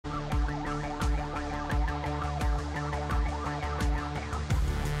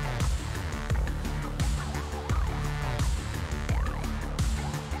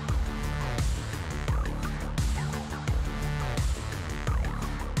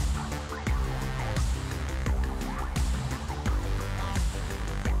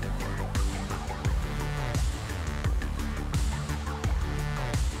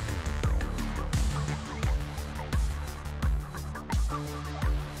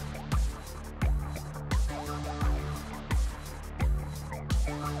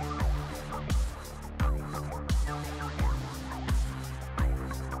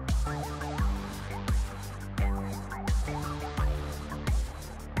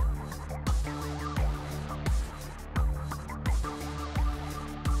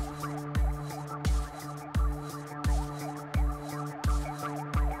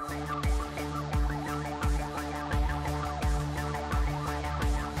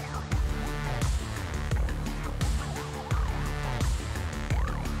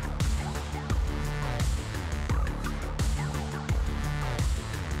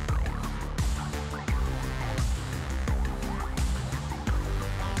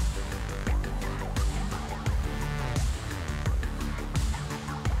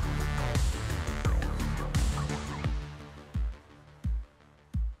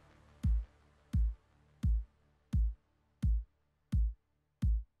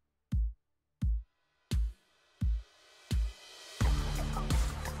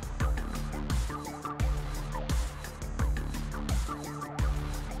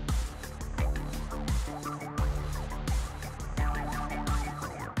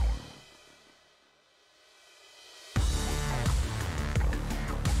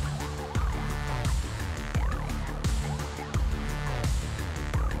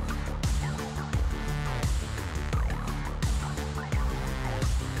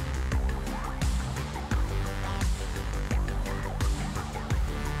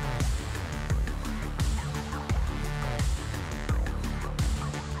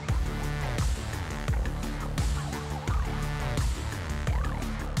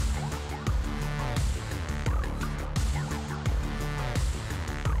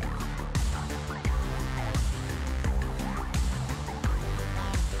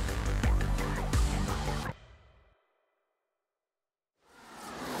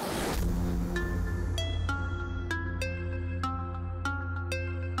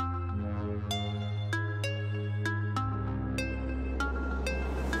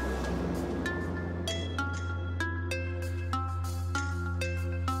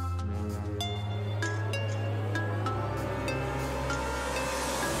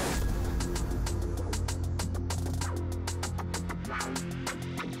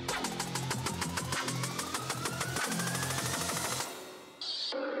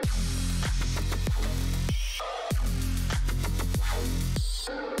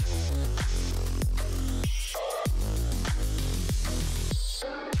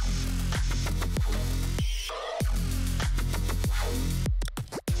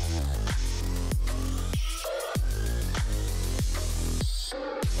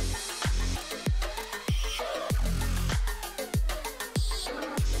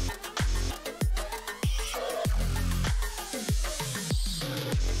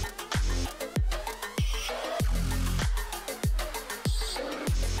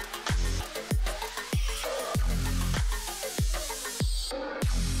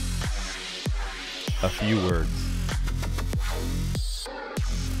a few words.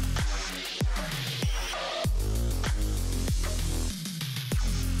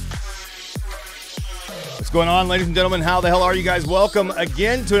 What's going on, ladies and gentlemen? How the hell are you guys? Welcome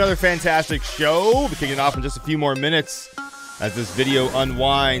again to another fantastic show. We'll be kicking it off in just a few more minutes as this video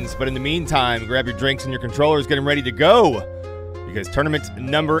unwinds. But in the meantime, grab your drinks and your controllers, get them ready to go, because tournament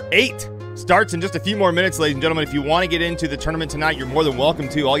number 8 starts in just a few more minutes, ladies and gentlemen. If you want to get into the tournament tonight, you're more than welcome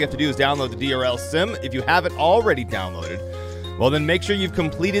to. All you have to do is download the DRL sim. If you haven't already downloaded, well, then make sure you've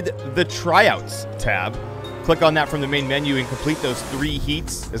completed the Tryouts tab. Click on that from the main menu and complete those 3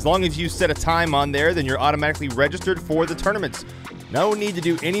 heats. As long as you set a time on there, then you're automatically registered for the tournaments. No need to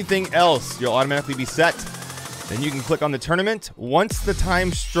do anything else. You'll automatically be set. Then you can click on the tournament once the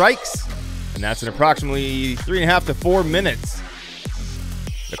time strikes, and that's in approximately 3.5 to 4 minutes.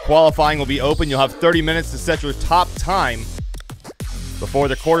 The qualifying will be open. You'll have 30 minutes to set your top time before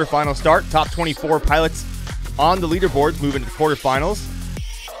the quarterfinals start. Top 24 pilots on the leaderboards move into the quarterfinals.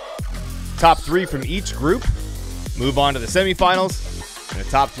 Top 3 from each group move on to the semifinals, and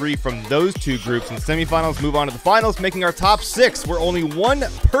the top 3 from those 2 groups in the semifinals move on to the finals, making our top 6, where only one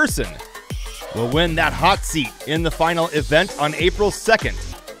person will win that hot seat in the final event on April 2nd,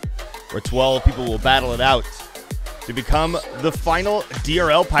 where 12 people will battle it out to become the final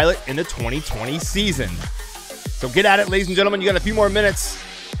DRL pilot in the 2020 season. So get at it, ladies and gentlemen. You got a few more minutes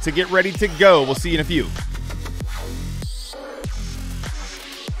to get ready to go. We'll see you in a few.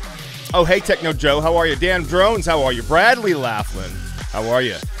 Oh, hey, Techno Joe. How are you? Dan Drones, how are you? Bradley Laughlin, how are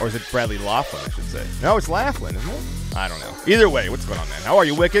you? Or is it Bradley Laughlin, I should say? No, it's Laughlin, isn't it? I don't know. Either way, what's going on, man? How are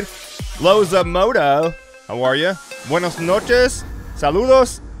you, Wicked? Loza Moto, how are you? Buenos noches.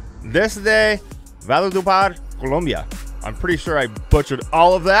 Saludos desde Valledupar, Colombia. I'm pretty sure I butchered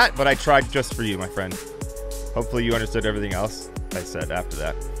all of that, but I tried just for you, my friend. Hopefully you understood everything else I said after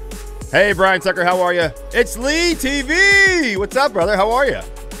that. Hey, Brian Tucker, how are you? It's Lee TV. What's up, brother? How are you?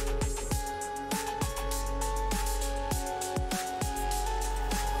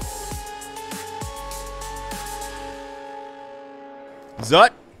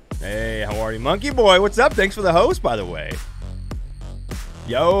 Zut. Hey, how are you? Monkey Boy, what's up? Thanks for the host, by the way.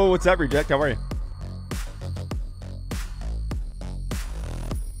 Yo, what's up, Reject? How are you?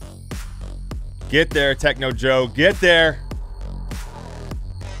 Get there, Techno Joe. Get there.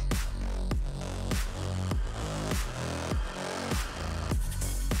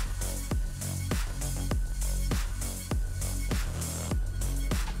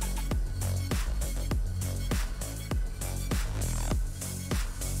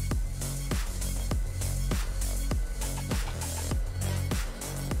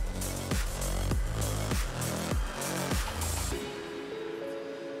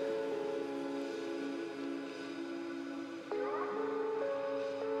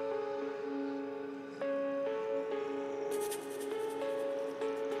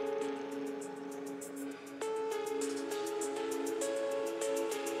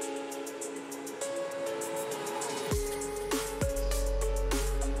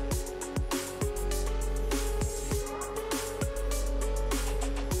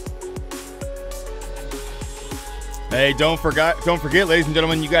 Hey, don't forget, ladies and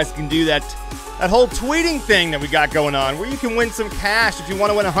gentlemen, you guys can do that whole tweeting thing that we got going on, where you can win some cash if you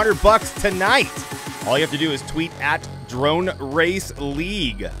want to win $100 tonight. All you have to do is tweet at Drone Race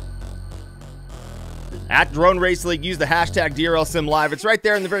League. At Drone Race League, use the hashtag DRL Sim Live. It's right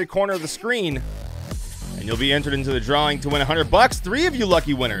there in the very corner of the screen, and you'll be entered into the drawing to win $100. 3 of you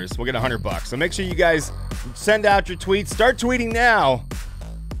lucky winners will get $100. So make sure you guys send out your tweets. Start tweeting now.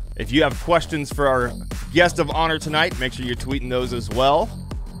 If you have questions for our guest of honor tonight, make sure you're tweeting those as well.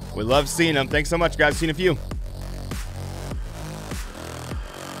 We love seeing them. Thanks so much, guys. See you in a few.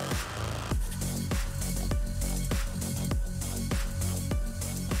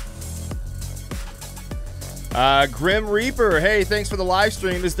 Grim Reaper, hey, thanks for the live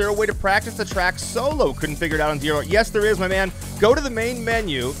stream. Is there a way to practice the track solo? Couldn't figure it out on DRL. Yes, there is, my man. Go to the main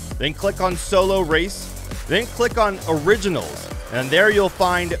menu, then click on Solo Race, then click on Originals. And there you'll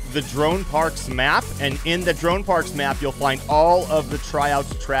find the Drone Parks map, and in the Drone Parks map, you'll find all of the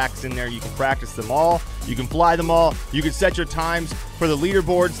Tryouts tracks in there. You can practice them all. You can fly them all. You can set your times for the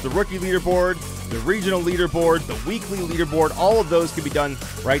leaderboards, the rookie leaderboard, the regional leaderboard, the weekly leaderboard. All of those can be done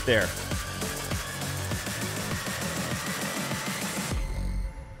right there.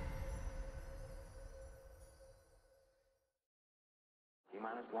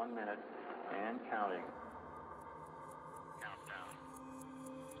 T-minus 1 minute and counting.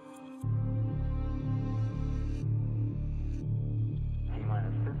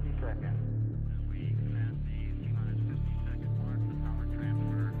 T-minus 50 seconds. We command the T-minus 50 second mark. The power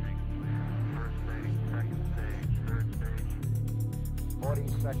transfer takes place. First stage.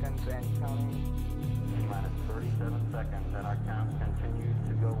 seconds and counting. T-minus 37 seconds, and our count continues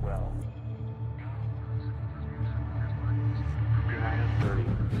to go well. T-minus 30.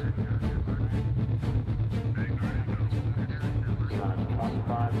 T-minus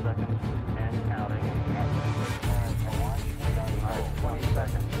 25 seconds and counting. T-minus 20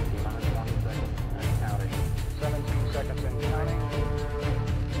 seconds. T-minus 20 seconds and counting. 17 seconds and counting.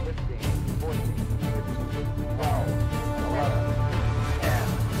 15, 14, 15, 12, 11, 10,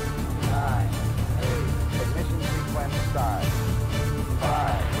 9, 8. Ignition sequence start.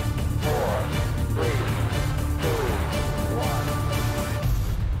 5, 4, 3, 2, 1.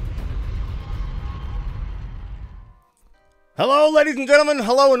 Hello, ladies and gentlemen.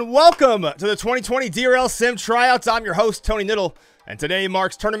 Hello and welcome to the 2020 DRL Sim Tryouts. I'm your host, Tony Niddle, and today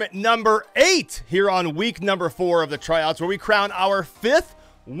marks tournament number 8 here on week number 4 of the Tryouts, where we crown our 5th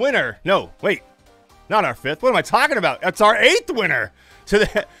winner. No, wait, not our 5th. What am I talking about? That's our 8th winner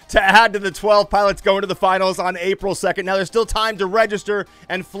to add to the 12 pilots going to the finals on April 2nd. Now, there's still time to register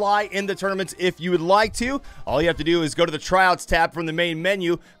and fly in the tournaments if you would like to. All you have to do is go to the Tryouts tab from the main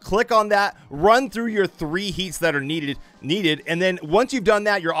menu, click on that, run through your 3 heats that are needed, and then once you've done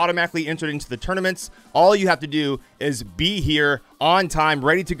that, you're automatically entered into the tournaments. All you have to do is be here on time,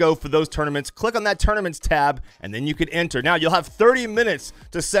 ready to go for those tournaments. Click on that tournaments tab, and then you can enter. Now, you'll have 30 minutes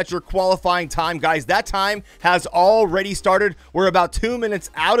to set your qualifying time, guys. That time has already started. We're about 2 minutes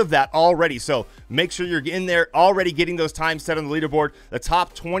out of that already, so make sure you're in there already getting those times set on the leaderboard. The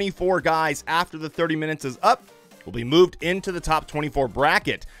top 24 guys after the 30 minutes is up will be moved into the top 24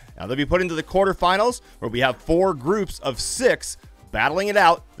 bracket. Now, they'll be put into the quarterfinals, where we have 4 groups of 6 battling it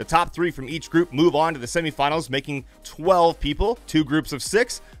out. The top 3 from each group move on to the semifinals, making 12 people, 2 groups of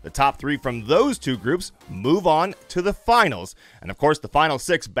 6. The top 3 from those 2 groups move on to the finals. And of course, the final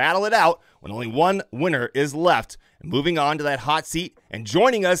 6 battle it out when only 1 winner is left. And moving on to that hot seat and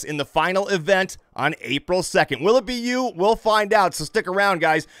joining us in the final event on April 2nd. Will it be you? We'll find out. So stick around,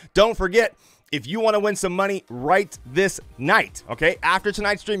 guys. Don't forget, if you want to win some money right this night, okay, after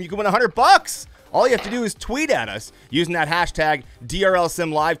tonight's stream, you can win $100. All you have to do is tweet at us using that hashtag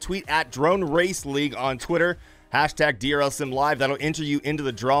DRLSimLive. Tweet at Drone Race League on Twitter. Hashtag DRLSimLive. That'll enter you into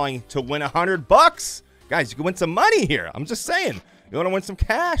the drawing to win $100. Guys, you can win some money here. I'm just saying. You want to win some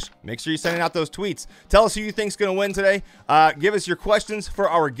cash? Make sure you're sending out those tweets. Tell us who you think's going to win today. Give us your questions for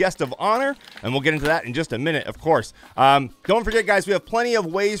our guest of honor, and we'll get into that in just a minute, of course. Don't forget, guys, we have plenty of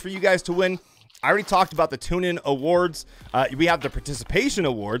ways for you guys to win. I already talked about the tune-in awards. We have the participation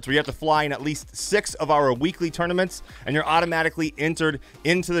awards, where you have to fly in at least 6 of our weekly tournaments, and you're automatically entered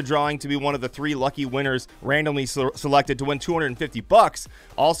into the drawing to be one of the 3 lucky winners randomly selected to win $250.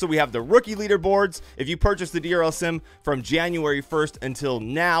 Also, we have the rookie leaderboards. If you purchase the DRL Sim from January 1st until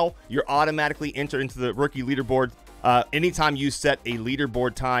now, you're automatically entered into the rookie leaderboard. Anytime you set a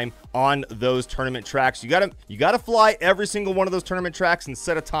leaderboard time on those tournament tracks, you gotta fly every single one of those tournament tracks and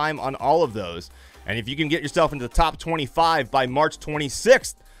set a time on all of those. And if you can get yourself into the top 25 by March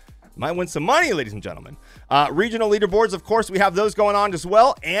 26th, you might win some money, ladies and gentlemen. Regional leaderboards, of course, we have those going on as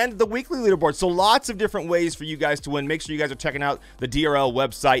well, and the weekly leaderboard. So lots of different ways for you guys to win. Make sure you guys are checking out the DRL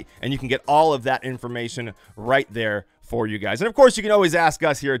website, and you can get all of that information right there for you guys. And of course, you can always ask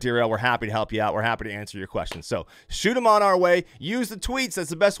us here at DRL. We're happy to help you out. We're happy to answer your questions. So shoot them on our way. Use the tweets. That's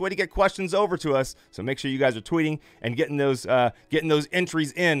the best way to get questions over to us. So make sure you guys are tweeting and getting those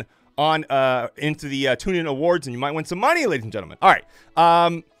entries in on into the tune-in awards, and you might win some money, ladies and gentlemen. All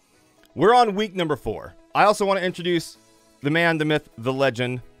right, we're on week number 4. I also want to introduce the man, the myth, the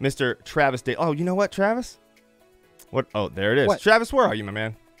legend, Mr. Travis Day. Oh, you know what, Travis? What? Oh, there it is. What? Travis, where are you, my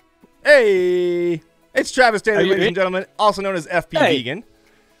man? Hey. It's Travis Daly, ladies and gentlemen, also known as FP Vegan.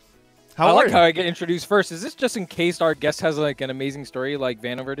 I like how I get introduced first. Is this just in case our guest has like an amazing story like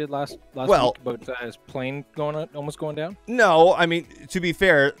Vanover did last week about his plane almost going down? No, I mean, to be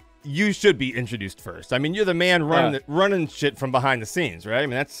fair, you should be introduced first. I mean, you're the man running shit from behind the scenes, right? I mean,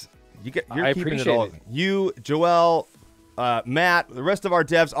 that's you're keeping it all. You, Joel, Matt, the rest of our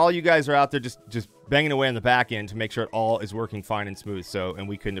devs, all you guys are out there just banging away on the back end to make sure it all is working fine and smooth. So, and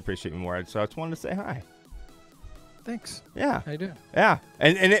we couldn't appreciate you more. So I just wanted to say hi. Thanks. Yeah. I do. Yeah.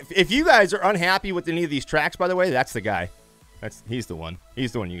 And if you guys are unhappy with any of these tracks, by the way, that's the guy. He's the one.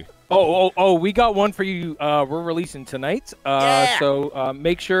 He's the one you. Oh, we got one for you. We're releasing tonight. Yeah. So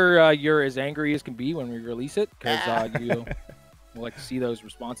make sure you're as angry as can be when we release it, because you will like to see those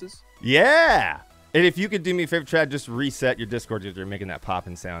responses. Yeah. And if you could do me a favor, Chad, just reset your Discord if you're making that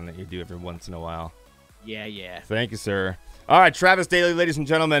popping sound that you do every once in a while. Yeah. Thank you, sir. All right, Travis Daly, ladies and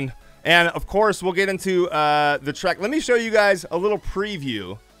gentlemen. And, of course, we'll get into the track. Let me show you guys a little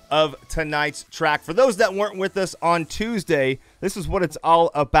preview of tonight's track. For those that weren't with us on Tuesday, this is what it's all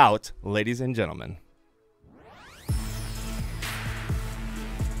about, ladies and gentlemen.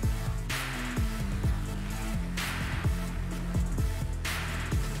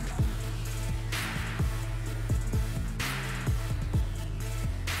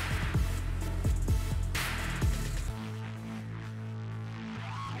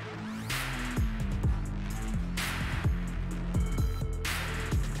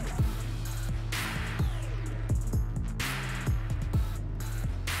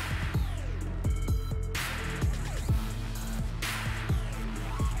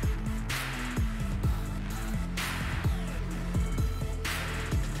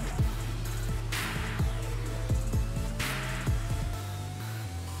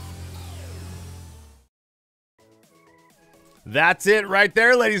 That's it right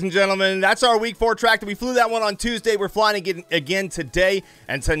there, ladies and gentlemen. That's our Week 4 track. We flew that one on Tuesday. We're flying again today.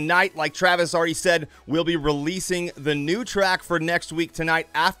 And tonight, like Travis already said, we'll be releasing the new track for next week tonight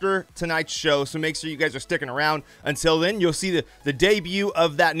after tonight's show. So make sure you guys are sticking around. Until then, you'll see the debut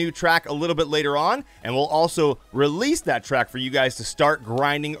of that new track a little bit later on. And we'll also release that track for you guys to start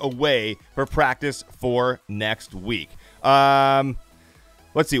grinding away for practice for next week.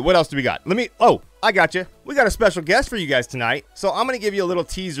 Let's see. What else do we got? Oh, I got you. We got a special guest for you guys tonight. So I'm going to give you a little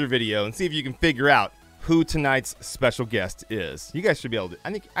teaser video and see if you can figure out who tonight's special guest is. You guys should be able to.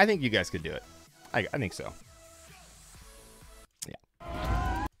 I think you guys could do it. I think so. Yeah.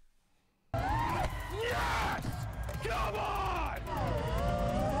 Yes! Come on!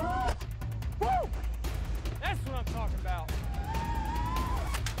 Woo! That's what I'm talking about.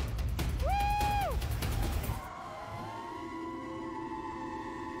 Woo!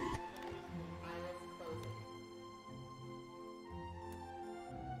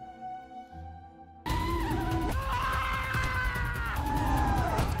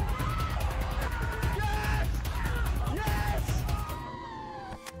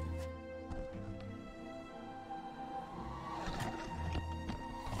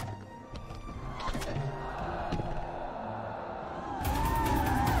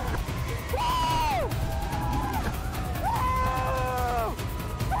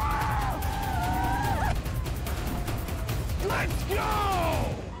 Let's go!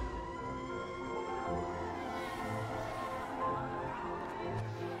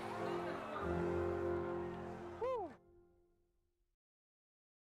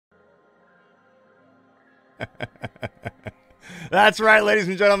 That's right, ladies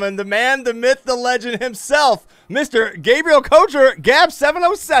and gentlemen. The man, the myth, the legend himself, Mr. Gabriel Kocher,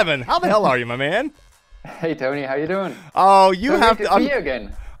 Gab707. How the hell are you, my man? Hey, Tony, how you doing? Oh, you so have great to see you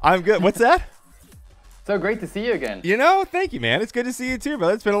again. I'm good. What's that? So great to see you again. You know, thank you, man. It's good to see you too,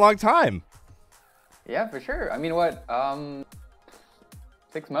 brother. It's been a long time. Yeah, for sure. I mean, what,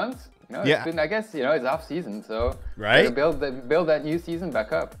 6 months? You know, Yeah. it's been, I guess, you know, it's off season, so Right? gotta build that new season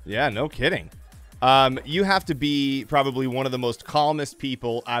back up. Yeah, no kidding. You have to be probably one of the most calmest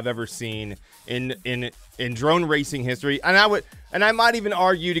people I've ever seen in drone racing history, and I might even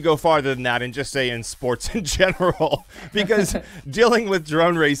argue to go farther than that and just say in sports in general, because dealing with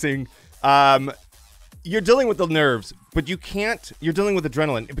drone racing, you're dealing with the nerves, but you're dealing with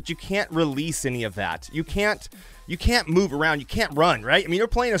adrenaline, but you can't release any of that. You can't move around. You can't run, right? I mean, you're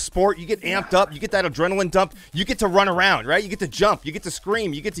playing a sport. You get amped up. You get that adrenaline dump. You get to run around, right? You get to jump. You get to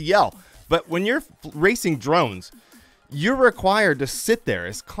scream. You get to yell. But when you're racing drones, you're required to sit there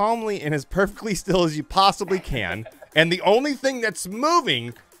as calmly and as perfectly still as you possibly can. And the only thing that's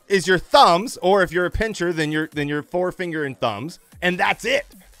moving is your thumbs, or if you're a pincher, then your forefinger and thumbs, and that's it.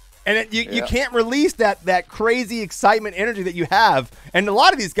 And you can't release that crazy excitement energy that you have. And a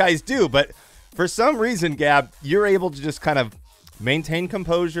lot of these guys do, but for some reason, Gab, you're able to just kind of maintain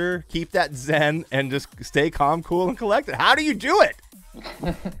composure, keep that zen, and just stay calm, cool, and collected. How do you do it?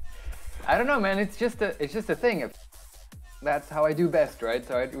 I don't know, man. It's just a thing. That's how I do best, right?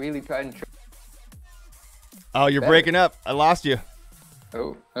 So I really try and. Oh, you're breaking up. I lost you.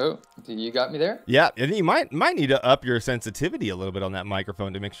 Oh, you got me there? Yeah, and you might need to up your sensitivity a little bit on that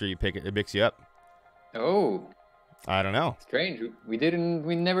microphone to make sure you pick it. It picks you up. Oh. I don't know. Strange. We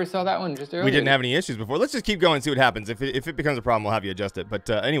never saw that one just earlier. We didn't have any issues before. Let's just keep going and see what happens. If it becomes a problem, we'll have you adjust it. But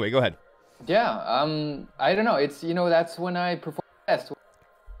anyway, go ahead. Yeah. I don't know. It's, you know, that's when I perform best.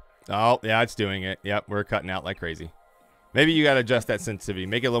 Oh, yeah, it's doing it. Yep, we're cutting out like crazy. Maybe you got to adjust that sensitivity.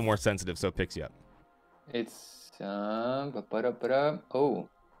 Make it a little more sensitive so it picks you up. It's, oh,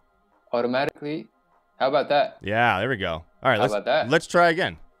 automatically. How about that? Yeah, there we go. All right, How about that? Let's try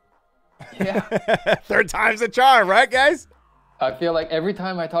again. Yeah. Third time's the charm, right, guys? I feel like every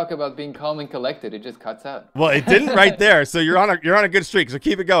time I talk about being calm and collected, it just cuts out. Well, it didn't right there. So you're on a good streak. So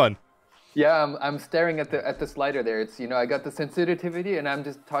keep it going. Yeah, I'm staring at the slider there. It's, I got the sensitivity and I'm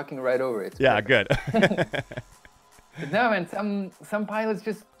just talking right over it. Yeah, good. No, man, some pilots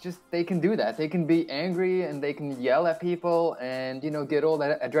just they can do that. They can be angry and they can yell at people and get all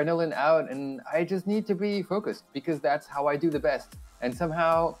that adrenaline out, and I just need to be focused because that's how I do the best. And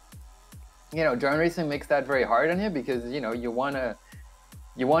somehow, drone racing makes that very hard on you because you want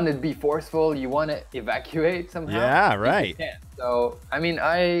to be forceful, you want to evacuate somehow. Yeah, right. You can't. So I mean,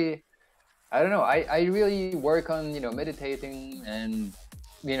 I don't know. I really work on meditating and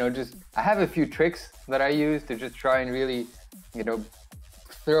just I have a few tricks that I use to just try and really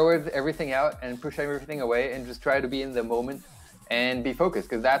throw everything out and push everything away and just try to be in the moment and be focused,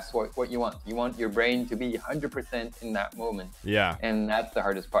 because that's what you want. You want your brain to be 100% in that moment. Yeah. And that's the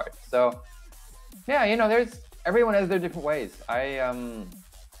hardest part. So yeah, everyone has their different ways.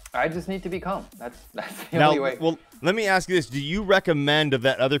 I just need to be calm. That's the only way. Well, let me ask you this. Do you recommend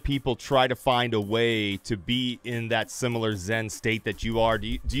that other people try to find a way to be in that similar Zen state that you are?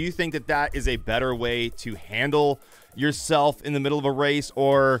 Do you think that is a better way to handle yourself in the middle of a race,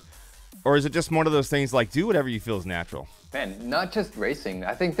 or is it just one of those things like do whatever you feel is natural? Man, not just racing.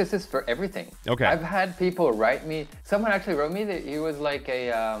 I think this is for everything. Okay. I've had people write me. Someone actually wrote me that he was like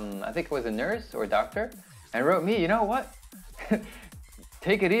I think it was a nurse or a doctor, and wrote me, you know what?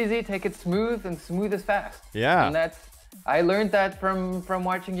 Take it easy, take it smooth, and smooth is fast. Yeah. And I learned that from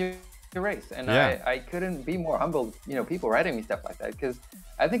watching you race, and yeah. I couldn't be more humbled. People writing me stuff like that, because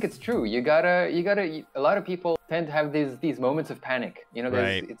I think it's true. You gotta. A lot of people tend to have these moments of panic.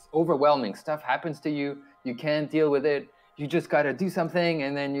 Right. It's overwhelming. Stuff happens to you. You can't deal with it. You just gotta do something,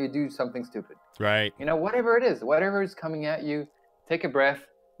 and then you do something stupid. Right. Whatever it is, whatever is coming at you, take a breath.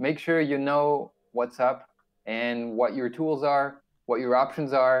 Make sure you know what's up and what your tools are, what your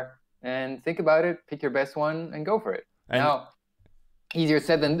options are, and think about it, pick your best one, and go for it. Now, easier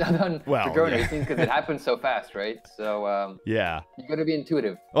said than done for drone racing because it happens so fast, right? So yeah, you got to be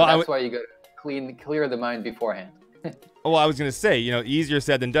intuitive. Well, that's why you got to clear the mind beforehand. Well, I was going to say, easier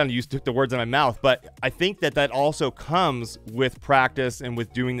said than done. You took the words out of my mouth, but I think that also comes with practice and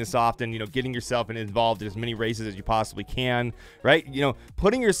with doing this often, getting yourself involved in as many races as you possibly can, right?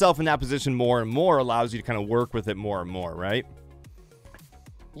 Putting yourself in that position more and more allows you to kind of work with it more and more, right?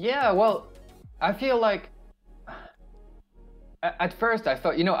 Yeah, well, I feel like at first I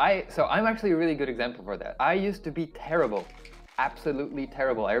thought, so I'm actually a really good example for that. I used to be terrible, absolutely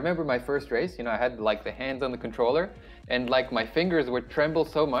terrible. I remember my first race, I had like the hands on the controller and like my fingers would tremble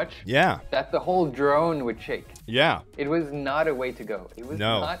so much that the whole drone would shake. Yeah. It was not a way to go. It was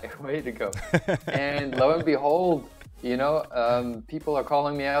not a way to go. And lo and behold, people are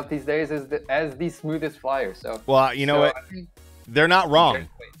calling me out these days as the smoothest flyer. So, well, what? They're not wrong.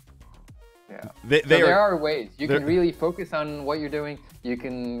 Yeah. There are ways. You can really focus on what you're doing. You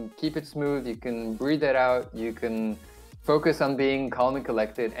can keep it smooth. You can breathe it out. You can focus on being calm and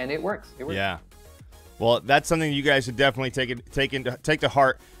collected, and it works. It works. Yeah. Well, that's something you guys should definitely take to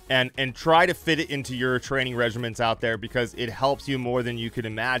heart and try to fit it into your training regimens out there, because it helps you more than you could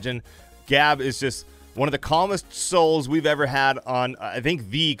imagine. Gab is just one of the calmest souls we've ever had on, I think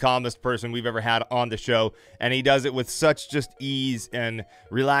the calmest person we've ever had on the show. And he does it with such just ease and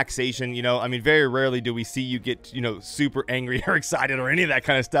relaxation. Very rarely do we see you get, super angry or excited or any of that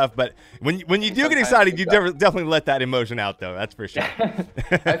kind of stuff. But when you do get excited, you definitely let that emotion out, though. That's for sure.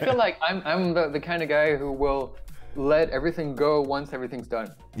 I feel like I'm the kind of guy who will let everything go once everything's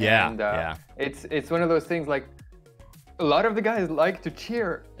done. Yeah. And it's one of those things, like a lot of the guys like to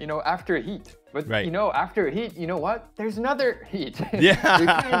cheer, after a heat. But after a heat, what? There's another heat. Yeah. you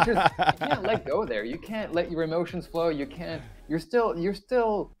can't let go there. You can't let your emotions flow. You can't. You're still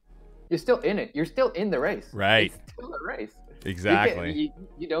in it. You're still in the race. Right. It's still a race. Exactly.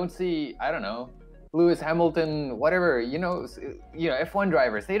 You don't see, I don't know, Lewis Hamilton, whatever, F1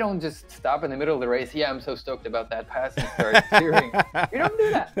 drivers, they don't just stop in the middle of the race. Yeah, I'm so stoked about that pass and start cheering. You don't do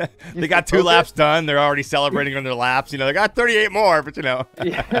that. They got 2 laps done. They're already celebrating on their laps. They got 38 more, but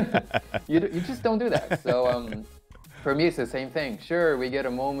Yeah. You just don't do that. So for me, it's the same thing. Sure, we get a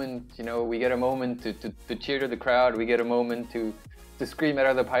moment, to cheer to the crowd. We get a moment to scream at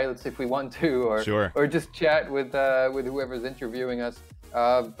other pilots if we want to, or just chat with whoever's interviewing us.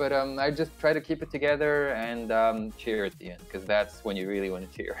 But I just try to keep it together and cheer at the end, because that's when you really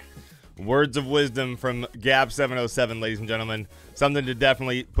want to cheer. Words of wisdom from Gab707, ladies and gentlemen. Something to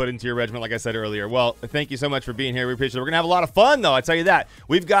definitely put into your regiment, like I said earlier. Well, thank you so much for being here. We appreciate it. We're going to have a lot of fun, though, I tell you that.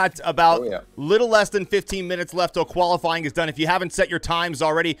 We've got about little less than 15 minutes left till qualifying is done. If you haven't set your times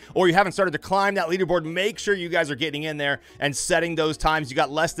already or you haven't started to climb that leaderboard, make sure you guys are getting in there and setting those times. You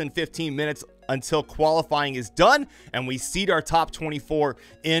got less than 15 minutes until qualifying is done, and we seed our top 24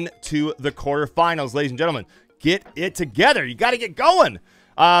 into the quarterfinals. Ladies and gentlemen, get it together. You got to get going.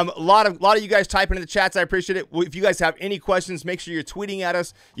 A lot of you guys typing in the chats. I appreciate it. If you guys have any questions, make sure you're tweeting at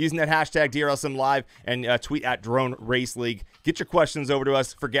us using that hashtag DRLSimLive and tweet at Drone Race League. Get your questions over to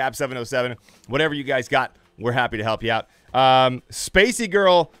us for Gab707. Whatever you guys got, we're happy to help you out. Spacey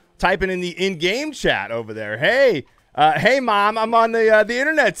Girl typing in the in-game chat over there. Hey, Mom, I'm on the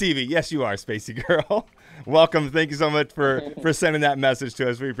internet TV. Yes, you are, Spacey Girl. Welcome. Thank you so much for sending that message to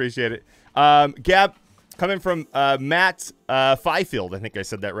us. We appreciate it. Gab, coming from Matt Fifield, I think I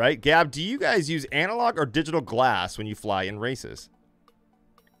said that right. Gab, do you guys use analog or digital glass when you fly in races?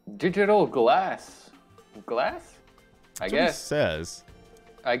 Digital glass. Glass? I That's guess. what he says.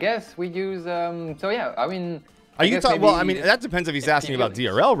 I guess we use, so yeah, I mean. Are you talking? Well, I mean, that depends if he's asking about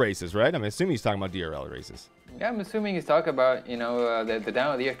DRL races, right? I'm assuming he's talking about DRL races. Yeah, I'm assuming he's talking about, you know, the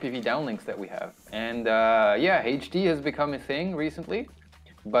FPV downlinks that we have. And yeah, HD has become a thing recently.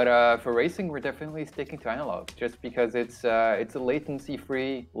 But for racing, we're definitely sticking to analog, just because it's a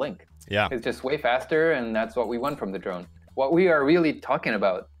latency-free link. Yeah. It's just way faster, and that's what we want from the drone. What we are really talking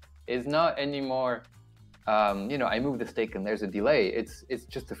about is not anymore, you know, I move the stick and there's a delay. It's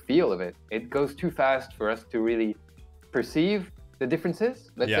just the feel of it. It goes too fast for us to really perceive the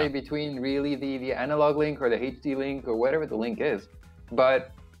differences, let's say, between really the analog link or the HD link or whatever the link is.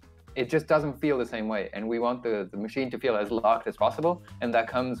 But it just doesn't feel the same way, and we want the machine to feel as locked as possible, and that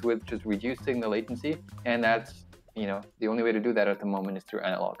comes with just reducing the latency, and that's, you know, the only way to do that at the moment is through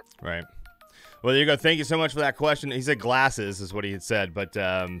analog. Right. Well, there you go. Thank you so much for that question. He said glasses is what he had said, but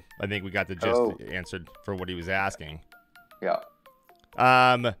I think we got the gist answered for what he was asking. Yeah.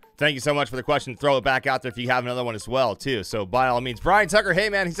 Thank you so much for the question. Throw it back out there if you have another one as well, too. So by all means, Brian Tucker, hey,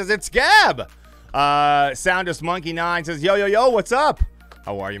 man, he says, it's Gab. Soundest Monkey 9 says, yo, what's up?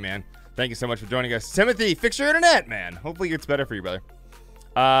 How are you, man? Thank you so much for joining us. Timothy, fix your internet, man. Hopefully it gets better for you, brother.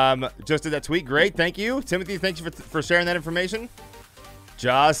 Just did that tweet. Great. Thank you. Timothy, thank you for sharing that information.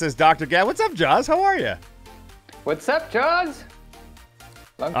 Jaws says, Dr. Gab. What's up, Jaws? How are you? What's up, Jaws?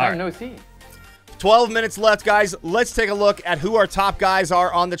 Long time no see. 12 minutes left, guys. Let's take a look at who our top guys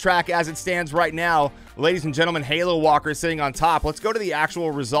are on the track as it stands right now. Ladies and gentlemen, Halo Walker is sitting on top. Let's go to the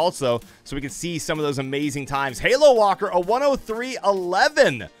actual results, though, so we can see some of those amazing times. Halo Walker, a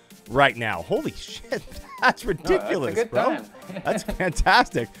 103.11 right now. Holy shit, that's ridiculous, that's a good bro. time. That's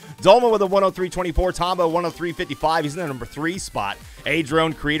fantastic. Dolma with a 103.24. Tombo, 103.55. He's in the number 3 spot.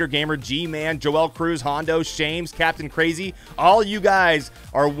 A-Drone, Creator Gamer, G-Man, Joel Cruz, Hondo, Shames, Captain Crazy. All you guys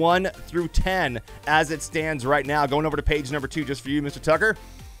are 1 through 10 as it stands right now. Going over to page number 2 just for you, Mr. Tucker.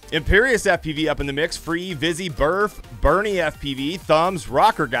 Imperious FPV up in the mix. Free, Vizzy, Burf, Bernie FPV, Thumbs,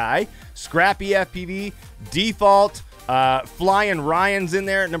 Rocker Guy, Scrappy FPV, Default, Flying Ryan's in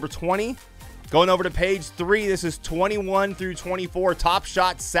there at number 20. Going over to page 3, this is 21 through 24. Top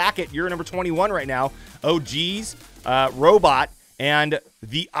Shot, Sackett, you're number 21 right now. OGs, Robot, and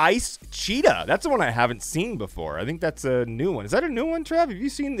the Ice Cheetah. That's the one I haven't seen before. I think that's a new one. Is that a new one, Trev? Have you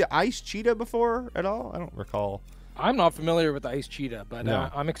seen the Ice Cheetah before at all? I don't recall. I'm not familiar with the Ice Cheetah, but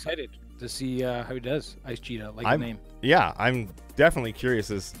I'm excited to see how he does. Ice Cheetah, like the name. Yeah, I'm definitely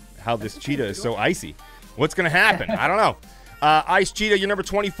curious as how this cheetah is so icy. What's going to happen? I don't know. Ice Cheetah, you're number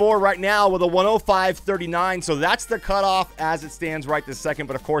 24 right now with a 105.39. So that's the cutoff as it stands right this second.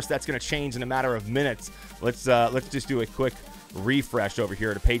 But, of course, that's going to change in a matter of minutes. Let's just do a quick refresh over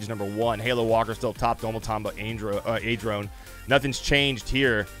here to page number 1. Halo Walker still top. Domal Tomba, A-Drone. Nothing's changed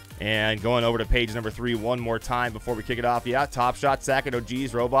here. And going over to page number 3 one more time before we kick it off. Yeah, Top Shot, Sackett,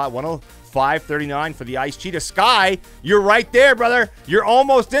 OGs, Robot, 105.39 for the Ice Cheetah. Sky, you're right there, brother. You're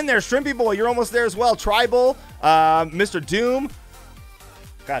almost in there. Shrimpy Boy, you're almost there as well. Tribal, Mr. Doom.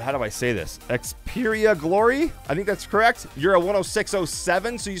 God, how do I say this? Xperia Glory, I think that's correct. You're a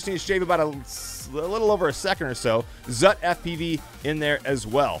 106.07, so you just need to shave about a little over a second or so. Zut FPV in there as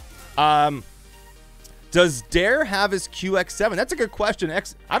well. Does Dare have his QX7? That's a good question.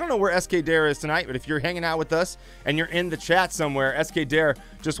 I don't know where SK Dare is tonight, but if you're hanging out with us and you're in the chat somewhere, SK Dare,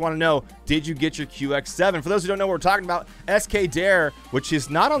 just want to know, did you get your QX7? For those who don't know what we're talking about, SK Dare, which is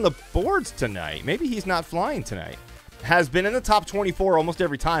not on the boards tonight, maybe he's not flying tonight, has been in the top 24 almost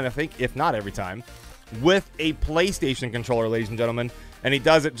every time, I think, if not every time, with a PlayStation controller, ladies and gentlemen. and he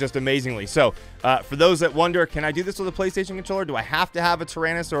does it just amazingly. So for those that wonder, can I do this with a PlayStation controller? Do I have to have a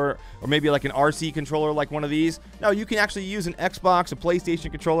Tyrannus or maybe like an RC controller like one of these? No, you can actually use an Xbox, a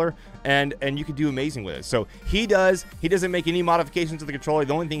PlayStation controller, and you can do amazing with it. So he doesn't make any modifications to the controller.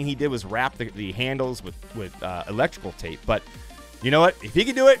 The only thing he did was wrap the handles with electrical tape. But you know what? If he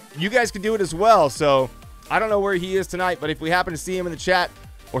can do it, you guys can do it as well. So I don't know where he is tonight, but if we happen to see him in the chat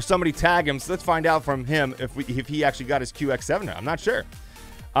or somebody tag him, so let's find out from him if he actually got his QX7. I'm not sure.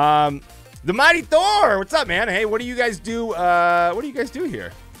 The Mighty Thor, what's up, man? Hey, what do you guys do? What do you guys do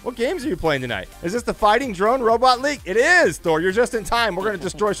here? What games are you playing tonight? Is this the Fighting Drone Robot League? It is, Thor. You're just in time. We're going to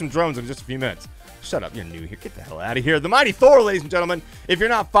destroy some drones in just a few minutes. Shut up. You're new here. Get the hell out of here. The Mighty Thor, ladies and gentlemen. If you're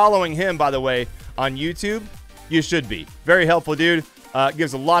not following him, by the way, on YouTube, you should be. Very helpful, dude.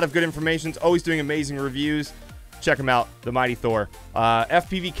 Gives a lot of good information. Always doing amazing reviews. Check him out, the Mighty Thor.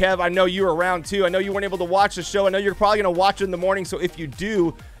 FPV Kev, I know you were around too. I know you weren't able to watch the show. I know you're probably going to watch it in the morning. So if you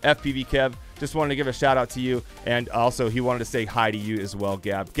do, FPV Kev, just wanted to give a shout out to you. And also, he wanted to say hi to you as well,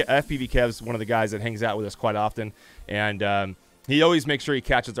 Gab. FPV Kev's one of the guys that hangs out with us quite often. And he always makes sure he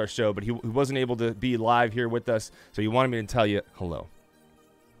catches our show. But he wasn't able to be live here with us. So he wanted me to tell you hello.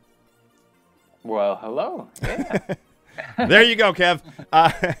 Well, hello. Yeah. There you go, Kev.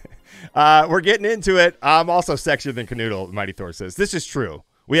 We're getting into it. I'm also sexier than Canoodle, Mighty Thor says. This is true.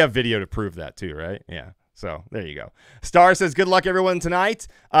 We have video to prove that too, right? Yeah. So there you go. Star says, good luck, everyone, tonight.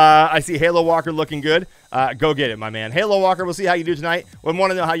 I see Halo Walker looking good. Go get it, my man. Halo Walker, we'll see how you do tonight. We want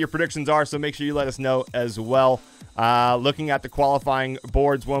to know how your predictions are, so make sure you let us know as well. Looking at the qualifying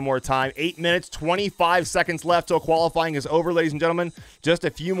boards one more time. 8 minutes, 25 seconds left till qualifying is over, ladies and gentlemen. Just a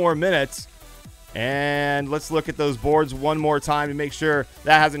few more minutes. And let's look at those boards one more time to make sure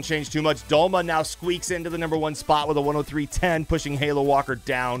that hasn't changed too much. Dolma now squeaks into the number 1 spot with a 103.10, pushing Halo Walker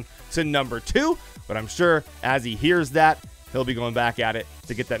down to number 2. But I'm sure as he hears that, he'll be going back at it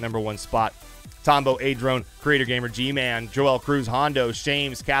to get that number 1 spot. Tombo, A-Drone, Creator Gamer, G-Man, Joel Cruz, Hondo,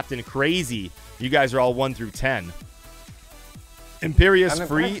 Shames, Captain Crazy. You guys are all 1 through 10. Imperious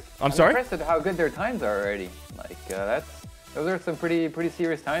Free. I'm sorry? impressed at how good their times are already. Like, those are some pretty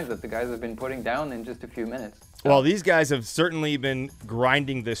serious times that the guys have been putting down in just a few minutes. So. Well, these guys have certainly been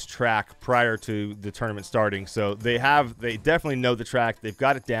grinding this track prior to the tournament starting. So they definitely know the track. They've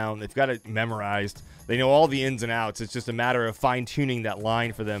got it down. They've got it memorized. They know all the ins and outs. It's just a matter of fine-tuning that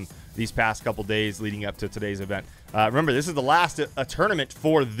line for them these past couple days leading up to today's event. Remember, this is the last tournament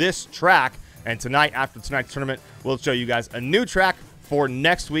for this track. And tonight, after tonight's tournament, we'll show you guys a new track for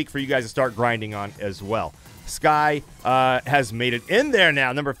next week for you guys to start grinding on as well. Sky has made it in there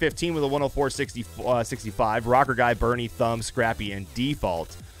now. Number 15 with a 104.65. Rocker Guy, Bernie, Thumb, Scrappy, and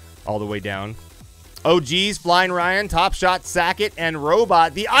Default all the way down. OGs, Flying Ryan, Top Shot, Sackett, and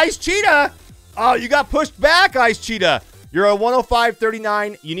Robot. The Ice Cheetah! Oh, you got pushed back, Ice Cheetah. You're a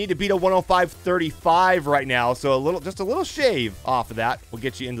 105.39. You need to beat a 105.35 right now. So just a little shave off of that will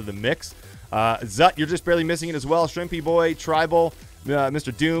get you into the mix. Zut, you're just barely missing it as well. Shrimpy Boy, Tribal,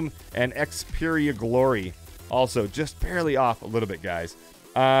 Mr. Doom, and Xperia Glory. Also, just barely off a little bit, guys.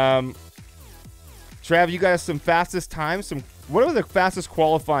 Trav, you guys some fastest times? What are the fastest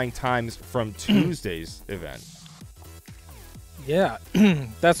qualifying times from Tuesday's event? Yeah,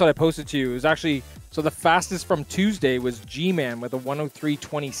 that's what I posted to you. It was actually, so the fastest from Tuesday was G-Man with a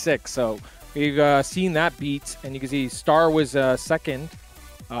 103.26. So we've seen that beat, and you can see Star was second.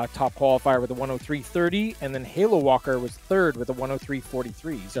 Top qualifier with a 103.30, and then Halo Walker was third with a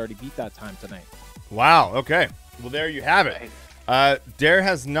 103.43. He's already beat that time tonight. Wow. Okay. Well, there you have it. Dare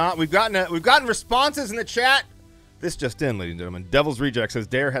has not. We've gotten responses in the chat. This just in, ladies and gentlemen. Devil's Reject says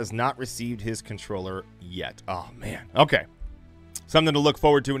Dare has not received his controller yet. Oh man. Okay. Something to look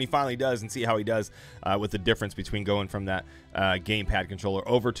forward to when he finally does, and see how he does with the difference between going from that gamepad controller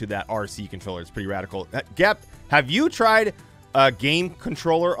over to that RC controller. It's pretty radical. Gap, have you tried a game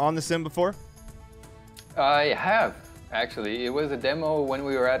controller on the sim before? I have, actually. It was a demo when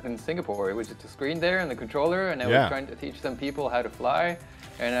we were in Singapore. It was just a screen there and the controller, and I was trying to teach some people how to fly.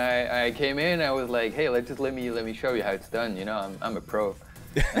 And I came in, I was like, hey, let me show you how it's done. You know, I'm a pro.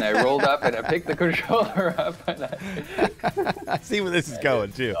 And I rolled up and I picked the controller up, and I see where this is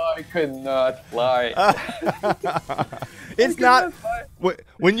going too. I could not fly. It's not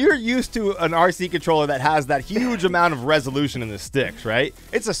when you're used to an RC controller that has that huge amount of resolution in the sticks, right?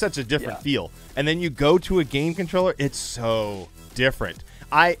 It's such a different feel. And then you go to a game controller, it's so different.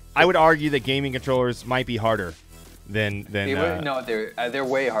 I would argue that gaming controllers might be harder than no, they're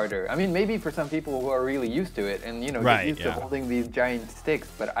way harder. I mean, maybe for some people who are really used to it and get used to holding these giant sticks,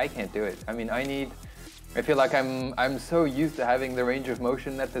 but I can't do it. I mean, I need I feel like I'm so used to having the range of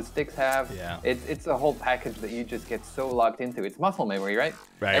motion that the sticks have. Yeah. It's a whole package that you just get so locked into. It's muscle memory, right?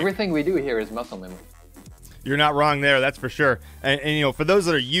 Right. Everything we do here is muscle memory. You're not wrong there, that's for sure. And you know, for those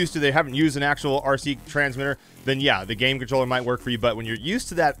that are used to, they haven't used an actual RC transmitter, then yeah, the game controller might work for you. But when you're used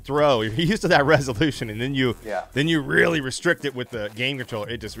to that throw, you're used to that resolution, and then you really restrict it with the game controller,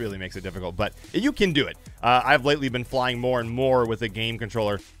 it just really makes it difficult. But you can do it. I've lately been flying more and more with a game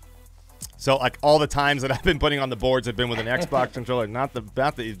controller. So like all the times that I've been putting on the boards have been with an Xbox controller. Not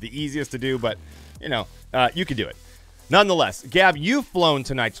the easiest to do, but you know, you can do it. Nonetheless, Gab, you've flown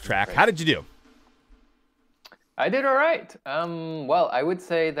tonight's track. How did you do? I did all right. Well, I would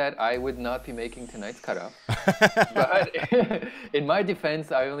say that I would not be making tonight's cutoff. But in my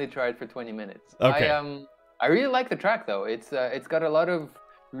defense, I only tried for 20 minutes. Okay. I really like the track though. It's got a lot of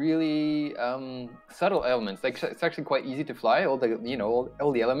really subtle elements. Like it's actually quite easy to fly. All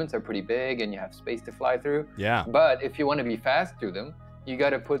the elements are pretty big, and you have space to fly through. Yeah. But if you want to be fast through them, you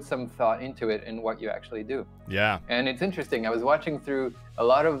got to put some thought into it and what you actually do. Yeah. And it's interesting. I was watching through a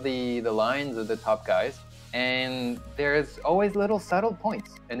lot of the lines of the top guys, and there's always little subtle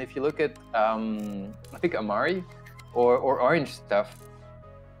points. And if you look at I think Amari or Orange stuff,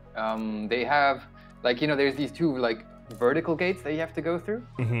 they have there's these two vertical gates that you have to go through,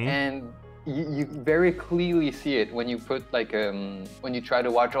 and you very clearly see it when you put when you try to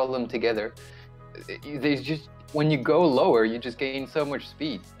watch all of them together. There's just, when you go lower, you just gain so much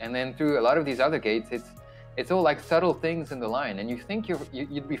speed, and then through a lot of these other gates, it's all like subtle things in the line, and you think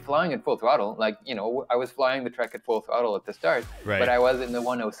you'd be flying at full throttle. I was flying the track at full throttle at the start, but I was in the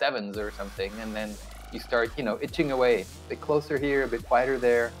 107s or something, and then you start itching away, a bit closer here, a bit wider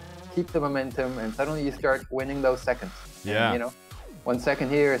there, keep the momentum, and suddenly you start winning those seconds. Yeah. And, 1 second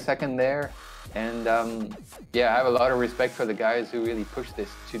here, a second there, and I have a lot of respect for the guys who really push this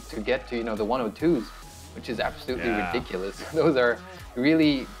to get to the 102s, which is absolutely ridiculous. Those are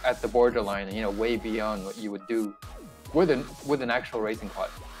really at the borderline and way beyond what you would do with an actual racing quad.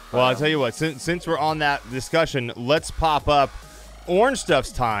 Well, I'll tell you what, since we're on that discussion, let's pop up Orange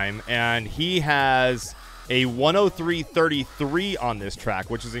Stuff's time, and he has a 103.33 on this track,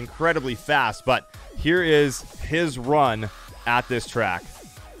 which is incredibly fast. But here is his run at this track.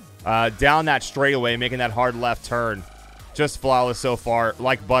 Down that straightaway, making that hard left turn. Just flawless so far,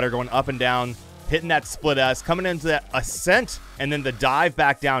 like butter, going up and down, hitting that split S, coming into that ascent, and then the dive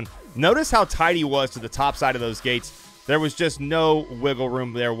back down. Notice how tight he was to the top side of those gates. There was just no wiggle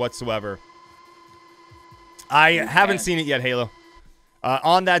room there whatsoever. I haven't seen it yet, Halo.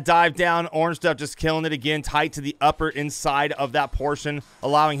 On that dive down, Orange Stuff just killing it again, tight to the upper inside of that portion,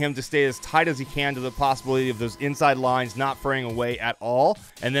 allowing him to stay as tight as he can to the possibility of those inside lines not fraying away at all.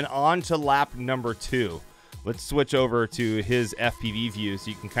 And then on to lap number 2. Let's switch over to his FPV view so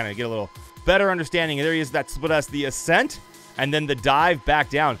you can kind of get a little better understanding. There he is, that split us, the ascent, and then the dive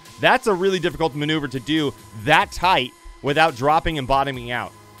back down. That's a really difficult maneuver to do that tight without dropping and bottoming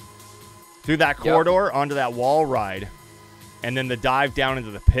out. Through that corridor, onto that wall ride, and then the dive down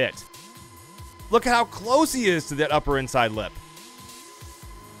into the pit. Look at how close he is to that upper inside lip.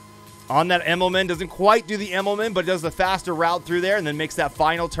 On that Emmelman, doesn't quite do the Emmelman, but does the faster route through there, and then makes that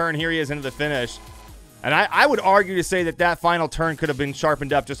final turn. Here he is into the finish. And I would argue to say that final turn could have been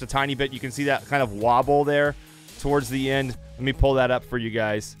sharpened up just a tiny bit. You can see that kind of wobble there towards the end. Let me pull that up for you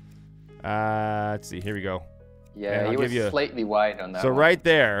guys. Let's see. Here we go. Yeah, he was slightly wide on that one. So right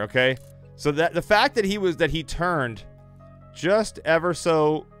there, okay? So that the fact that he turned just ever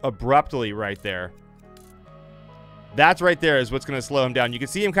so abruptly right there, that's right there is what's going to slow him down. You can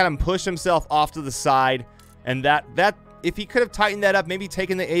see him kind of push himself off to the side, and that if he could have tightened that up, maybe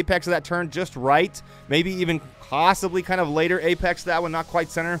taken the apex of that turn just right, maybe even possibly kind of later apex that one, not quite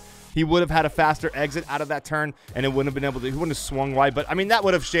center, he would have had a faster exit out of that turn, and it wouldn't have been able to, he wouldn't have swung wide. But I mean, that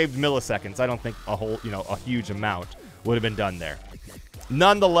would have shaved milliseconds. I don't think a huge amount would have been done there.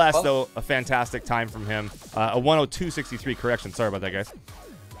 Nonetheless, though, a fantastic time from him. A 102.63 correction. Sorry about that, guys.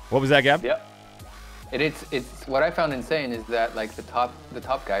 What was that, Gab? Yep. It's what I found insane is that the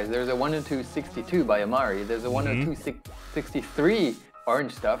top guys, there's a 102.62 by Amari, there's a 102.63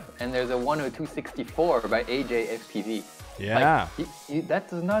 Orange Stuff, and there's a 102.64 by AJ FPV. Yeah. That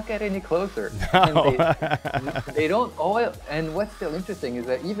does not get any closer. No. And they don't oil. And what's still interesting is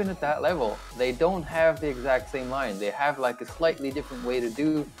that even at that level, they don't have the exact same line. They have a slightly different way to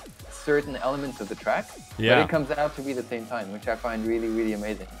do certain elements of the track, but it comes out to be the same time, which I find really, really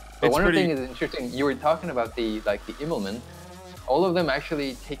amazing. But one thing is interesting. You were talking about the Immelman. All of them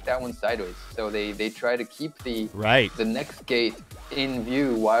actually take that one sideways, so they try to keep the next gate in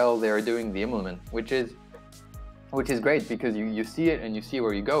view while they're doing the Immelman, which is which is great because you see it and you see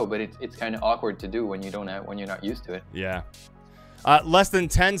where you go, but it's kind of awkward to do when you're not used to it. Yeah. Less than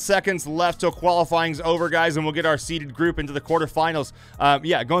 10 seconds left till qualifying's over, guys, and we'll get our seeded group into the quarterfinals.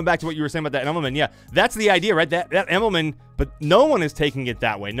 Yeah, going back to what you were saying about that Emmelman, yeah, that's the idea, right? That Emmelman, but no one is taking it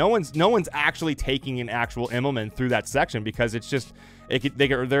that way. No one's actually taking an actual Emmelman through that section because it's just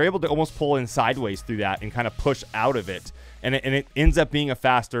they're able to almost pull in sideways through that and kind of push out of it, and it ends up being a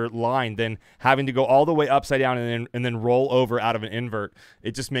faster line than having to go all the way upside down and then roll over out of an invert.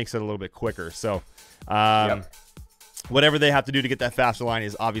 It just makes it a little bit quicker. So. Yep. Whatever they have to do to get that faster line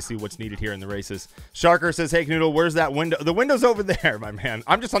is obviously what's needed here in the races. Sharker says, hey, Canoodle, where's that window? The window's over there, my man.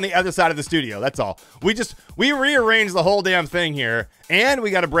 I'm just on the other side of the studio. That's all. We rearranged the whole damn thing here, and we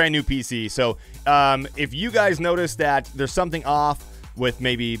got a brand new PC. So if you guys notice that there's something off with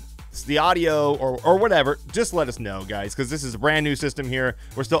maybe the audio or whatever, just let us know, guys, because this is a brand new system here.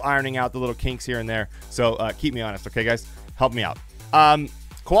 We're still ironing out the little kinks here and there. So keep me honest, okay, guys? Help me out.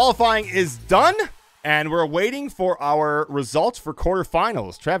 Qualifying is done. And we're waiting for our results for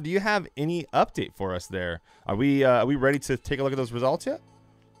quarterfinals. Trav, do you have any update for us there? Are we ready to take a look at those results yet?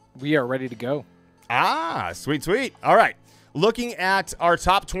 We are ready to go. Ah, sweet, sweet. All right. Looking at our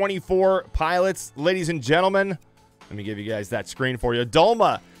top 24 pilots, ladies and gentlemen, let me give you guys that screen for you.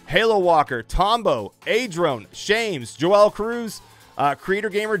 Dolma, Halo Walker, Tombo, Adrone, Shames, Joel Cruz, Creator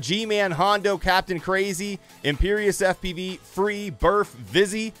Gamer, G-Man, Hondo, Captain Crazy, Imperious FPV, Free, Burf,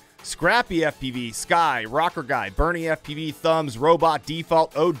 Vizzy, Scrappy FPV, Sky, Rocker Guy, Bernie FPV, Thumbs, Robot,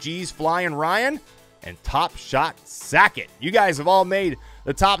 Default, OGs, Flying Ryan, and Top Shot Sackett. You guys have all made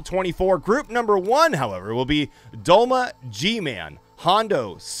the top 24. Group number 1, however, will be Dolma, G-Man,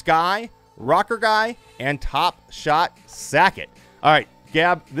 Hondo, Sky, Rocker Guy, and Top Shot Sackett. All right,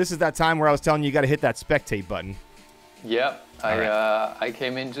 Gab, this is that time where I was telling you got to hit that spectate button. Yep. I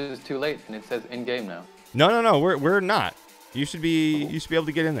came in just too late, and it says in-game now. No, we're not. You should be able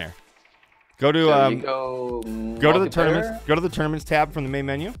to get in there. Go to go to the tournaments. Go to the tournaments tab from the main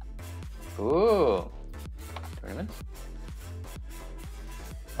menu. Ooh. Tournaments.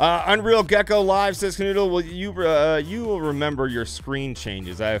 Unreal Gecko Live says, Canoodle, you will remember your screen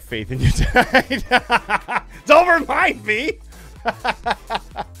changes. I have faith in you tonight. Don't remind me.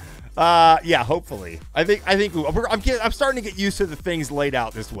 Yeah, hopefully. I'm starting to get used to the things laid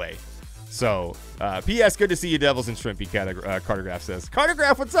out this way. So, P.S. Good to see you, Devils and Shrimpy, Cartograph says.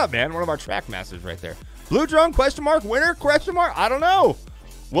 Cartograph, what's up, man? One of our track masters right there. Blue drone, question mark, winner, question mark? I don't know.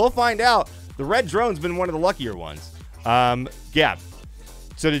 We'll find out. The red drone's been one of the luckier ones. Gab,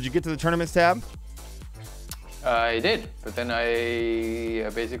 so did you get to the tournaments tab? I did, but then I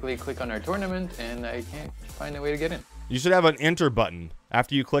basically click on our tournament, and I can't find a way to get in. You should have an enter button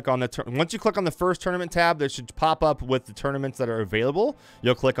after you click on the once you click on the first tournament tab, that should pop up with the tournaments that are available.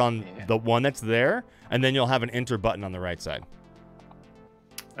 You'll click on the one that's there, and then you'll have an enter button on the right side.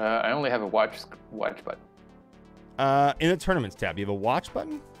 I only have a watch button. In the tournaments tab, you have a watch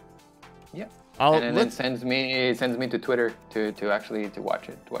button. Yeah. And then it sends me to Twitter to watch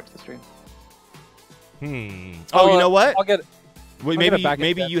the stream. Oh, you know what? I'll get. Wait,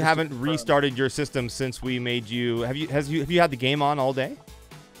 maybe you haven't restarted your system since we made you. Have you had the game on all day?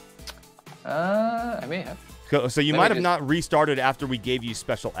 I may have. So you might have not restarted after we gave you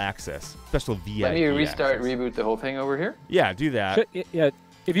special access, special VIP. Let me restart, access. Reboot the whole thing over here. Yeah, do that. Yeah,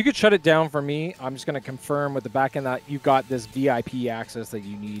 if you could shut it down for me, I'm just gonna confirm with the backend that you got this VIP access that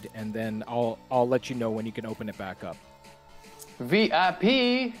you need, and then I'll let you know when you can open it back up.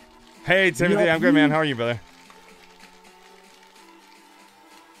 VIP. Hey Timothy, I'm good, man. How are you, brother?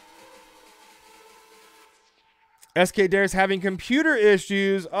 SK Dare's having computer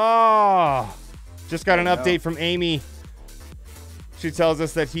issues. Oh, just got an update from Amy. She tells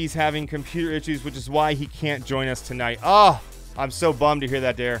us that he's having computer issues, which is why he can't join us tonight. Oh, I'm so bummed to hear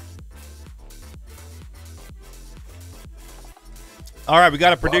that, Dare. All right, we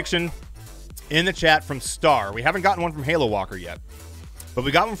got a prediction in the chat from Star. We haven't gotten one from Halo Walker yet, but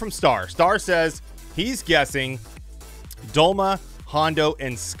we got one from Star. Star says he's guessing Dolma, Hondo,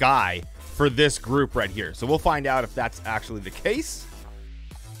 and Sky for this group right here. So we'll find out if that's actually the case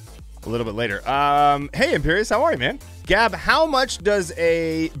a little bit later. Hey, Imperious, how are you, man? Gab, how much does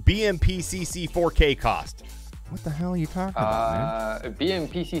a BMPCC 4K cost? What the hell are you talking about, man? A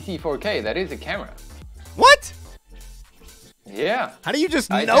BMPCC 4K, that is a camera. What? Yeah. How do you just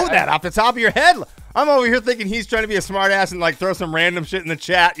know that off the top of your head? I'm over here thinking he's trying to be a smart ass and like throw some random shit in the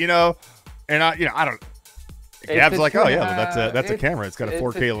chat, you know? And I don't. Gab's like, oh yeah, well, that's a camera. It's got a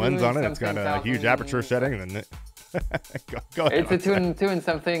 4K lens on it. It's got a huge aperture setting. And then go ahead. It's a two and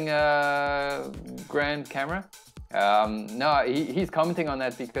something grand camera. No, he's commenting on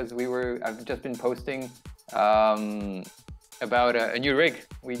that because I've just been posting about a new rig.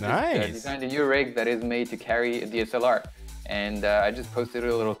 We just designed a new rig that is made to carry a DSLR. And I just posted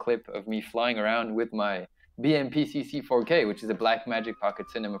a little clip of me flying around with my BMPCC 4K, which is a Blackmagic Pocket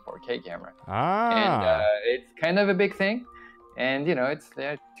Cinema 4K camera. And it's kind of a big thing. And, you know, it's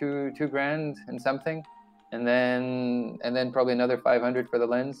two grand and something. And then probably another 500 for the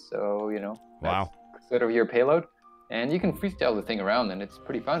lens. So, you know, that's sort of your payload. And you can freestyle the thing around and it's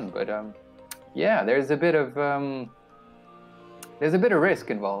pretty fun. But yeah, there's a bit of risk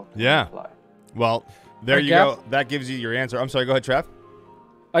involved. Yeah. Well, there you go. That gives you your answer. I'm sorry. Go ahead, Trev.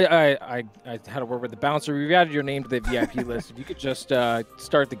 I had a word with the bouncer. We've added your name to the VIP list. If you could just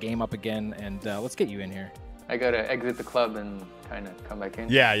start the game up again, and let's get you in here. I gotta exit the club and kind of come back in.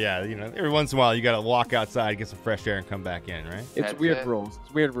 Yeah. You know, every once in a while you gotta walk outside, get some fresh air, and come back in, right? It's weird rules.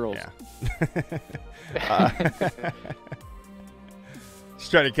 It's weird rules. Yeah.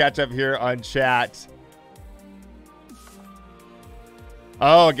 Just trying to catch up here on chat.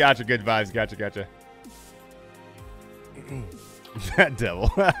 Oh, gotcha. Good vibes. Gotcha. That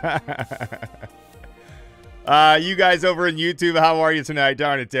devil. You guys over in YouTube, how are you tonight?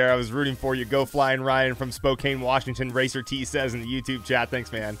 Darn it, there. I was rooting for you. Go Flying Ryan from Spokane, Washington. Racer T says in the YouTube chat.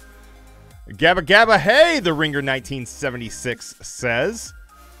 Thanks, man. Gabba, hey, the Ringer 1976 says.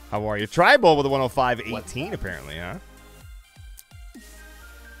 How are you? Tribal with a 105.18, apparently, huh?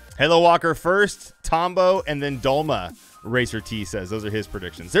 Halo Walker first, Tombo, and then Dolma. Racer T says. Those are his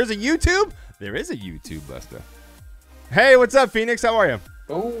predictions. There's a YouTube? There is a YouTube, Busta. Hey, what's up, Phoenix? How are you?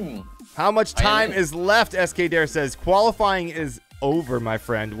 Boom. How much time is left? SK Dare says qualifying is over, my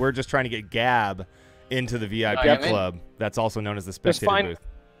friend. We're just trying to get Gab into the VIP club. That's also known as the spectator booth.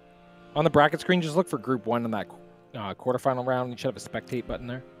 On the bracket screen, just look for Group 1 in that quarterfinal round. You should have a spectate button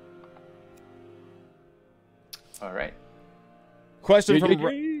there. All right. Question from...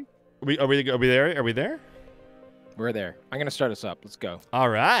 Are we there? Are we there? We're there. I'm going to start us up. Let's go. All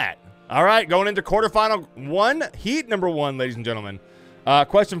right. Going into quarterfinal 1, heat number 1, ladies and gentlemen.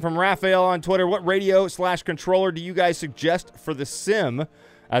 Question from Raphael on Twitter. What radio/controller do you guys suggest for the sim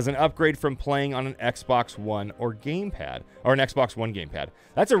as an upgrade from playing on an Xbox One or gamepad, or an Xbox One gamepad?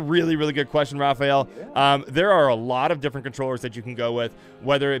 That's a really, really good question, Raphael. Yeah. There are a lot of different controllers that you can go with,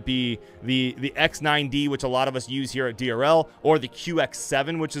 whether it be the X9D, which a lot of us use here at DRL, or the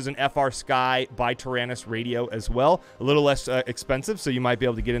QX7, which is an FR Sky by Tyrannus radio as well. A little less expensive, so you might be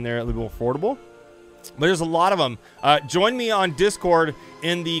able to get in there a little more affordable. But there's a lot of them. Join me on Discord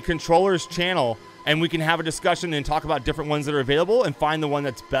in the controllers channel, and we can have a discussion and talk about different ones that are available and find the one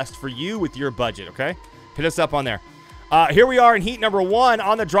that's best for you with your budget, okay? Hit us up on there. Here we are in heat number 1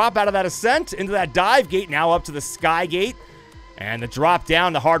 on the drop out of that ascent into that dive gate, now up to the sky gate. And the drop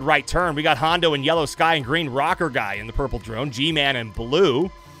down, the hard right turn. We got Hondo in yellow, Sky and green, Rocker Guy in the purple drone, G-Man in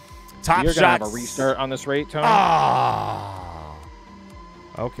blue. Top You're shots. You're going to have a restart on this rate, Tony?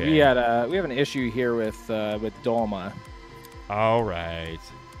 Okay. We have an issue here with Dolma. All right.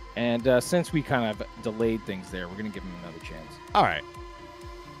 And since we kind of delayed things there, we're going to give him another chance. All right.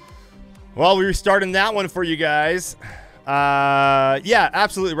 Well, we're starting that one for you guys. Yeah,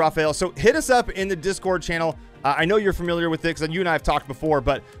 absolutely, Raphael. So hit us up in the Discord channel. I know you're familiar with it because you and I have talked before,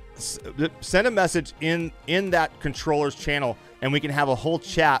 but send a message in that controllers channel, and we can have a whole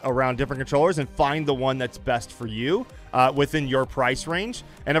chat around different controllers and find the one that's best for you within your price range.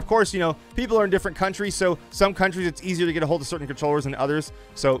 And of course, you know, people are in different countries, so some countries it's easier to get a hold of certain controllers than others.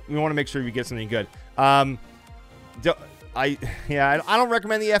 So we want to make sure we get something good. I don't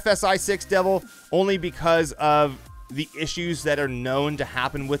recommend the FSI 6 Devil only because of the issues that are known to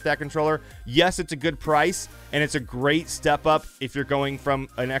happen with that controller. Yes, it's a good price, and it's a great step up if you're going from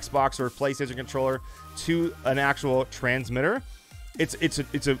an Xbox or a PlayStation controller to an actual transmitter. It's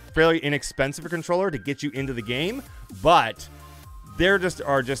a fairly inexpensive controller to get you into the game, but there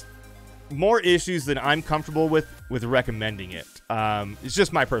are just more issues than I'm comfortable with recommending it. It's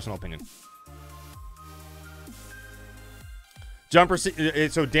just my personal opinion. Jumper,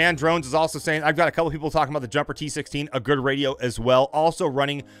 so Dan Drones is also saying, I've got a couple people talking about the Jumper T16, a good radio as well. Also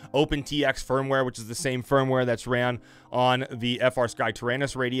running OpenTX firmware, which is the same firmware that's ran on the FR Sky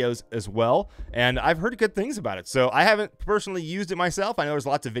Tyrannus radios as well. And I've heard good things about it. So I haven't personally used it myself. I know there's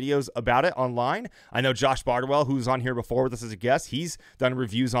lots of videos about it online. I know Josh Bardwell, who's on here before with us as a guest, he's done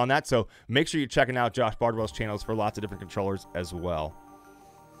reviews on that. So make sure you're checking out Josh Bardwell's channels for lots of different controllers as well.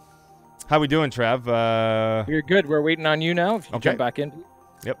 How we doing, Trev? You're good. We're waiting on you now. If you jump back in.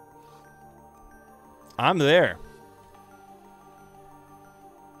 Yep. I'm there.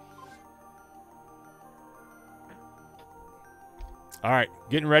 All right.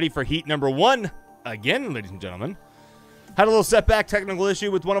 Getting ready for heat number 1. again, ladies and gentlemen. Had a little setback, technical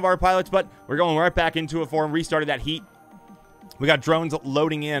issue with one of our pilots, but we're going right back into it for him. Restarted that heat. We got drones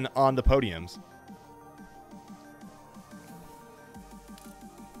loading in on the podiums.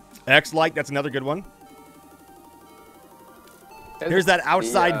 X-Light, that's another good one. Here's that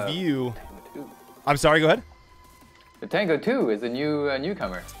outside view. I'm sorry, go ahead. The Tango 2 is a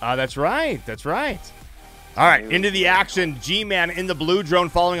newcomer. That's right. That's right. All right, into the action. G-Man in the blue drone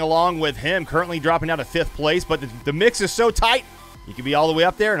following along with him, currently dropping out of 5th place, but the mix is so tight, you can be all the way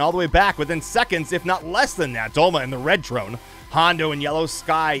up there and all the way back within seconds, if not less than that. Dolma in the red drone, Hondo in yellow,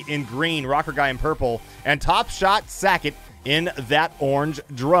 Sky in green, Rocker Guy in purple, and Top Shot Sackett in that orange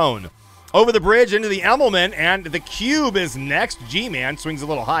drone. Over the bridge into the Emmelman, and the Cube is next. G-Man swings a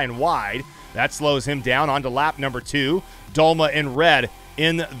little high and wide. That slows him down onto lap number 2. Dolma in red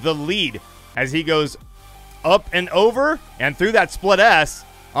in the lead as he goes up and over and through that split S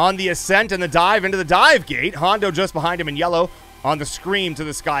on the ascent and the dive into the dive gate. Hondo just behind him in yellow on the scream to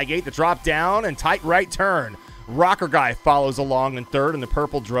the Sky Gate. The drop down and tight right turn. Rocker Guy follows along in third in the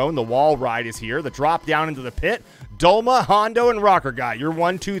purple drone. The wall ride is here. The drop down into the pit. Dolma, Hondo, and Rocker Guy. Your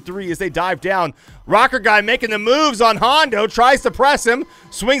 1, 2, 3 as they dive down. Rocker Guy making the moves on Hondo. Tries to press him.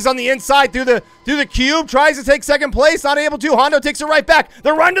 Swings on the inside through the cube. Tries to take second place. Not able to. Hondo takes it right back.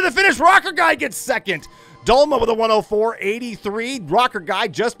 The run to the finish. Rocker Guy gets second. Dolma with a 104.83. Rocker Guy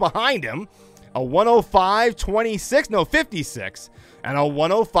just behind him. A 105.26. No, 56. And a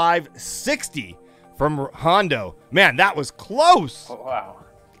 105.60 from Hondo. Man, that was close. Oh, wow.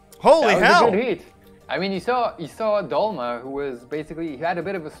 Holy that was hell. a good heat. I mean, you saw Dolma, who was basically, he had a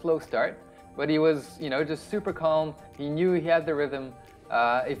bit of a slow start, but he was, just super calm. He knew he had the rhythm.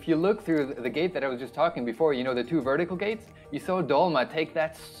 If you look through the gate that I was just talking before, the 2 vertical gates, you saw Dolma take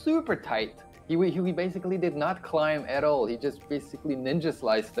that super tight. He basically did not climb at all. He just basically ninja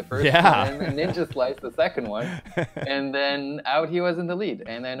sliced the first one and ninja sliced the second one. And then out he was in the lead.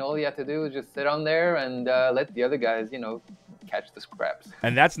 And then all he had to do was just sit on there and let the other guys, catch the scraps.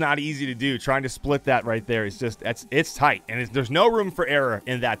 And that's not easy to do. Trying to split that right there is just, it's tight. And there's no room for error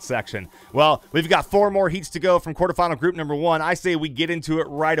in that section. Well, we've got 4 more heats to go from quarterfinal group number 1. I say we get into it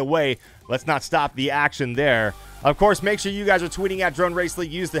right away. Let's not stop the action there. Of course, make sure you guys are tweeting at Drone Race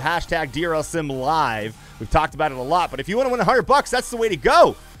League. Use the hashtag DRLSimLive. We've talked about it a lot, but if you want to win $100, that's the way to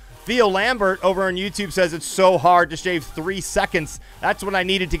go. Theo Lambert over on YouTube says it's so hard to shave 3 seconds. That's what I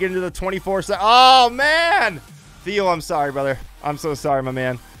needed to get into the 24 seconds. Oh, man. Theo, I'm sorry, brother. I'm so sorry, my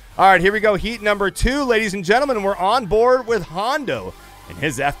man. All right, here we go. Heat number 2, ladies and gentlemen. We're on board with Hondo and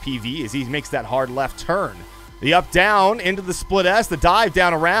his FPV as he makes that hard left turn. The up-down into the split S, the dive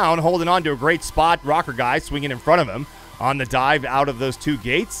down around, holding on to a great spot. Rocker Guy swinging in front of him on the dive out of those 2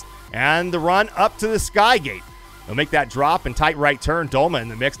 gates. And the run up to the Sky Gate. He'll make that drop and tight right turn. Dolma in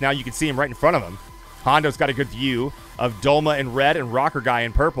the mix. Now you can see him right in front of him. Hondo's got a good view of Dolma in red and Rocker Guy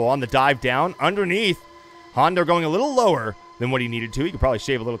in purple on the dive down. Underneath, Hondo going a little lower than what he needed to. He could probably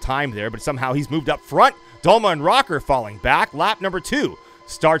shave a little time there, but somehow he's moved up front. Dolma and Rocker falling back. Lap number 2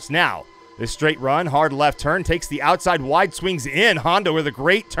 starts now. This straight run, hard left turn, takes the outside wide, swings in. Hondo with a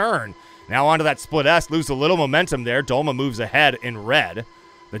great turn. Now onto that split S, lose a little momentum there. Dolma moves ahead in red.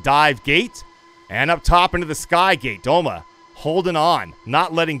 The dive gate, and up top into the Sky Gate. Dolma holding on,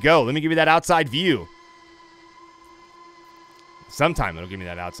 not letting go. Let me give you that outside view. Sometime it'll give me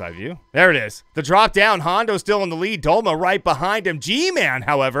that outside view. There it is. The drop down, Hondo still in the lead. Dolma right behind him. G-Man,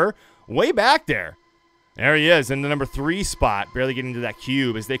 however, way back there. There he is in the number 3 spot, barely getting to that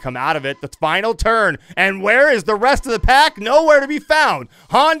cube as they come out of it. The final turn. And where is the rest of the pack? Nowhere to be found.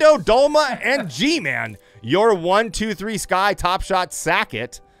 Hondo, Dolma, and G-Man. Your 1, 2, 3 Sky Top Shot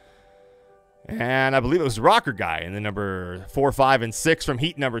Sackett. And I believe it was Rocker Guy in the number 4, 5, and 6 from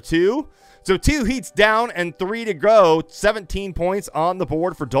heat number 2. So 2 heats down and 3 to go. 17 points on the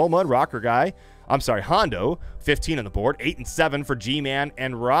board for Dolma and Rocker Guy. I'm sorry, Hondo. 15 on the board. 8 and 7 for G-Man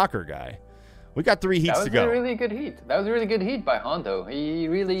and Rocker Guy. We got 3 heats to go. That was a really good heat. That was a really good heat by Hondo. He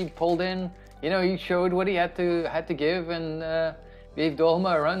really pulled in. He showed what he had to give and gave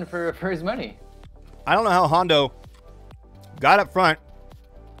Dolma a run for his money. I don't know how Hondo got up front,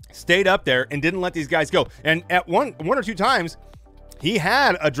 stayed up there, and didn't let these guys go. And at one or two times, he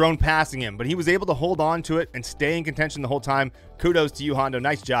had a drone passing him, but he was able to hold on to it and stay in contention the whole time. Kudos to you, Hondo.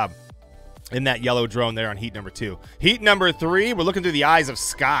 Nice job in that yellow drone there on heat number 2. Heat number 3, we're looking through the eyes of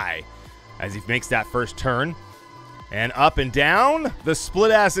Sky as he makes that first turn. And up and down, the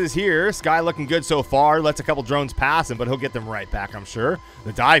split S is here. Sky looking good so far. Lets a couple drones pass him, but he'll get them right back, I'm sure.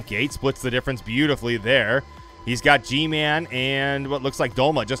 The dive gate splits the difference beautifully there. He's got G-Man and what looks like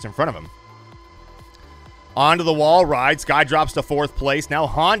Dolma just in front of him. Onto the wall ride. Sky drops to 4th place. Now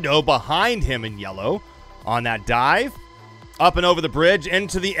Hondo behind him in yellow on that dive. Up and over the bridge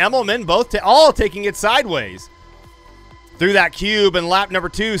into the Emmelman, all taking it sideways. Through that cube, and lap number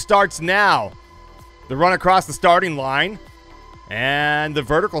 2 starts now. The run across the starting line. And the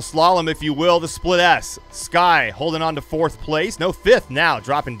vertical slalom, if you will, the split S. Sky holding on to 4th place. No, 5th now,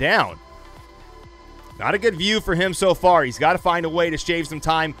 dropping down. Not a good view for him so far. He's got to find a way to shave some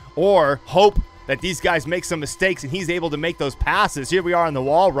time or hope that these guys make some mistakes and he's able to make those passes. Here we are on the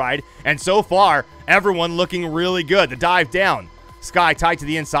wall ride, and so far, everyone looking really good. The dive down. Sky tied to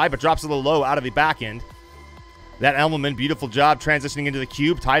the inside, but drops a little low out of the back end. That Elmelman, beautiful job transitioning into the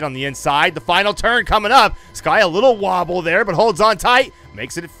cube, tight on the inside. The final turn coming up. Sky a little wobble there, but holds on tight.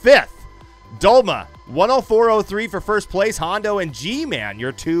 Makes it at 5th. Dolma, 104.03 for 1st place. Hondo and G-Man,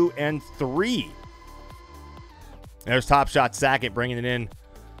 your 2 and 3. There's Top Shot Sackett bringing it in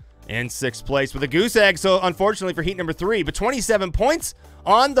 6th place with a goose egg. So unfortunately for heat number 3, but 27 points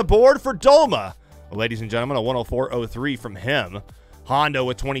on the board for Dolma. Well, ladies and gentlemen, a 104.03 from him. Hondo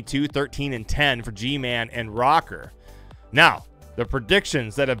with 22, 13, and 10 for G-Man and Rocker. Now, the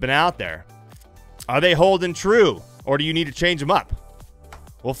predictions that have been out there, are they holding true, or do you need to change them up?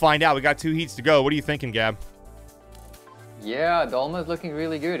 We'll find out. We got 2 heats to go. What are you thinking, Gab? Yeah, Dolma's looking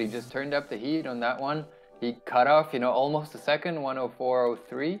really good. He just turned up the heat on that one. He cut off, almost a second,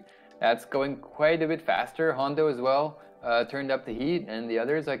 104.03. That's going quite a bit faster. Hondo as well turned up the heat, and the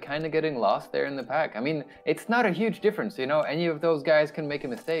others are kind of getting lost there in the pack. I mean, it's not a huge difference, Any of those guys can make a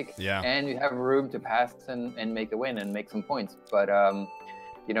mistake, and you have room to pass and make a win and make some points. But,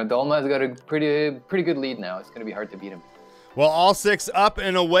 Dolma's got a pretty good lead now. It's going to be hard to beat him. Well, all 6 up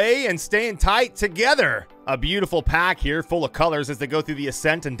and away and staying tight together. A beautiful pack here, full of colors as they go through the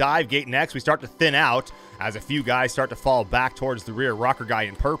ascent and dive gate next. We start to thin out as a few guys start to fall back towards the rear. Rocker guy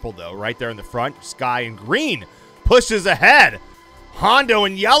in purple, though, right there in the front. Sky in green pushes ahead. Hondo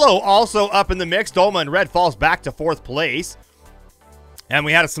in yellow also up in the mix. Dolma in red falls back to 4th place. And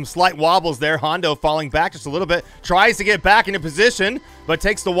we had some slight wobbles there. Hondo falling back just a little bit. Tries to get back into position, but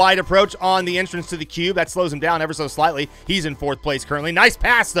takes the wide approach on the entrance to the cube. That slows him down ever so slightly. He's in 4th place currently. Nice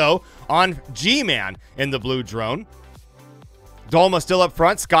pass, though, on G-Man in the blue drone. Dolma still up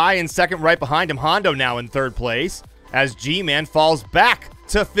front. Sky in 2nd right behind him. Hondo now in 3rd place as G-Man falls back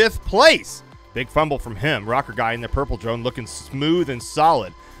to 5th place. Big fumble from him. Rocker guy in the purple drone looking smooth and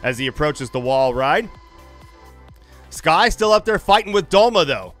solid as he approaches the wall ride. Sky still up there fighting with Dolma,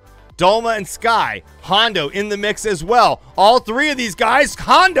 though. Dolma and Sky. Hondo in the mix as well. All 3 of these guys.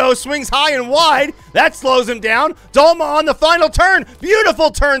 Hondo swings high and wide. That slows him down. Dolma on the final turn.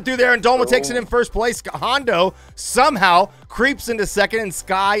 Beautiful turn through there, and Dolma takes it in 1st place. Hondo somehow creeps into 2nd and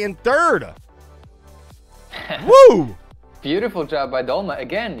Sky in 3rd. Woo! Beautiful job by Dolma.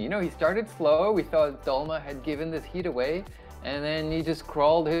 Again, he started slow. We thought Dolma had given this heat away. And then he just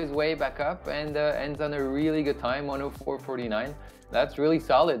crawled his way back up and ends on a really good time, 104.49. That's really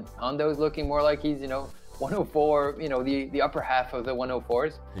solid. Hondo's looking more like he's, 104, the upper half of the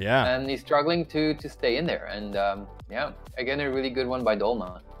 104s. Yeah. And he's struggling to stay in there. And yeah, again, a really good one by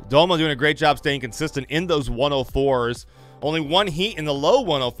Dolma. Dolma doing a great job staying consistent in those 104s. Only 1 heat in the low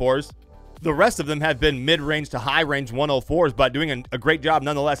 104s. The rest of them have been mid-range to high-range 104s, but doing a great job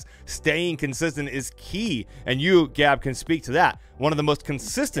nonetheless. Staying consistent is key, and you, Gab, can speak to that. One of the most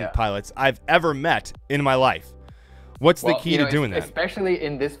consistent pilots I've ever met in my life. What's the key to doing that? Especially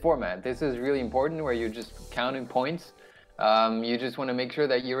in this format. This is really important where you're just counting points. You just want to make sure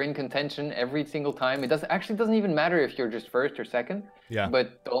that you're in contention every single time. It doesn't even matter if you're just 1st or 2nd. Yeah.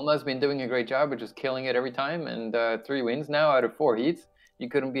 But Dolma's been doing a great job of just killing it every time, and 3 wins now out of 4 heats. You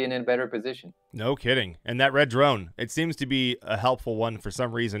couldn't be in a better position. No kidding. And that red drone, it seems to be a helpful one for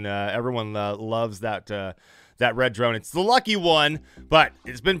some reason. Everyone loves that red drone. It's the lucky one, but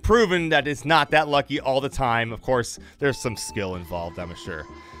it's been proven that it's not that lucky all the time. Of course, there's some skill involved, I'm sure.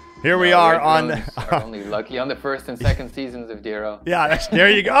 Here we are on the... are only lucky on the 1st and 2nd seasons of DRL. Yeah, there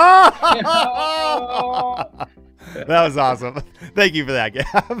you go. Oh! That was awesome. Thank you for that,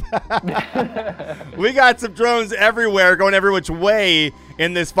 Gab. We got some drones everywhere, going every which way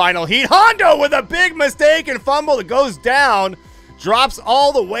in this final heat. Hondo with a big mistake and fumble that goes down. Drops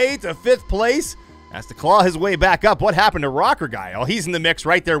all the way to 5th place. Has to claw his way back up. What happened to Rocker Guy? Well, he's in the mix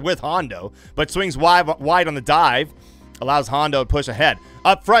right there with Hondo, but swings wide on the dive. Allows Hondo to push ahead.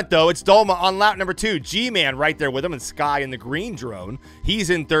 Up front, though, it's Dolma on lap number 2. G-Man right there with him, and Sky in the green drone.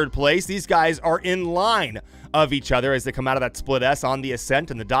 He's in 3rd place. These guys are in line of each other as they come out of that split S on the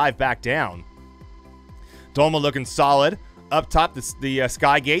ascent and the dive back down. Dolma looking solid. Up top, the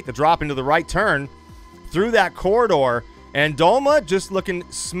Sky Gate, the drop into the right turn through that corridor. And Dolma just looking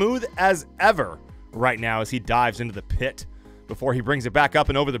smooth as ever right now as he dives into the pit before he brings it back up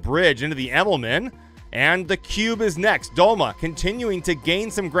and over the bridge into the Emmelman. And the cube is next. Dolma continuing to gain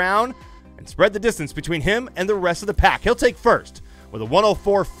some ground and spread the distance between him and the rest of the pack. He'll take first with a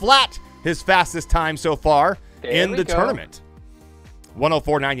 104 flat, his fastest time so far in the tournament.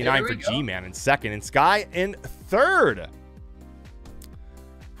 104.99 for G-Man in second, and Sky in third.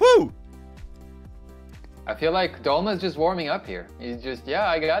 Woo! I feel like Dolma's just warming up here. He's just, yeah,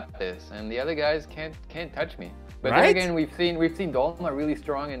 I got this, and the other guys can't touch me. But then again, we've seen Dolma really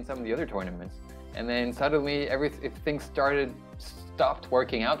strong in some of the other tournaments, and then suddenly things stopped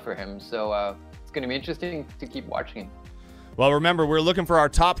working out for him. So it's going to be interesting to keep watching him. Well, remember, we're looking for our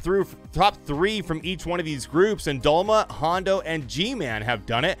top three from each one of these groups, and Dolma, Hondo, and G-Man have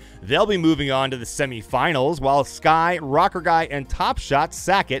done it. They'll be moving on to the semifinals, while Sky, Rocker Guy, and Top Shot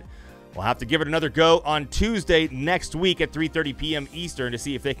Sackett will have to give it another go on Tuesday next week at 3:30 p.m. Eastern to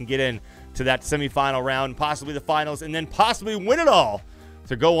see if they can get in to that semifinal round, possibly the finals, and then possibly win it all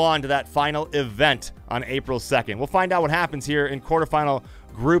to go on to that final event on April 2nd. We'll find out what happens here in quarterfinal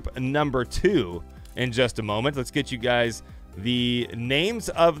group number 2 in just a moment. Let's get you guys the names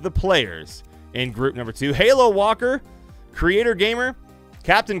of the players in group number 2. Halo Walker, Creator Gamer,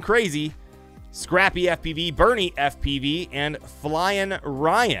 Captain Crazy, Scrappy FPV, Bernie FPV, and Flyin'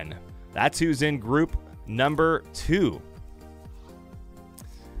 Ryan. That's who's in group number 2.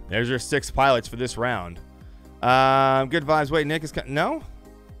 There's your 6 pilots for this round. Good vibes. Wait, Nick is... No?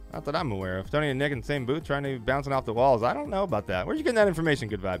 Not that I'm aware of. Tony and Nick in the same booth trying to be bouncing off the walls. I don't know about that. Where'd you get that information,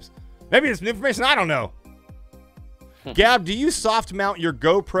 Good vibes? Maybe it's information I don't know. Gab, do you soft mount your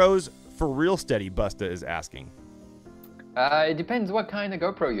GoPros for real steady? Busta is asking. It depends what kind of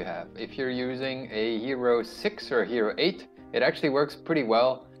GoPro you have. If you're using a Hero 6 or a Hero 8, it actually works pretty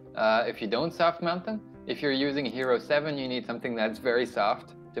well if you don't soft mount them. If you're using a Hero 7, you need something that's very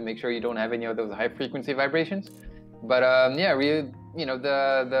soft to make sure you don't have any of those high frequency vibrations. But yeah, really, you know,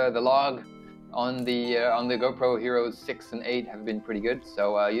 the log on the GoPro Heroes 6 and 8 have been pretty good.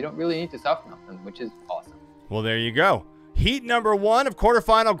 So you don't really need to soft mount them, which is awesome. Well, there you go. Heat number 1 of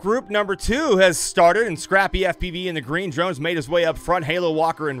quarterfinal group number 2 has started, and Scrappy FPV in the green drones made his way up front. Halo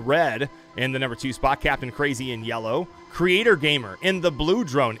Walker in red in the number 2 spot. Captain Crazy in yellow. Creator Gamer in the blue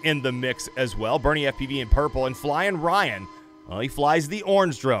drone in the mix as well. Bernie FPV in purple, and Flyin' Ryan, well, he flies the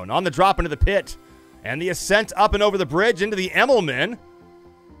orange drone on the drop into the pit. And the ascent up and over the bridge into the Emmelman.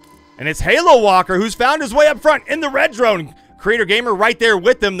 And it's Halo Walker who's found his way up front in the red drone. Creator Gamer right there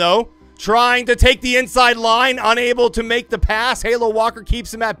with them, though, trying to take the inside line, unable to make the pass. Halo Walker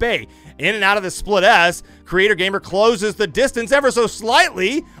keeps him at bay. In and out of the split S. Creator Gamer closes the distance ever so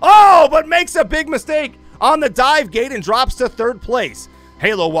slightly. Oh, but makes a big mistake on the dive gate and drops to 3rd place.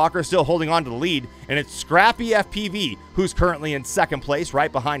 Halo Walker still holding on to the lead, and it's Scrappy FPV who's currently in 2nd place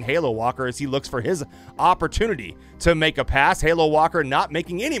right behind Halo Walker as he looks for his opportunity to make a pass. Halo Walker not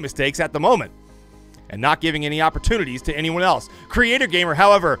making any mistakes at the moment and not giving any opportunities to anyone else. Creator Gamer,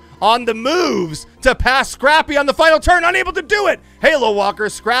 however, on the moves to pass Scrappy on the final turn, unable to do it. Halo Walker,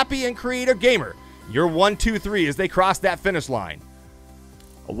 Scrappy, and Creator Gamer, you're 1, 2, 3 as they cross that finish line.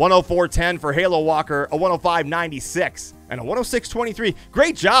 A 104.10 for Halo Walker, a 105.96, and a 106.23.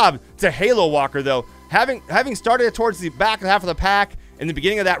 Great job to Halo Walker, though, having started towards the back half of the pack in the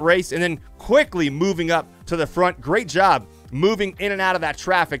beginning of that race and then quickly moving up to the front. Great job moving in and out of that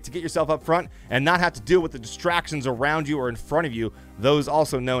traffic to get yourself up front and not have to deal with the distractions around you or in front of you, those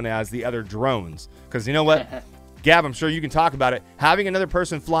also known as the other drones. Because you know what? Gab, I'm sure you can talk about it. Having another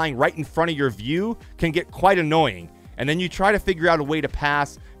person flying right in front of your view can get quite annoying. And then you try to figure out a way to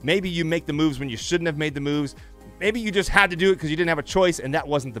pass. Maybe you make the moves when you shouldn't have made the moves. Maybe you just had to do it because you didn't have a choice, and that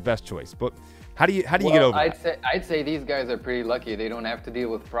wasn't the best choice. But how do you get over that? I'd say these guys are pretty lucky. They don't have to deal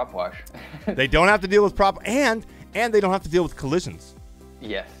with prop wash. They don't have to deal with prop, and they don't have to deal with collisions.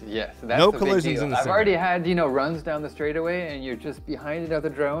 Yes. That's no collisions in the I've already had, runs down the straightaway, and you're just behind another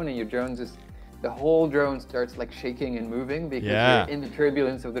drone, and your drone just, the whole drone starts like shaking and moving because you're in the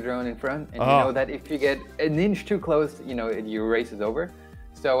turbulence of the drone in front, and you know that if you get an inch too close, your race is over.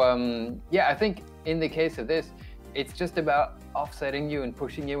 So yeah, I think in the case of this, it's just about offsetting you and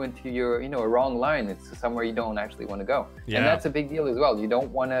pushing you into your, a wrong line. It's somewhere you don't actually want to go. Yeah. And that's a big deal as well. You don't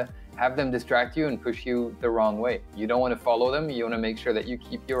want to have them distract you and push you the wrong way. You don't want to follow them. You want to make sure that you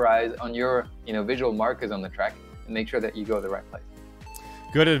keep your eyes on your, visual markers on the track and make sure that you go the right place.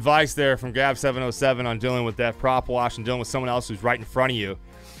 Good advice there from Gab707 on dealing with that prop wash and dealing with someone else who's right in front of you.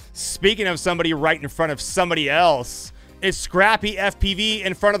 Speaking of somebody right in front of somebody else, it's Scrappy FPV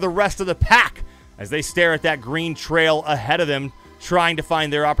in front of the rest of the pack as they stare at that green trail ahead of them, trying to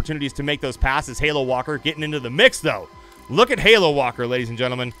find their opportunities to make those passes. Halo Walker getting into the mix, though, Look at Halo Walker, ladies and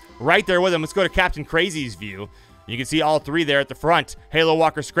gentlemen, right there with him. Let's go to Captain Crazy's view. You can see all three there at the front. Halo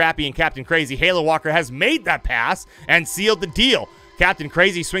Walker, Scrappy, and Captain Crazy. Halo Walker has made that pass and sealed the deal. Captain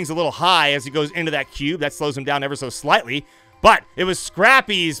Crazy swings a little high as he goes into that cube. That slows him down ever so slightly. But it was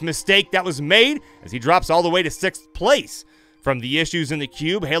Scrappy's mistake that was made as he drops all the way to 6th place. From the issues in the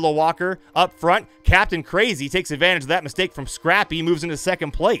cube, Halo Walker up front. Captain Crazy takes advantage of that mistake from Scrappy, moves into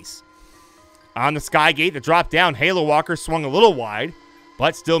 2nd place. On the Skygate, the drop down, Halo Walker swung a little wide,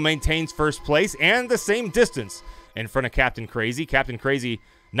 but still maintains 1st place and the same distance in front of Captain Crazy. Captain Crazy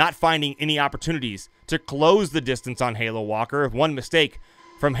not finding any opportunities to close the distance on Halo Walker. One mistake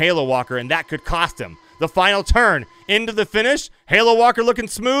from Halo Walker, and that could cost him. The final turn into the finish. Halo Walker looking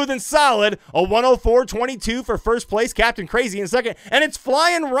smooth and solid. A 104.22 for 1st place. Captain Crazy in 2nd. And it's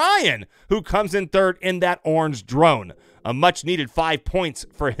Flying Ryan who comes in 3rd in that orange drone. A much-needed 5 points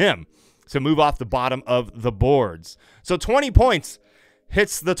for him to move off the bottom of the boards. So 20 points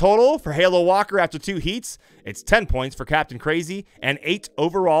hits the total for Halo Walker after 2 heats. It's 10 points for Captain Crazy and 8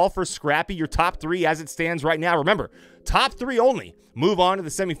 overall for Scrappy. Your top 3 as it stands right now. Remember, top 3 only move on to the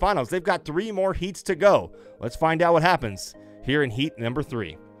semifinals. They've got 3 more heats to go. Let's find out what happens here in heat number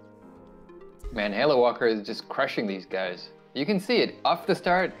 3. Man, Halo Walker is just crushing these guys. You can see it off the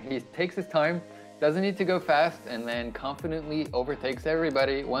start. He takes his time, doesn't need to go fast, and then confidently overtakes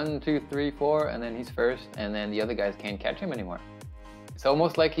everybody. 1, 2, 3, 4, and then he's 1st, and then the other guys can't catch him anymore. It's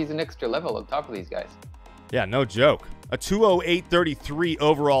almost like he's an extra level on top of these guys. Yeah, no joke. A 2:08.33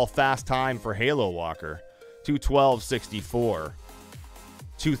 overall fast time for Halo Walker. 2:12.64.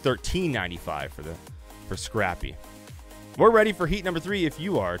 2:13.95 for Scrappy. We're ready for heat number 3 if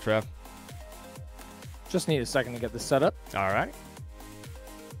you are, Trev. Just need a second to get this set up. All right.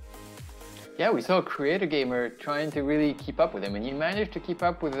 Yeah, we saw Creator Gamer trying to really keep up with him, and he managed to keep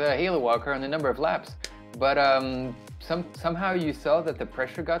up with Halo Walker on a number of laps. But somehow you saw that the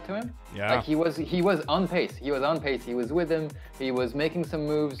pressure got to him. Yeah. Like he was on pace. He was on pace. He was with him. He was making some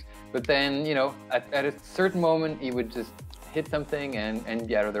moves. But then, you know, at a certain moment, he would just hit something and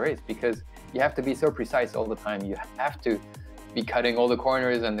be out of the race, because you have to be so precise all the time. You have to be cutting all the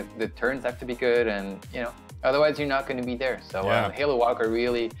corners, and the turns have to be good, and you know, otherwise you're not going to be there. So yeah. Halo Walker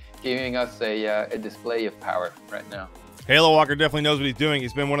really giving us a display of power right now. Halo Walker definitely knows what he's doing.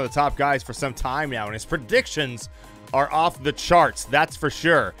 He's been one of the top guys for some time now, and his predictions are off the charts, that's for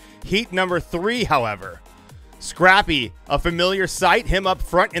sure. Heat number 3, however. Scrappy, a familiar sight, him up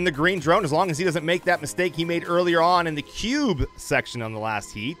front in the green drone, as long as he doesn't make that mistake he made earlier on in the cube section on the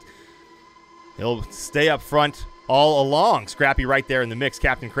last heat. He'll stay up front all along. Scrappy right there in the mix.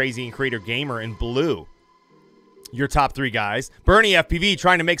 Captain Crazy and Creator Gamer in blue. Your top 3 guys. Bernie FPV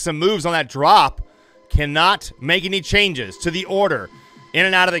trying to make some moves on that drop. Cannot make any changes to the order. In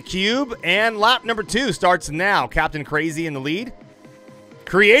and out of the cube, and lap number 2 starts now. Captain Crazy in the lead.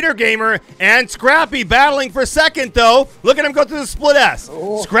 Creator Gamer and Scrappy battling for 2nd, though. Look at him go through the split S.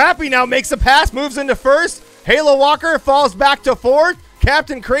 Oh. Scrappy now makes a pass, moves into 1st. Halo Walker falls back to 4th.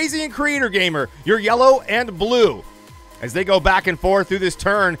 Captain Crazy and Creator Gamer, your yellow and blue. As they go back and forth through this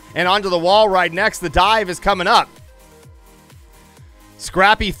turn and onto the wall right next, the dive is coming up.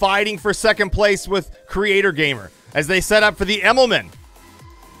 Scrappy fighting for 2nd place with Creator Gamer as they set up for the Emmelman.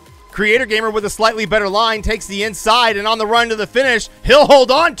 Creator Gamer with a slightly better line takes the inside, and on the run to the finish, he'll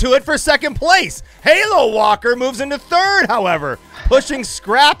hold on to it for 2nd place. Halo Walker moves into 3rd, however, pushing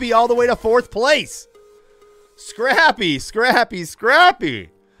Scrappy all the way to 4th place. Scrappy. Scrappy's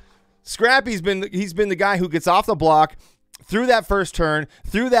been the guy who gets off the block through that first turn,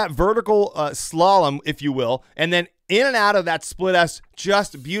 through that vertical slalom, if you will, and then in and out of that split S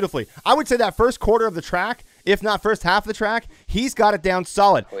just beautifully. I would say that first quarter of the track, if not first half of the track, he's got it down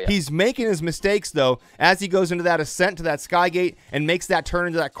solid. Oh, yeah. He's making his mistakes, though, as he goes into that ascent to that Skygate and makes that turn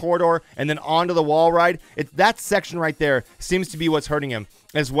into that corridor and then onto the wall ride. That section right there seems to be what's hurting him,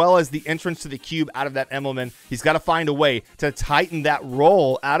 as well as the entrance to the cube out of that Emmelman. He's got to find a way to tighten that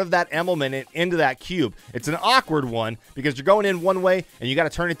roll out of that Emmelman and into that cube. It's an awkward one because you're going in one way and you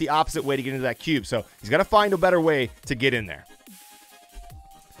got to turn it the opposite way to get into that cube. So he's got to find a better way to get in there.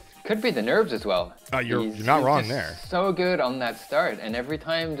 Could be the nerves as well. You're not wrong there. So good on that start, and every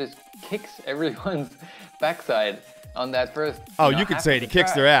time just kicks everyone's backside on that first. Oh, you could say it. He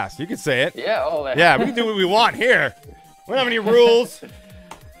kicks their ass. You could say it. Yeah, all that. Yeah, we can do what we want here. We don't have any rules.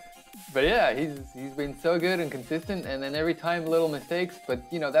 But yeah, he's been so good and consistent, and then every time little mistakes. But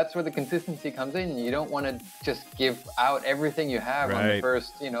you know, that's where the consistency comes in. You don't want to just give out everything you have on the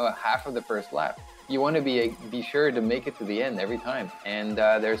first, half of the first lap. You want to be sure to make it to the end every time. And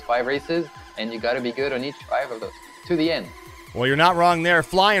there's 5 races, and you got to be good on each 5 of those to the end. Well, you're not wrong there.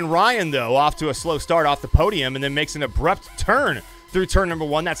 Flying Ryan, though, off to a slow start off the podium and then makes an abrupt turn through turn number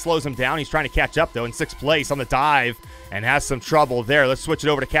 1. That slows him down. He's trying to catch up, though, in 6th place on the dive and has some trouble there. Let's switch it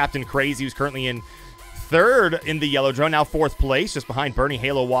over to Captain Crazy, who's currently in 3rd in the yellow drone, now 4th place, just behind Bernie,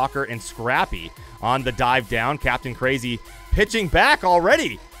 Halo Walker, and Scrappy on the dive down. Captain Crazy pitching back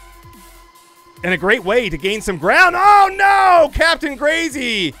already. And a great way to gain some ground. Oh, no! Captain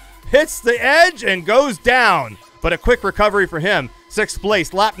Crazy hits the edge and goes down. But a quick recovery for him. 6th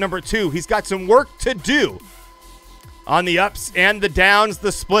place, lap number 2. He's got some work to do. On the ups and the downs,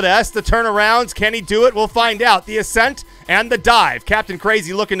 the split S, the turnarounds. Can he do it? We'll find out. The ascent and the dive. Captain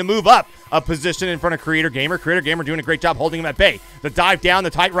Crazy looking to move up a position in front of Creator Gamer. Creator Gamer doing a great job holding him at bay. The dive down,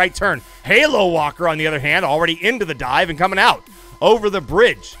 the tight right turn. Halo Walker, on the other hand, already into the dive and coming out over the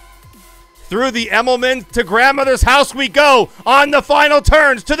bridge. Through the Emmelman to grandmother's house we go on the final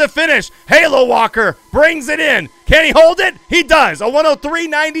turns to the finish. Halo Walker brings it in. Can he hold it? He does. A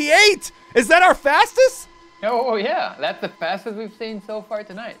 103.98. Is that our fastest? Oh, yeah. That's the fastest we've seen so far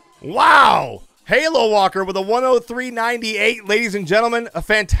tonight. Wow. Halo Walker with a 103.98. Ladies and gentlemen, a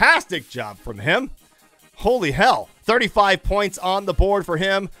fantastic job from him. Holy hell. 35 points on the board for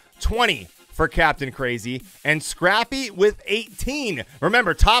him. 20 for Captain Crazy, and Scrappy with 18.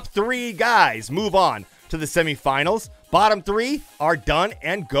 Remember, top 3 guys move on to the semifinals. Bottom 3 are done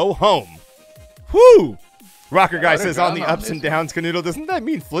and go home. Whoo! Rocker Guy says on the ups and downs, Canoodle, doesn't that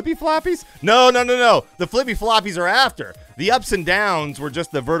mean flippy floppies? No. The flippy floppies are after. The ups and downs were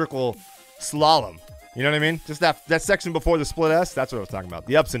just the vertical slalom. You know what I mean? Just that section before the split S, that's what I was talking about.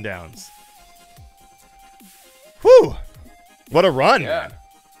 The ups and downs. Whew! What a run, man.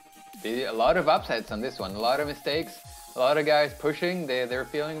 A lot of upsets on this one. A lot of mistakes. A lot of guys pushing. They're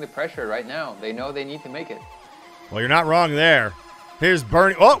feeling the pressure right now. They know they need to make it. Well, you're not wrong there. Here's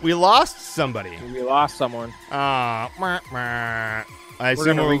Bernie. Oh, we lost somebody. We lost someone. I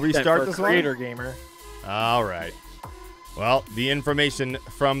assume we'll restart this one? Creator Gamer. All right. Well, the information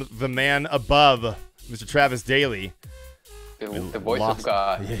from the man above, Mr. Travis Daly. The voice of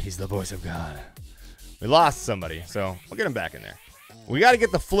God. Yeah, he's the voice of God. We lost somebody, so we'll get him back in there. We got to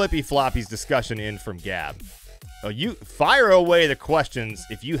get the flippy floppies discussion in from Gab. Oh, you fire away the questions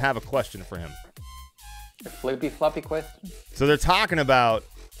if you have a question for him. A flippy floppy question? So they're talking about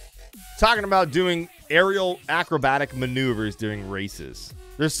doing aerial acrobatic maneuvers during races.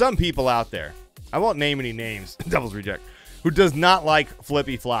 There's some people out there, I won't name any names, Devil's Reject, who does not like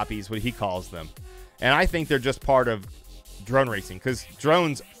flippy floppies, what he calls them. And I think they're just part of drone racing, because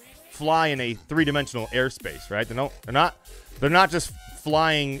drones fly in a 3-dimensional airspace, right? They're not just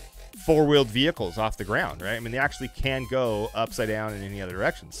flying 4-wheeled vehicles off the ground, right? I mean, they actually can go upside down in any other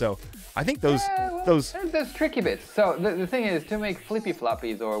direction. So I think those tricky bits. So the thing is, to make flippy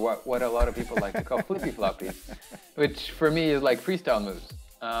floppies, or what a lot of people like to call flippy floppies, which for me is like freestyle moves,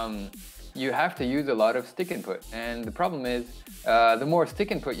 you have to use a lot of stick input. And the problem is, the more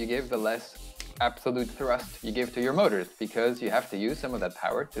stick input you give, the less absolute thrust you give to your motors, because you have to use some of that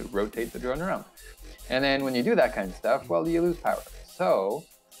power to rotate the drone around. And then when you do that kind of stuff, well, you lose power. So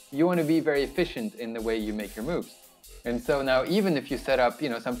you want to be very efficient in the way you make your moves. And so now, even if you set up,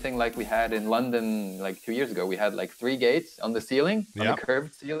 something like we had in London like 2 years ago, we had like 3 gates on the ceiling, on the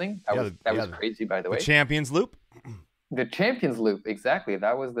curved ceiling. That was crazy, by the way. The Champions Loop? The Champions Loop, exactly.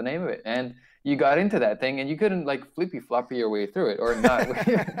 That was the name of it. And you got into that thing and you couldn't like flippy floppy your way through it, or not.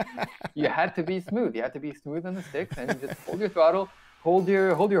 You had to be smooth. You had to be smooth on the sticks and just hold your throttle, hold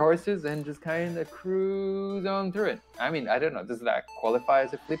your horses, and just kind of cruise on through it. I mean, I don't know. Does that qualify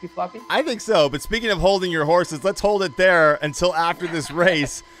as a flippy floppy? I think so. But speaking of holding your horses, let's hold it there until after this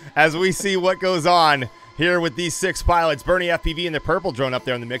race as we see what goes on here with these 6 pilots. Bernie FPV and the purple drone up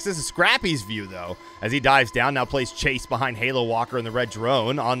there in the mix. This is Scrappy's view, though, as he dives down. Now plays chase behind Halo Walker and the red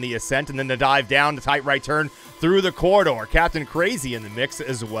drone on the ascent, and then the dive down, the tight right turn through the corridor. Captain Crazy in the mix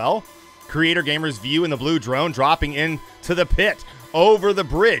as well. Creator Gamer's view in the blue drone dropping into the pit over the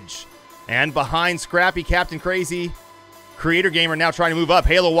bridge. And behind Scrappy, Captain Crazy, Creator Gamer now trying to move up.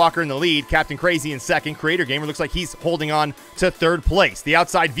 Halo Walker in the lead, Captain Crazy in second. Creator Gamer looks like he's holding on to 3rd place. The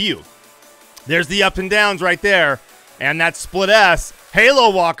outside view. There's the ups and downs right there. And that split S. Halo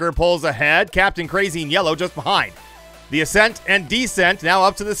Walker pulls ahead. Captain Crazy in yellow just behind. The ascent and descent now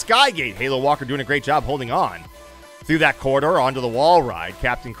up to the Skygate. Halo Walker doing a great job holding on through that corridor onto the wall ride.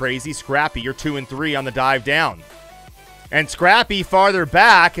 Captain Crazy, Scrappy, you're 2 and 3 on the dive down. And Scrappy farther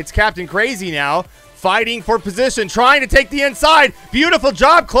back. It's Captain Crazy now, fighting for position, trying to take the inside. Beautiful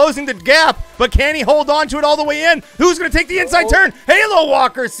job closing the gap, but can he hold on to it all the way in? Who's going to take the inside turn? Halo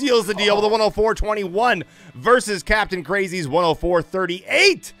Walker seals the deal with a 104.21 versus Captain Crazy's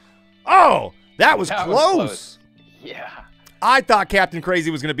 104.38. Oh, that was close. Yeah. I thought Captain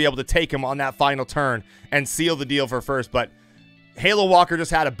Crazy was going to be able to take him on that final turn and seal the deal for first, but Halo Walker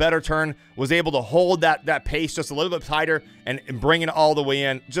just had a better turn, was able to hold that pace just a little bit tighter and bring it all the way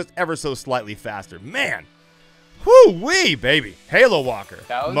in just ever so slightly faster. Man, whoo-wee, baby. Halo Walker.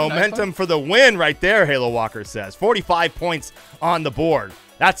 Momentum nice for the win right there, Halo Walker says. 45 points on the board.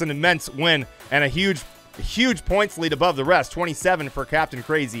 That's an immense win and a huge points lead above the rest. 27 for Captain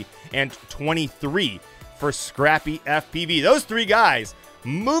Crazy and 23 for Scrappy FPV. Those three guys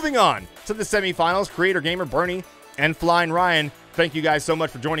moving on to the semifinals. Creator Gamer Bernie and Flying Ryan, thank you guys so much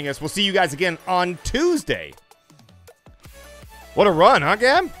for joining us. We'll see you guys again on Tuesday. What a run, huh,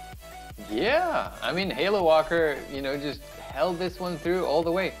 Gab? Yeah, I mean, Halo Walker, just held this one through all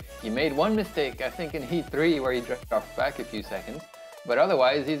the way. He made one mistake, I think, in Heat 3 where he dropped back a few seconds. But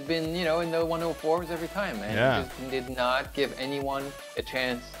otherwise, he's been, in the 104s every time, and he just did not give anyone a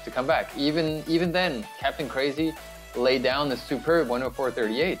chance to come back. Even then, Captain Crazy laid down the superb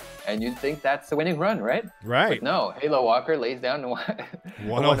 104.38, and you'd think that's the winning run, right? Right. But no, Halo Walker lays down the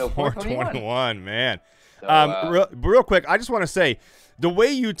 104.21, man. So, real quick, I just want to say, the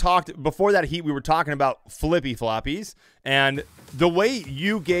way you talked before that heat, we were talking about flippy floppies, and the way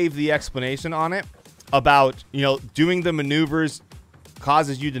you gave the explanation on it about, doing the maneuvers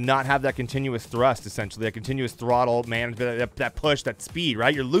causes you to not have that continuous thrust, essentially, that continuous throttle management, that push, that speed,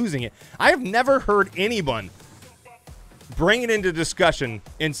 right? You're losing it. I have never heard anyone bring it into discussion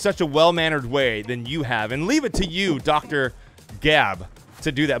in such a well-mannered way than you have, and leave it to you, Dr. Gab,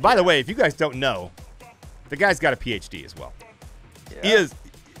 to do that. By the way, if you guys don't know, the guy's got a PhD as well. Yeah.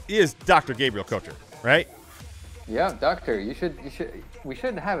 He is Dr. Gabriel Kocher, right? Yeah, doctor. We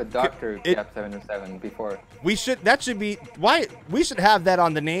should have a doctor Gap 707 before. We should have that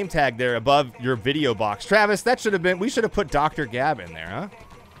on the name tag there above your video box. Travis, we should have put Dr. Gab in there, huh?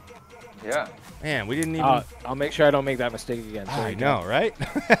 Yeah. Man, we didn't even. I'll make sure I don't make that mistake again. I know, right?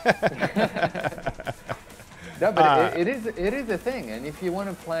 No, but it is a thing, and if you want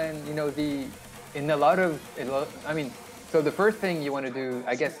to plan, so the first thing you want to do,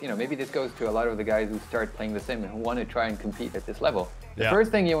 I guess, maybe this goes to a lot of the guys who start playing the sim and who want to try and compete at this level. The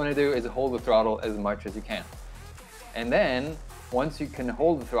first thing you want to do is hold the throttle as much as you can. And then, once you can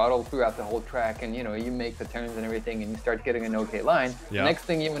hold the throttle throughout the whole track and, you make the turns and everything and you start getting an okay line, the next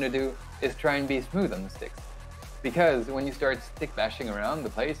thing you want to do is try and be smooth on the sticks. Because when you start stick bashing around the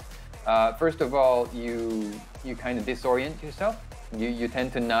place, first of all, you kind of disorient yourself. You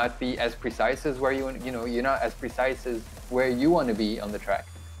tend to not be as precise as where you're not as precise as where you want to be on the track.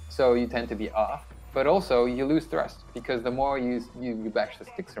 So you tend to be off, but also you lose thrust because the more you bash the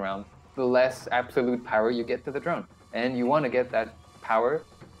sticks around, the less absolute power you get to the drone. And you want to get that power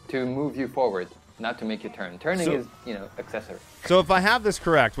to move you forward, not to make you turn. Turning is, accessory. So if I have this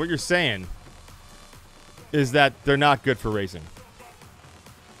correct, what you're saying is that they're not good for racing.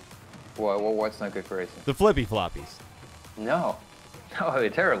 Well, what's not good for racing? The flippy floppies. No, they're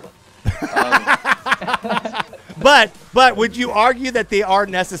terrible. But would you argue that they are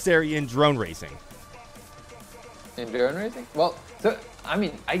necessary in drone racing? In drone racing? Well, so I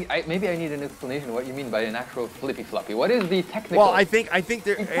mean, maybe I need an explanation of what you mean by an actual flippy floppy. What is the technical? Well, I think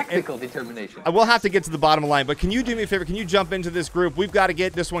they're technical determination. I will have to get to the bottom line, but can you do me a favor? Can you jump into this group? We've got to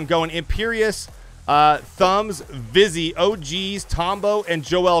get this one going. Imperious, Thumbs, Vizzy, OGs, Tombo, and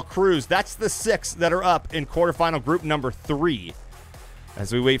Joel Cruz. That's the 6 that are up in quarterfinal group number 3.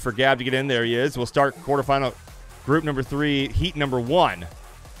 As we wait for Gab to get in, there he is. We'll start quarterfinal group number 3, heat number 1,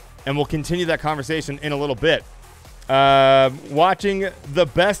 and we'll continue that conversation in a little bit. Watching the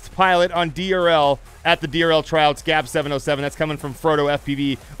best pilot on DRL at the DRL Tryouts, Gab 707. That's coming from Frodo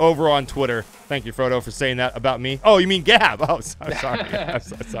FPV over on Twitter. Thank you, Frodo, for saying that about me. Oh, you mean Gab? Oh, I'm sorry. I'm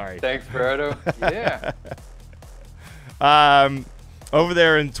so sorry. Thanks, Frodo. Yeah. Over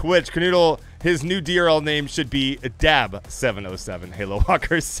there in Twitch, Canoodle, his new DRL name should be Dab 707. Halo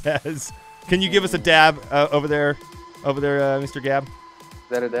Walker says. Can you give us a dab over there, Mr. Gab?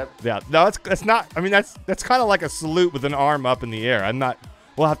 Is that a dab? Yeah. No, that's not. I mean, that's kind of like a salute with an arm up in the air. I'm not.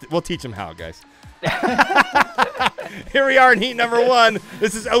 We'll teach him how, guys. Here we are in heat number 1.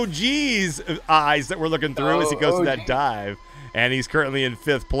 This is OG's eyes that we're looking through as he goes to that dive. And he's currently in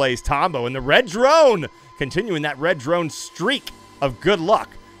 5th place. Tombo in the red drone, continuing that red drone streak of good luck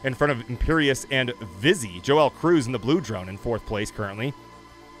in front of Imperious and Vizzy. Joel Cruz in the blue drone in 4th place currently.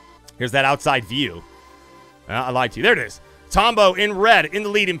 Here's that outside view. I lied to you. There it is. Tombo in red in the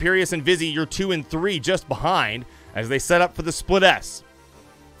lead. Imperious and Vizzy, you're 2 and 3 just behind as they set up for the split S.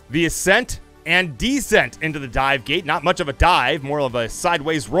 The ascent and descent into the dive gate. Not much of a dive, more of a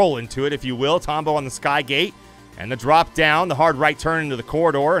sideways roll into it, if you will. Tombo on the sky gate. And the drop down, the hard right turn into the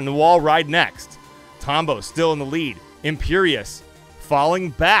corridor, and the wall ride next. Tombo still in the lead. Imperious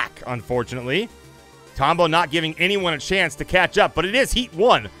falling back, unfortunately. Tombo not giving anyone a chance to catch up, but it is Heat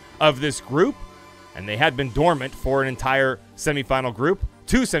 1 of this group, and they had been dormant for an entire semifinal group.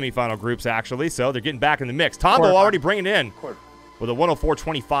 2 semifinal groups, actually, so they're getting back in the mix. Tombo already bringing it in with a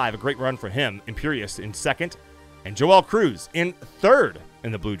 104.25, a great run for him. Imperious in second, and Joel Cruz in third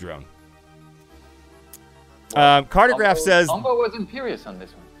in the blue drone. Cartograph says... Tombo was Imperious on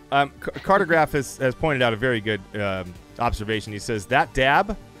this one. Cartograph has pointed out a very good observation. He says, that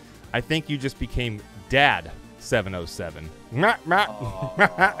dab, I think you just became Dad 707. That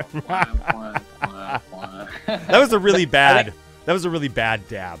was a really bad... That was a really bad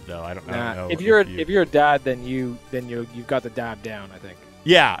dab, though. I don't know. If you're a dad, then you've got the dab down, I think.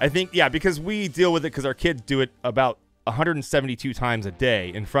 Yeah, I think because we deal with it because our kids do it about 172 times a day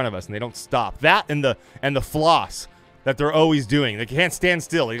in front of us, and they don't stop. That and the floss that they're always doing. They can't stand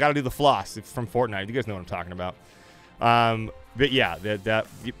still. You got to do the floss from Fortnite. You guys know what I'm talking about. But yeah,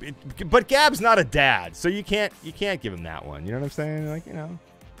 but Gab's not a dad, so you can't give him that one. You know what I'm saying? Like, you know.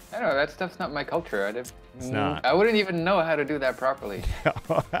 I don't know. That stuff's not my culture. It's not. I wouldn't even know how to do that properly.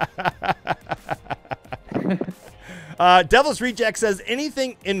 Devil's Reject says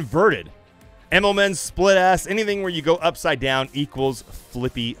anything inverted. Emmelman's split S, anything where you go upside down equals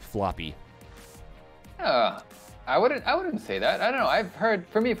flippy floppy. I wouldn't say that. I don't know. I've heard,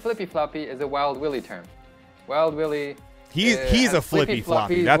 for me, flippy floppy is a Wild Willy term. Wild Willy. He's a flippy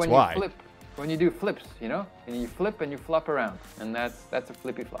floppy. That's why. When you do flips, you know, and you flip and you flop around, and that's a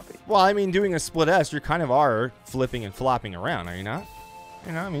flippy floppy. Well, I mean, doing a split S, you kind of are flipping and flopping around, are you not?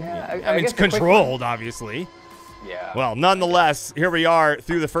 You know, I mean, yeah, I mean, it's controlled, obviously. Yeah. Well, nonetheless, here we are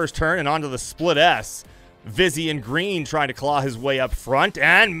through the first turn and onto the split S. Vizzy in green trying to claw his way up front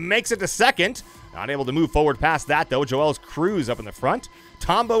and makes it to second. Not able to move forward past that, though. Joel's Cruz up in the front.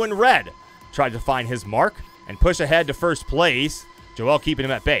 Tombo in red tried to find his mark and push ahead to first place. Joel keeping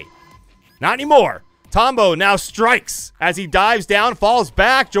him at bay. Not anymore. Tombo now strikes as he dives down, falls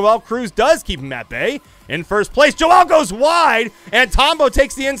back. Joel Cruz does keep him at bay. In first place, Joel goes wide, and Tombo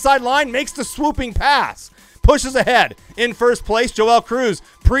takes the inside line, makes the swooping pass. Pushes ahead. In first place, Joel Cruz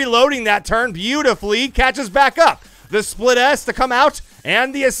preloading that turn beautifully, catches back up. The split S to come out,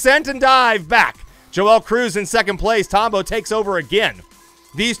 and the ascent and dive back. Joel Cruz in second place. Tombo takes over again.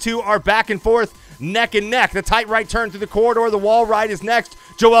 These two are back and forth, neck and neck. The tight right turn through the corridor. The wall ride is next.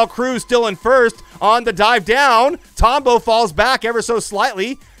 Joel Cruz still in first. On the dive down, Tombo falls back ever so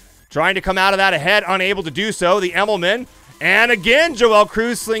slightly. Trying to come out of that ahead, unable to do so. The Emmelman. And again, Joel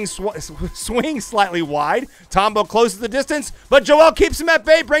Cruz swings slightly wide. Tombo closes the distance, but Joel keeps him at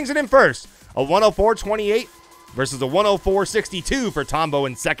bay, brings it in first. A 104.28 versus a 104.62 for Tombo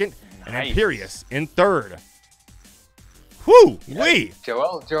in second. And Imperious in third. Whoo! Yeah, wee!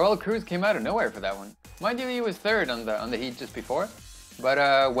 Joel Cruz came out of nowhere for that one. Mind you, he was third on the heat just before, but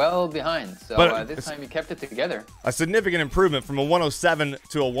well behind. So this time he kept it together. A significant improvement from a 107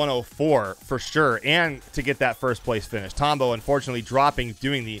 to a 104 for sure, and to get that first place finish. Tombo unfortunately dropping,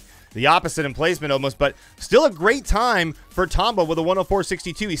 doing the opposite in placement almost, but still a great time for Tombo with a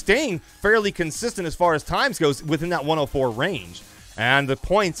 104.62. He's staying fairly consistent as far as times goes within that 104 range. And the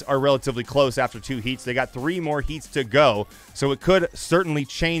points are relatively close after 2 heats. They got 3 more heats to go, so it could certainly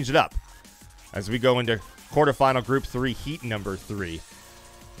change it up as we go into quarterfinal group 3, heat number 3.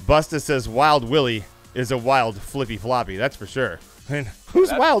 Busta says Wild Willy is a wild flippy floppy. That's for sure. I mean,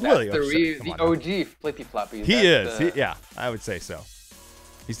 who's Wild Willy? The OG flippy floppy. He is. Yeah, I would say so.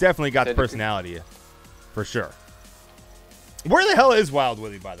 He's definitely got the personality for sure. Where the hell is Wild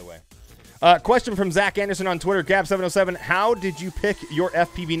Willy, by the way? Question from Zach Anderson on Twitter, Gab707. How did you pick your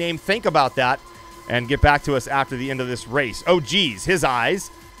FPV name? Think about that and get back to us after the end of this race. Oh, geez. His eyes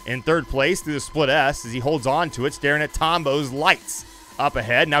in third place through the split S as he holds on to it, staring at Tombo's lights. Up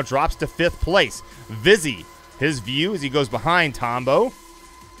ahead, now drops to 5th place. Vizzy, his view as he goes behind Tombo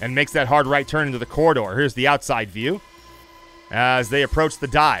and makes that hard right turn into the corridor. Here's the outside view as they approach the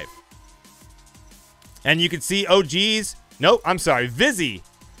dive. And you can see Vizzy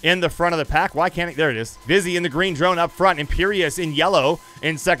in the front of the pack. Why can't it? There it is. Vizzy in the green drone up front. Imperious in yellow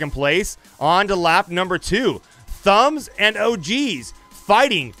in second place. On to lap number 2. Thumbs and OGs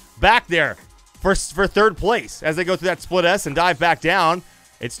fighting back there for third place as they go through that split S and dive back down.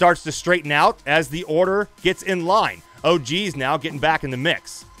 It starts to straighten out as the order gets in line. OGs now getting back in the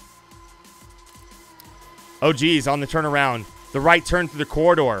mix. OGs on the turnaround. The right turn through the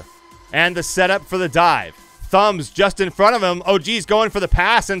corridor. And the setup for the dive. Thumbs just in front of him. OG's going for the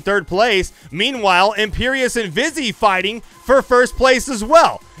pass in third place. Meanwhile, Imperious and Vizzy fighting for first place as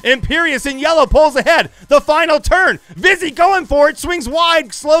well. Imperious in yellow pulls ahead. The final turn. Vizzy going for it. Swings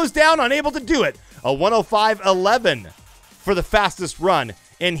wide. Slows down. Unable to do it. A 105.11 for the fastest run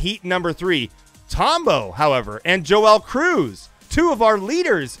in heat number 3. Tombo, however, and Joel Cruz, 2 of our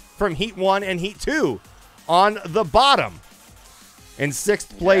leaders from heat 1 and heat 2, on the bottom in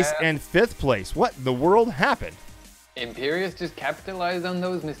 6th place and 5th place. What in the world happened? Imperius just capitalized on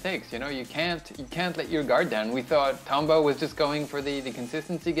those mistakes. You know, you can't let your guard down. We thought Tombo was just going for the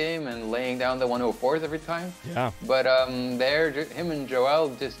consistency game and laying down the 104s every time. Yeah. But him and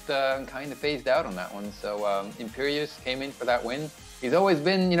Joel just kind of phased out on that one. So Imperius came in for that win. He's always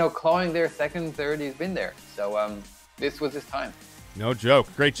been, you know, clawing there, second, third. He's been there. So this was his time. No joke.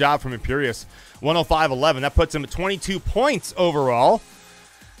 Great job from Imperius. 105.11. That puts him at 22 points overall.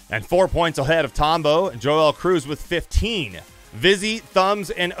 And 4 points ahead of Tombo and Joel Cruz with 15. Vizzy, Thumbs,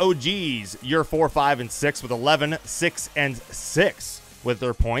 and OGs, you're 4, 5, and 6 with 11, 6, and 6 with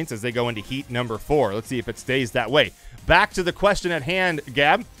their points as they go into heat number 4. Let's see if it stays that way. Back to the question at hand,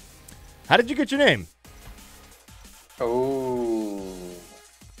 Gab. How did you get your name? Oh,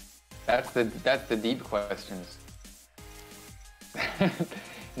 that's the deep questions.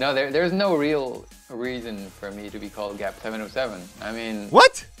 No, there's no real reason for me to be called Gab 707. I mean,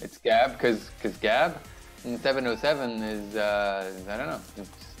 What? It's Gab because Gab, and 707 is I don't know, it's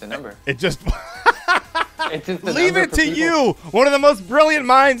just a number. It just It's just a leave number it for to people. you, one of the most brilliant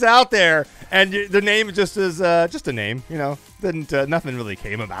minds out there, and the name just is just a name. You know, didn't nothing really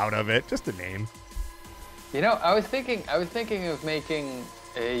came out of it. Just a name. You know, I was thinking of making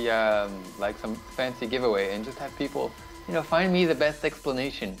a like some fancy giveaway and just have people, you know, find me the best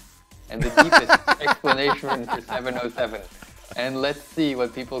explanation and the deepest explanation for 707, and let's see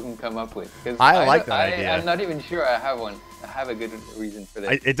what people can come up with. 'Cause I like that idea. I'm not even sure I have one. I have a good reason for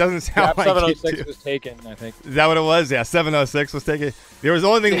this. It doesn't sound Gap like 706 you do. was taken, I think. Is that what it was? Yeah, 706 was taken. There was the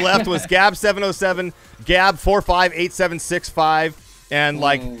only thing left was Gab 707, Gab 458765, and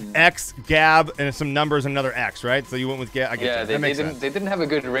like X Gab and some numbers and another X, right? So you went with Gab. I get Yeah, that. they That makes didn't. sense. They didn't have a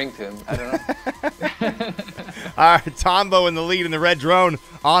good ring to him. I don't know. All right, Tombo in the lead in the red drone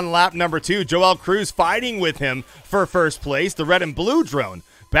on lap number 2. Joel Cruz fighting with him for first place. The red and blue drone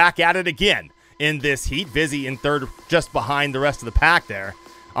back at it again in this heat. Vizzy in third, just behind the rest of the pack there.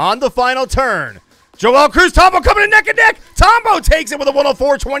 On the final turn, Joel Cruz, Tombo coming in neck and neck. Tombo takes it with a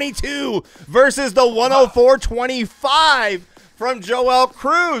 104.22 versus the 104.25 from Joel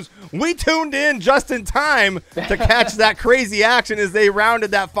Cruz. We tuned in just in time to catch that crazy action as they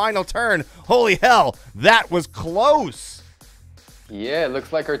rounded that final turn. Holy hell, that was close. Yeah, it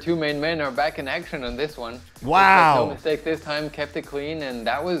looks like our 2 main men are back in action on this one. Wow. Looks like no mistake this time, kept it clean, and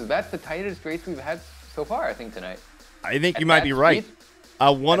that's the tightest race we've had so far, I think, tonight. I think you At might that be right. speed- A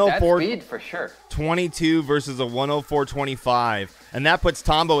At that 104. speed, for sure. 22 versus a 104.25. And that puts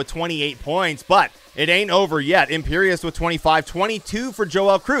Tombo at 28 points, but it ain't over yet. Imperius with 25, 22 for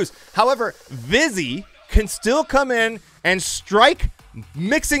Joel Cruz. However, Vizzy can still come in and strike,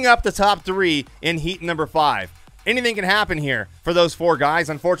 mixing up the top 3 in heat number 5. Anything can happen here for those 4 guys.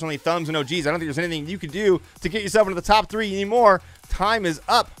 Unfortunately, Thumbs and OGs, I don't think there's anything you can do to get yourself into the top 3 anymore. Time is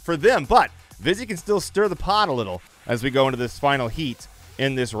up for them, but Vizzy can still stir the pot a little as we go into this final heat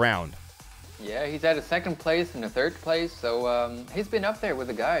in this round. Yeah, he's at a 2nd place and a 3rd place, so he's been up there with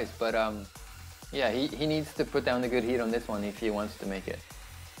the guys, but yeah, he needs to put down the good heat on this one if he wants to make it.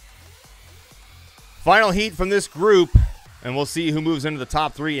 Final heat from this group, and we'll see who moves into the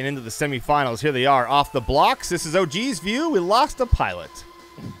top 3 and into the semifinals. Here they are off the blocks. This is OG's view. We lost a pilot.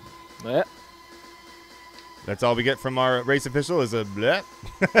 Bleh. That's all we get from our race official is a bleh.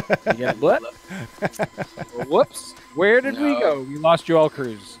 You got what? Whoops. Where did we No. go? We lost Joel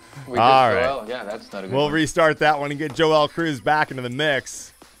Cruz. We All did so right. well. Yeah, that's not a good We'll one. restart that one and get Joel Cruz back into the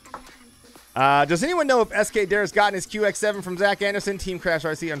mix. Does anyone know if SK Dare's gotten his QX7 from Zach Anderson? Team Crash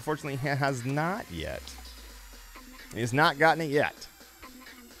RC, unfortunately, he has not yet. He's not gotten it yet.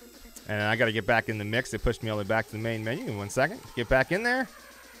 And I got to get back in the mix. They pushed me all the way back to the main menu. In 1 second. Get back in there.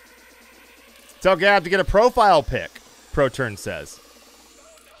 Tell Gab to get a profile pic, ProTurn says.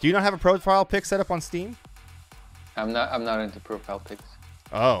 Do you not have a profile pic set up on Steam? I'm not into profile pics.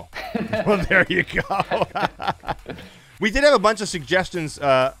 Oh, well, there you go. We did have a bunch of suggestions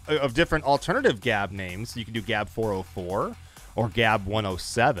of different alternative Gab names. You can do Gab 404 or Gab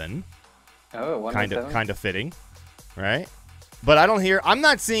 107. Oh, 107? Kind of fitting, right? But I'm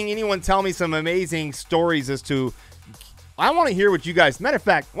not seeing anyone tell me some amazing stories as to. I want to hear what you guys. Matter of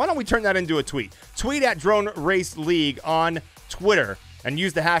fact, why don't we turn that into a tweet? Tweet at Drone Race League on Twitter and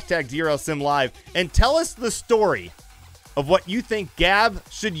use the hashtag DRLSimLive and tell us the story of what you think Gab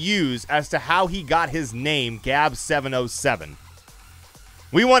should use as to how he got his name, Gab 707.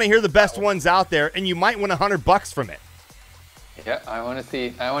 We want to hear the best ones out there, and you might win $100 from it. Yeah, I want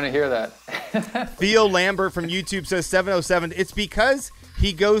to hear that. Theo Lambert from YouTube says 707. It's because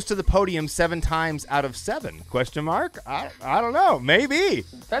he goes to the podium 7 times out of 7? Question mark? I don't know. Maybe.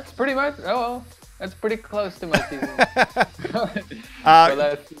 That's pretty much. Oh, well, that's pretty close to my season.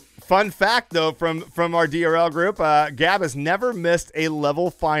 Fun fact, though, from our DRL group, Gab has never missed a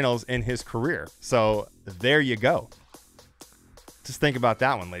level finals in his career. So there you go. Just think about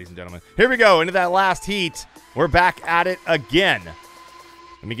that one, ladies and gentlemen. Here we go into that last heat. We're back at it again.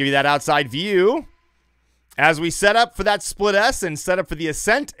 Let me give you that outside view. As we set up for that split S and set up for the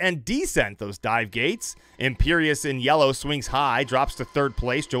ascent and descent, those dive gates. Imperious in yellow swings high, drops to 3rd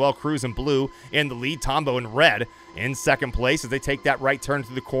place. Joel Cruz in blue in the lead. Tombo in red in 2nd place as they take that right turn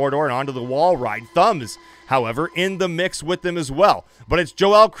through the corridor and onto the wall ride. Thumbs, however, in the mix with them as well. But it's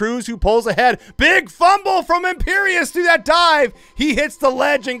Joel Cruz who pulls ahead. Big fumble from Imperious through that dive. He hits the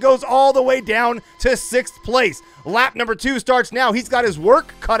ledge and goes all the way down to 6th place. Lap number 2 starts now. He's got his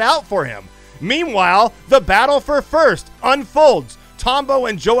work cut out for him. Meanwhile, the battle for first unfolds. Tombo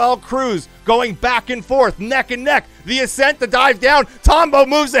and Joel Cruz going back and forth, neck and neck. The ascent, the dive down. Tombo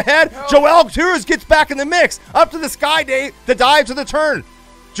moves ahead. No. Joel Cruz gets back in the mix. Up to the sky day, the dive to the turn.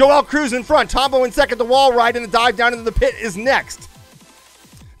 Joel Cruz in front. Tombo in second. The wall ride and the dive down into the pit is next.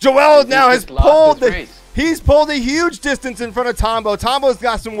 Joel now has pulled he's pulled a huge distance in front of Tombo. Tombo's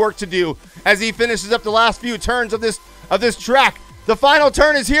got some work to do as he finishes up the last few turns of this track. The final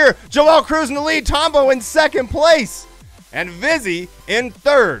turn is here. Joel Cruz in the lead. Tombo in 2nd place. And Vizzy in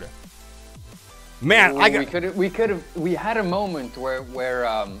 3rd. Man, we had a moment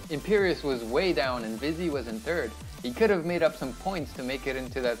where Imperious was way down and Vizzy was in 3rd. He could have made up some points to make it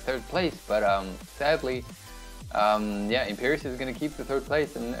into that 3rd place, but sadly, yeah, Imperious is going to keep the 3rd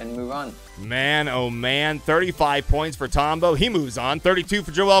place and move on. Man, oh man, 35 points for Tombo. He moves on. 32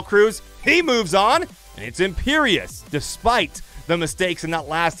 for Joel Cruz. He moves on. And it's Imperious, despite the mistakes in that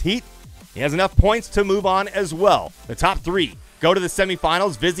last heat. He has enough points to move on as well. The top 3 go to the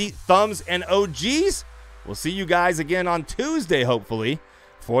semifinals. Vizzy, Thumbs, and OGs. We'll see you guys again on Tuesday, hopefully,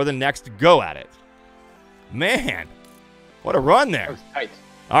 for the next go at it. Man, what a run there. That was tight.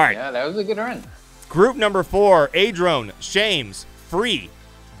 All right. Yeah, that was a good run. Group number 4, Adrone, Shames, Free,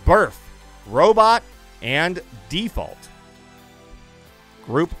 Burf, Robot, and Default.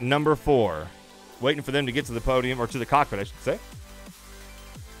 Group number 4. Waiting for them to get to the podium, or to the cockpit, I should say.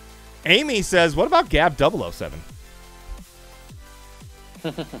 Amy says, what about Gab 007?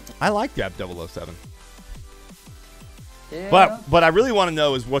 I like Gab 007. Yeah. But I really want to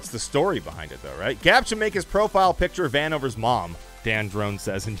know is what's the story behind it, though, right? Gab should make his profile picture Vanover's mom, Dan Drone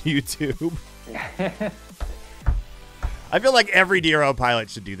says in YouTube. I feel like every DRL pilot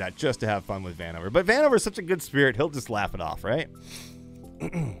should do that just to have fun with Vanover. But Vanover's such a good spirit, he'll just laugh it off, right?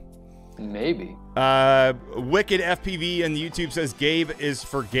 Maybe. Wicked FPV on YouTube says Gabe is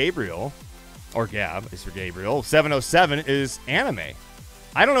for Gabriel. Or Gab is for Gabriel. 707 is anime.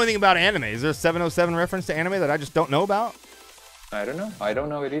 I don't know anything about anime. Is there a 707 reference to anime that I just don't know about? I don't know. I don't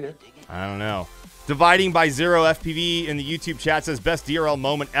know it either. I don't know. Dividing by Zero FPV in the YouTube chat says best DRL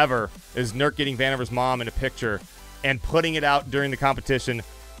moment ever is Nurk getting Vanover's mom in a picture and putting it out during the competition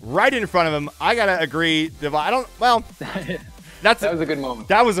right in front of him. I gotta agree. That was a good moment.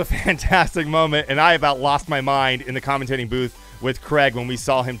 That was a fantastic moment, and I about lost my mind in the commentating booth with Craig when we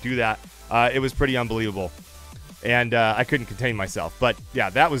saw him do that. It was pretty unbelievable, and I couldn't contain myself. But yeah,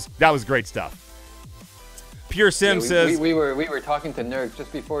 that was great stuff. Pure Sim says we were talking to Nurk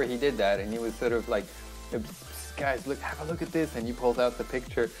just before he did that, and he was sort of like, guys, look, have a look at this, and he pulled out the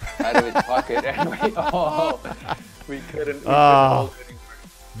picture out of his pocket, and we couldn't hold it anymore.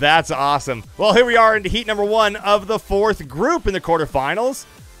 That's awesome. Well, here we are into heat number 1 of the 4th group in the quarterfinals.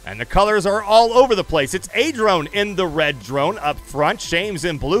 And the colors are all over the place. It's Adrone in the red drone up front. Shames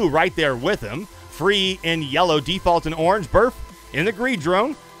in blue right there with him. Free in yellow, Default in orange. Burf in the green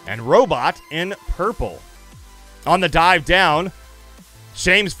drone. And Robot in purple. On the dive down,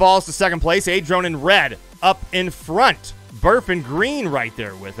 Shames falls to 2nd place. Adrone in red up in front. Burf in green right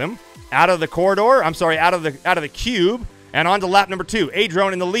there with him. Out of the corridor. I'm sorry, out of the cube. And on to lap number 2.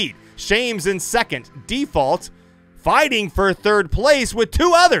 Adrone in the lead. Shames in 2nd. Default fighting for 3rd place with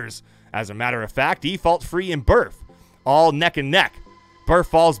 2 others. As a matter of fact, Default, Free, and Burf all neck and neck. Burf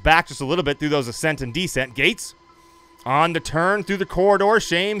falls back just a little bit through those ascent and descent gates. On the turn through the corridor,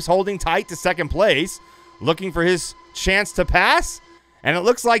 Shames holding tight to 2nd place, looking for his chance to pass. And it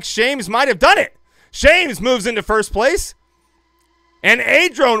looks like Shames might have done it. Shames moves into 1st place. And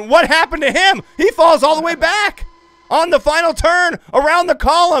Adrone, what happened to him? He falls all the way back. On the final turn, around the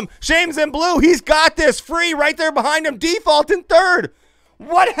column, Shames in blue. He's got this. Free right there behind him. Default in 3rd.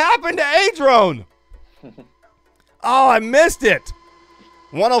 What happened to Adrone? Oh, I missed it.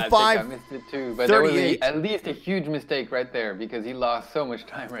 I think I 105. missed it too, but there was 38. at least a huge mistake right there because he lost so much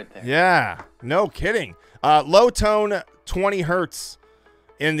time right there. Yeah, no kidding. Low tone 20 hertz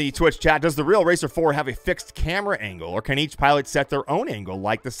in the Twitch chat. Does the real Racer 4 have a fixed camera angle, or can each pilot set their own angle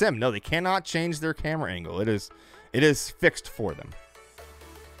like the sim? No, they cannot change their camera angle. It is fixed for them.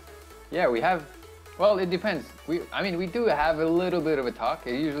 Yeah, we have. Well, it depends. We do have a little bit of a talk.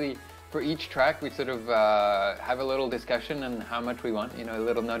 Usually, for each track, we sort of have a little discussion on how much we want. You know, a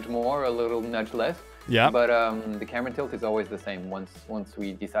little nudge more, a little nudge less. Yeah. But the camera tilt is always the same. Once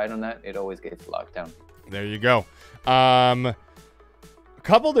we decide on that, it always gets locked down. There you go. A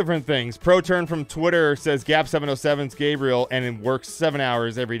couple different things. Pro Turn from Twitter says Gap 707's Gabriel and it works 7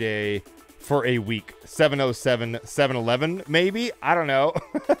 hours every day for a week. 707, 711, maybe? I don't know.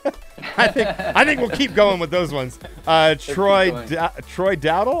 I think we'll keep going with those ones. Troy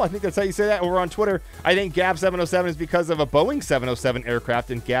Dowdle, I think that's how you say that over on Twitter. I think Gab 707 is because of a Boeing 707 aircraft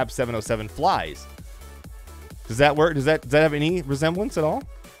and Gab 707 flies. Does that work? Does that have any resemblance at all?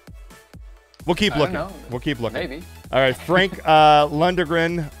 We'll keep looking. We'll keep looking. Maybe. All right, Frank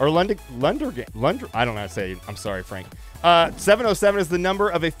Lundergren or Lunder. I don't know how to say it. I'm sorry, Frank. 707 is the number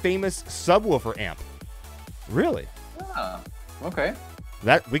of a famous subwoofer amp. Really? Ah, okay.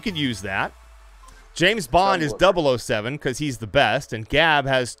 That we could use that. James Bond is 007 because he's the best, and Gab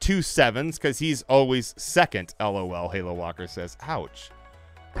has 2 7s because he's always second. LOL. Halo Walker says, "Ouch,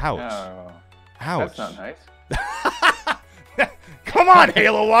 ouch, Oh, ouch." that's not nice. Come on,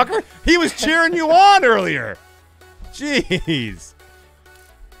 Halo Walker. He was cheering you on earlier. Jeez.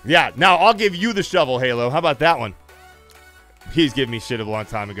 Yeah, now I'll give you the shovel, Halo. How about that one? He's giving me shit a long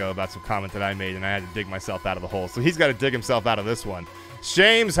time ago about some comment that I made, and I had to dig myself out of the hole. So he's got to dig himself out of this one.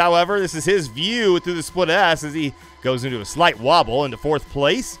 Shames, however, this is his view through the split S as he goes into a slight wobble into 4th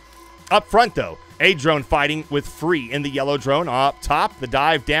place. Up front, though, a drone fighting with Free in the yellow drone. Up top, the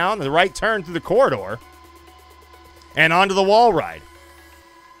dive down, the right turn through the corridor. And onto the wall ride.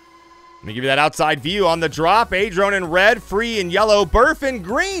 Let me give you that outside view on the drop. A-Drone in red, Free in yellow, Burf in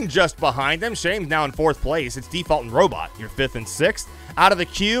green just behind them. Shame's now in 4th place. It's Default and Robot, your 5th and 6th. Out of the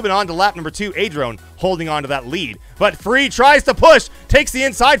cube and on to lap number 2. A-Drone holding on to that lead. But Free tries to push, takes the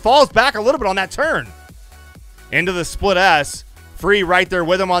inside, falls back a little bit on that turn. Into the split S. Free right there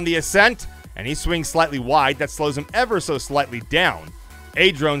with him on the ascent. And he swings slightly wide. That slows him ever so slightly down.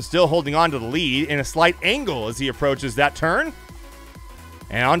 A-Drone still holding on to the lead in a slight angle as he approaches that turn.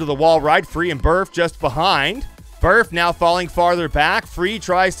 And onto the wall ride, Free and Burf just behind. Burf now falling farther back. Free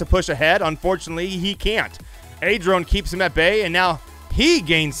tries to push ahead. Unfortunately, he can't. A-Drone keeps him at bay, and now he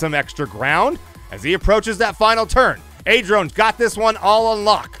gains some extra ground as he approaches that final turn. A-Drone's got this one all on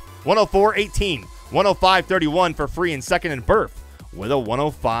lock. 104.18, 105.31 for Free in second, and Burf with a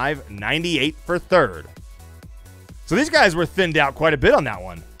 105.98 for third. So these guys were thinned out quite a bit on that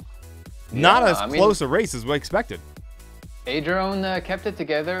one. Not as close a race as we expected. A-Drone kept it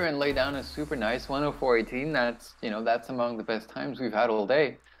together and laid down a super nice 104.18. That's among the best times we've had all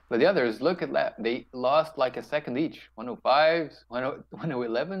day. But the others, look at that. They lost like a second each. 105s,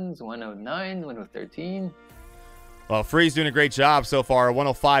 111s, 109, 113. Well, Free's doing a great job so far. A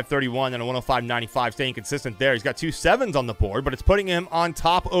 105.31 and a 105.95, staying consistent there. He's got 2 7s on the board, but it's putting him on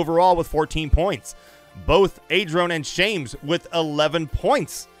top overall with 14 points. Both A-Drone and Shames with 11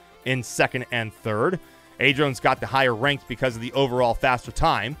 points in second and third. A-Drone's got the higher ranked because of the overall faster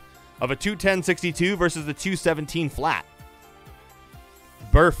time of a 2:10.62 versus the 2:17 flat.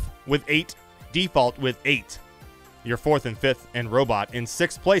 Burf with 8, Default with 8. Your 4th and 5th, and Robot in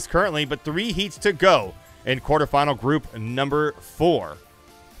 6th place currently, but 3 heats to go in quarterfinal group number 4.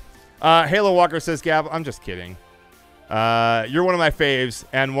 Halo Walker says, Gab, I'm just kidding. You're one of my faves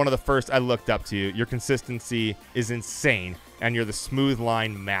and one of the first I looked up to. Your consistency is insane, and you're the smooth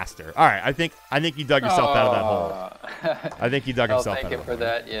line master. All right, I think you dug yourself out of that hole. I think you dug yourself out of that hole. Thank you for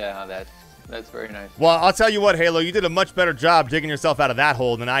that. Yeah, that's very nice. Well, I'll tell you what, Halo, you did a much better job digging yourself out of that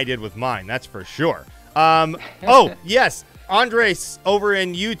hole than I did with mine. That's for sure. Oh, yes. Andres over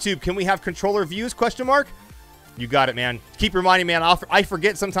in YouTube, can we have controller views, question mark? You got it, man. Keep reminding me, man. I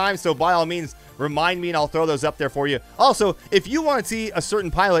forget sometimes, so by all means, remind me, and I'll throw those up there for you. Also, if you want to see a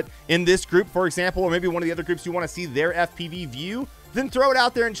certain pilot in this group, for example, or maybe one of the other groups you want to see their FPV view, then throw it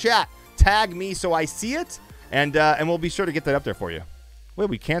out there in chat. Tag me so I see it, and we'll be sure to get that up there for you. Wait,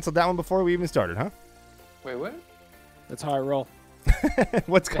 we canceled that one before we even started, huh? Wait, what? That's how I roll.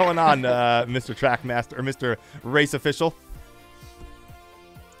 What's going on, Mr. Trackmaster, or Mr. Race Official?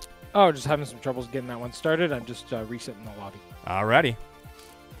 Oh, just having some troubles getting that one started. I'm just resetting the lobby. Alrighty.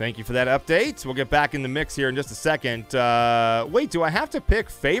 Thank you for that update. We'll get back in the mix here in just a second. Wait, do I have to pick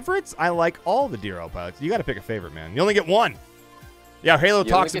favorites? I like all the DRL pilots. You got to pick a favorite, man. You only get one. Yeah, Halo You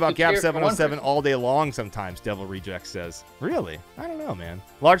talks only get about to Gap cheer for one 707 person. all day long sometimes, Devil Reject says. Really? I don't know, man.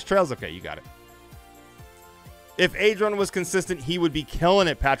 Large trails? Okay, you got it. If Adron was consistent, he would be killing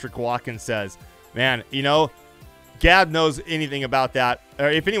it, Patrick Watkins says. Man, you know, Gab knows anything about that.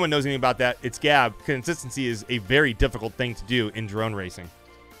 Or if anyone knows anything about that, it's Gab. Consistency is a very difficult thing to do in drone racing.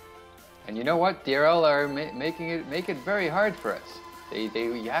 And you know what? DRL are make it very hard for us.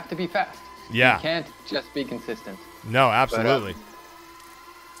 You have to be fast. Yeah. You can't just be consistent. No, absolutely.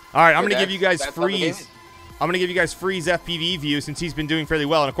 All right, I'm going to give you guys that's how the game Freeze. is. I'm going to give you guys Freeze FPV view since he's been doing fairly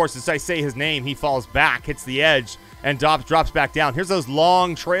well. And, of course, as I say his name, he falls back, hits the edge, and drops back down. Here's those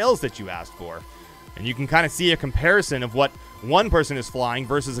long trails that you asked for. And you can kind of see a comparison of what one person is flying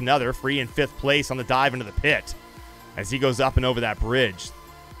versus another, Free in 5th place on the dive into the pit as he goes up and over that bridge.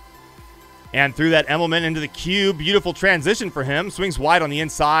 And through that Emmelman into the cube, beautiful transition for him. Swings wide on the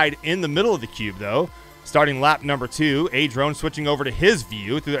inside in the middle of the cube, though. Starting lap number 2, Adron switching over to his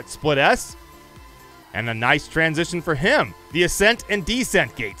view through that split S. And a nice transition for him. The ascent and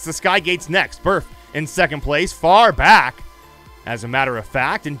descent gates. The sky gates next. Burf in 2nd place, far back, as a matter of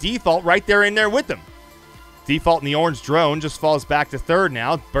fact. And Default right there in there with them. Default in the orange drone just falls back to 3rd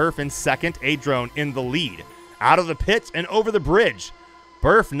now. Burf in 2nd, Adron in the lead. Out of the pit and over the bridge.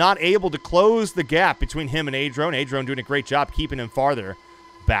 Burf not able to close the gap between him and Adron. Adron doing a great job keeping him farther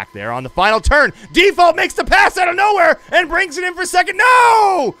back there. On the final turn, Default makes the pass out of nowhere and brings it in for 2nd.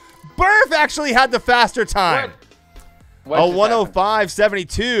 No! Burf actually had the faster time. What A just happened?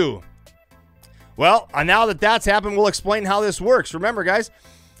 105.72. Well, now that that's happened, we'll explain how this works. Remember, guys,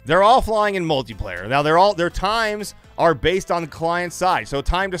 they're all flying in multiplayer. Now, their times are based on the client side. So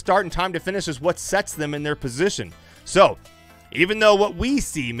time to start and time to finish is what sets them in their position. So even though what we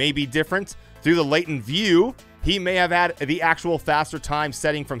see may be different through the latent view, he may have had the actual faster time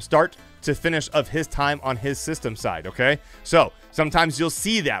setting from start to finish of his time on his system side, okay? So sometimes you'll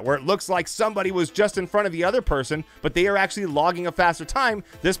see that where it looks like somebody was just in front of the other person, but they are actually logging a faster time.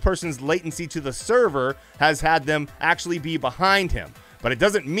 This person's latency to the server has had them actually be behind him. But it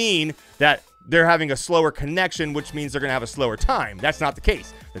doesn't mean that they're having a slower connection, which means they're going to have a slower time. That's not the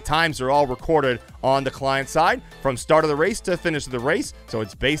case. The times are all recorded on the client side from start of the race to finish of the race. So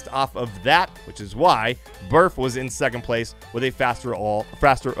it's based off of that, which is why Burf was in 2nd place with a faster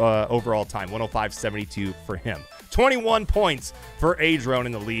overall time, 105.72 for him. 21 points for Adron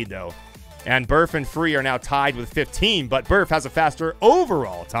in the lead, though. And Burf and Free are now tied with 15, but Burf has a faster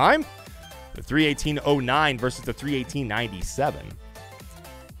overall time. The 318.09 versus the 318.97.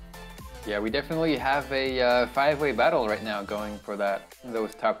 Yeah, we definitely have a 5-way battle right now going for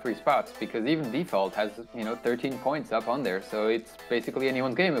those top 3 spots, because even Default has 13 points up on there, so it's basically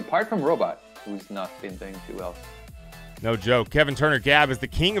anyone's game apart from Robot, who's not been doing too well. No joke. Kevin Turner Gab is the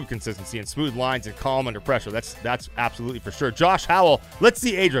king of consistency and smooth lines and calm under pressure. That's absolutely for sure. Josh Howell, let's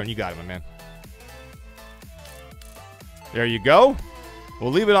see Adron. You got it, my man. There you go.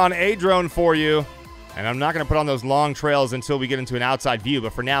 We'll leave it on Adron for you. And I'm not going to put on those long trails until we get into an outside view.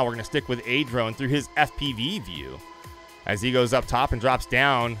 But for now, we're going to stick with Adron through his FPV view as he goes up top and drops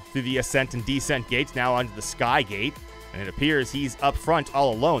down through the ascent and descent gates, now onto the sky gate. And it appears he's up front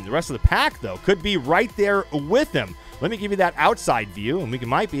all alone. The rest of the pack, though, could be right there with him. Let me give you that outside view, and we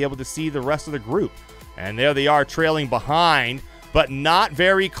might be able to see the rest of the group. And there they are trailing behind, but not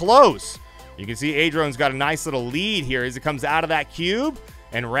very close. You can see Adron's got a nice little lead here as it comes out of that cube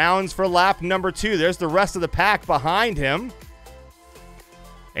and rounds for lap number 2. There's the rest of the pack behind him.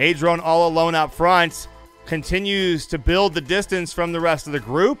 Adron all alone up front continues to build the distance from the rest of the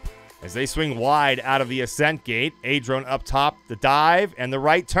group as they swing wide out of the ascent gate. Adron up top, the dive, and the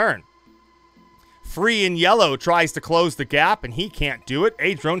right turn. Free in yellow tries to close the gap, and he can't do it.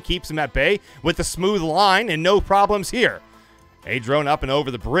 Adron keeps him at bay with a smooth line and no problems here. Adron up and over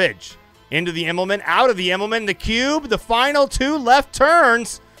the bridge. Into the Immelman, out of the Immelman, the cube, the final 2 left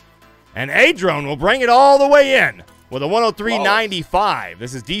turns. And Adron will bring it all the way in with a 103.95.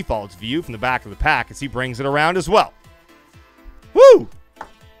 This is Default's view from the back of the pack as he brings it around as well. Woo!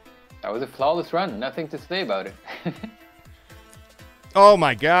 That was a flawless run. Nothing to say about it. Oh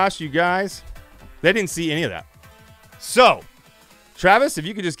my gosh, you guys. They didn't see any of that. So, Travis, if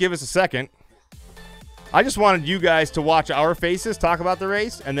you could just give us a second. I just wanted you guys to watch our faces talk about the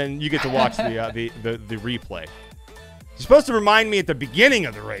race, and then you get to watch the replay. You're supposed to remind me at the beginning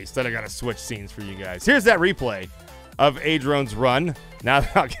of the race that I got to switch scenes for you guys. Here's that replay of Adron's run. Now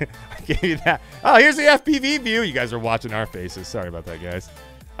I'll give you that. Oh, here's the FPV view. You guys are watching our faces. Sorry about that, guys.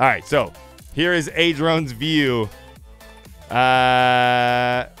 All right, so here is Adron's view.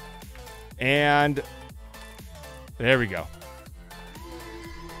 And there we go.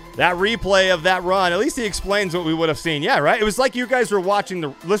 That replay of that run, at least he explains what we would have seen. Yeah, right? It was like you guys were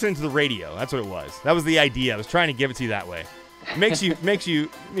listening to the radio. That's what it was. That was the idea. I was trying to give it to you that way. It makes you,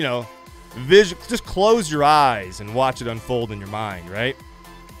 just close your eyes and watch it unfold in your mind, right?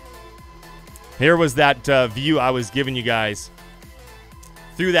 Here was that view I was giving you guys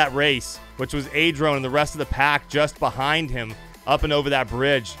through that race, which was Adrone and the rest of the pack just behind him up and over that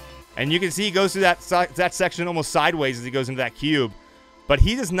bridge. And you can see he goes through that section almost sideways as he goes into that cube. But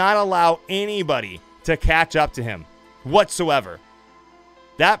he does not allow anybody to catch up to him whatsoever.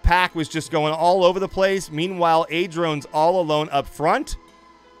 That pack was just going all over the place. Meanwhile, Adrone's all alone up front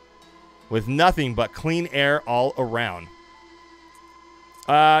with nothing but clean air all around.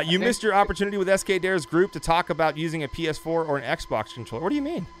 You missed your opportunity with SK Dare's group to talk about using a PS4 or an Xbox controller. What do you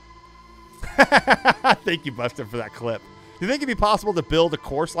mean? Thank you, Buster, for that clip. Do you think it'd be possible to build a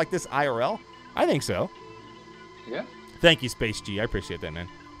course like this IRL? I think so. Yeah. Thank you, Space G. I appreciate that, man.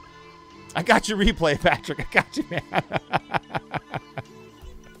 I got your replay, Patrick. I got you, man.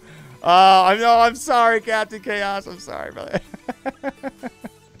 I'm sorry, Captain Chaos. I'm sorry, brother.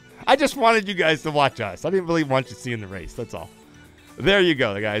 I just wanted you guys to watch us. I didn't really want you seeing the race. That's all. There you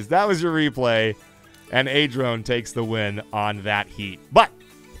go, guys. That was your replay, and Adrone takes the win on that heat. But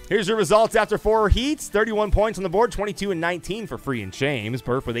here's your results after 4 heats. 31 points on the board, 22 and 19 for Free and Shames.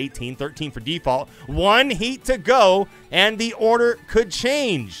 Burf with 18, 13 for Default. 1 heat to go, and the order could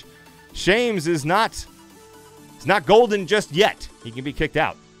change. Shames is not golden just yet. He can be kicked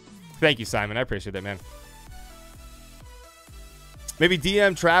out. Thank you, Simon. I appreciate that, man. Maybe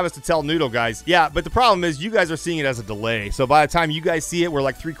DM Travis to tell Noodle, guys. Yeah, but the problem is you guys are seeing it as a delay. So by the time you guys see it, we're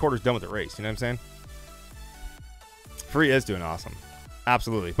like 3/4 done with the race. You know what I'm saying? Free is doing awesome.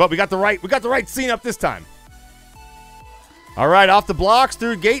 Absolutely. But we got the right scene up this time. All right, off the blocks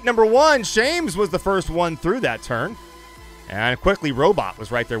through gate number 1. Shames was the first one through that turn. And quickly, Robot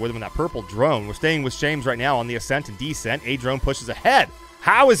was right there with him in that purple drone. We're staying with Shames right now on the ascent and descent. Adrone pushes ahead.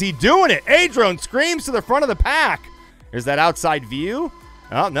 How is he doing it? Adrone screams to the front of the pack. There's that outside view.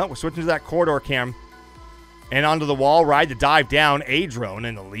 Oh, no, we're switching to that corridor cam. And onto the wall ride to dive down. Adrone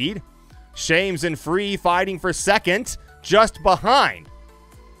in the lead. Shames and Free fighting for second, just behind.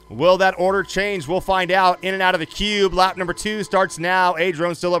 Will that order change? We'll find out. In and out of the cube. Lap number 2 starts now.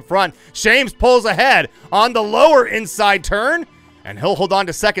 Adrone still up front. Shames pulls ahead on the lower inside turn. And he'll hold on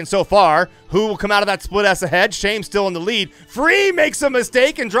to second so far. Who will come out of that split S ahead? Shames still in the lead. Free makes a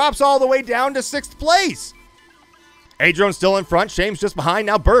mistake and drops all the way down to 6th place. Adrone still in front. Shames just behind.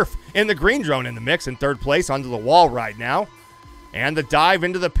 Now Burf in the green drone in the mix in 3rd place onto the wall ride now. And the dive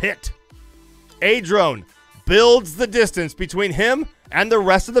into the pit. Adrone builds the distance between him and the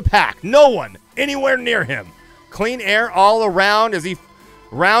rest of the pack. No one anywhere near him. Clean air all around as he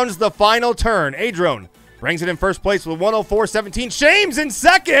rounds the final turn. Adrone brings it in 1st place with 104.17. Shames in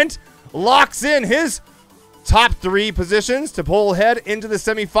 2nd. Locks in his top 3 positions to pull ahead into the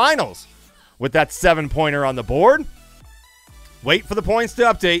semifinals with that 7-pointer on the board. Wait for the points to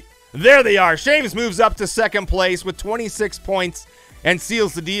update. There they are. Shames moves up to 2nd place with 26 points and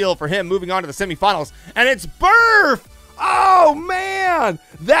seals the deal for him moving on to the semifinals. And it's Burf! Oh, man!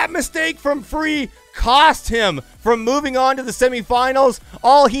 That mistake from Free cost him from moving on to the semifinals.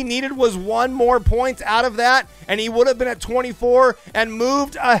 All he needed was 1 more point out of that, and he would have been at 24 and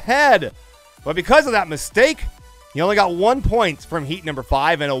moved ahead. But because of that mistake, he only got 1 point from heat number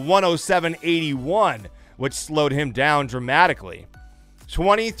 5 and a 107.81, which slowed him down dramatically.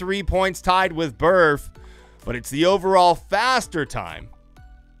 23 points tied with Burf, but it's the overall faster time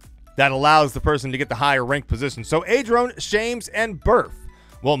that allows the person to get the higher ranked position. So Adrone, Shames, and Burf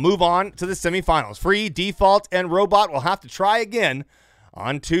will move on to the semifinals. Free, Default, and Robot will have to try again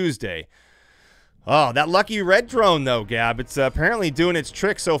on Tuesday. Oh, that lucky red drone, though, Gab. It's apparently doing its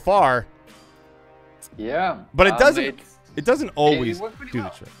trick so far. Yeah. But it doesn't always do the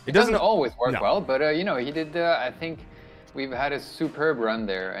trick. It doesn't always work well, but, he did, I think we've had a superb run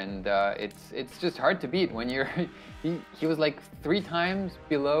there, and it's just hard to beat when you're... He was like 3 times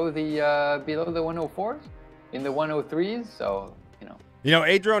below the 104s in the 103s, so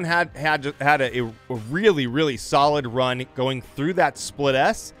Adrone had a really, really solid run going through that split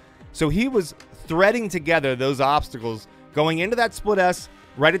S. So he was threading together those obstacles going into that split S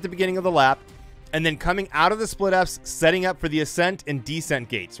right at the beginning of the lap, and then coming out of the split Fs, setting up for the ascent and descent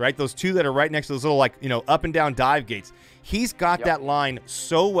gates, right? Those 2 that are right next to those little up and down dive gates. He's got that line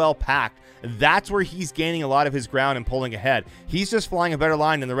so well packed. That's where he's gaining a lot of his ground and pulling ahead. He's just flying a better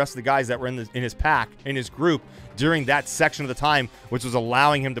line than the rest of the guys that were in his pack, in his group, during that section of the time, which was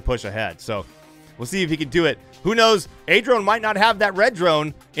allowing him to push ahead. So we'll see if he can do it. Who knows? Adrone might not have that red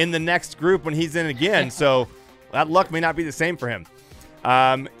drone in the next group when he's in again, so that luck may not be the same for him.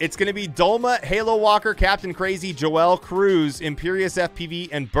 It's going to be Dolma, Halo Walker, Captain Crazy, Joel Cruz, Imperious FPV,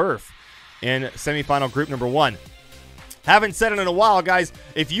 and Burf in semifinal group number 1. Haven't said it in a while, guys.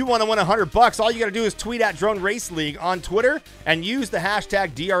 If you want to win $100, all you got to do is tweet at Drone Race League on Twitter and use the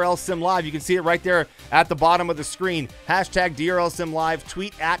hashtag DRL Sim Live. You can see it right there at the bottom of the screen. Hashtag DRL Sim Live.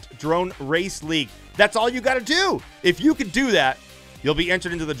 Tweet at Drone Race League. That's all you got to do. If you could do that, you'll be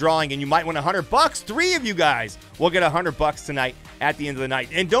entered into the drawing, and you might win $100. 3 of you guys will get $100 tonight at the end of the night.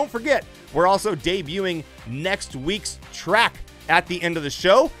 And don't forget, we're also debuting next week's track at the end of the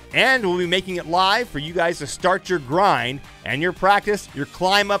show, and we'll be making it live for you guys to start your grind and your practice, your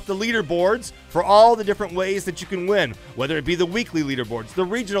climb up the leaderboards for all the different ways that you can win, whether it be the weekly leaderboards, the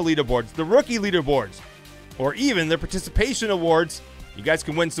regional leaderboards, the rookie leaderboards, or even the participation awards. You guys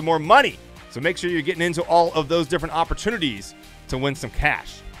can win some more money. So make sure you're getting into all of those different opportunities to win some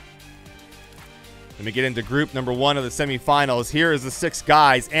cash. Let me get into group number 1 of the semifinals. Here is the 6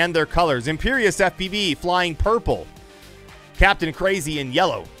 guys and their colors. Imperious FPV flying purple. Captain Crazy in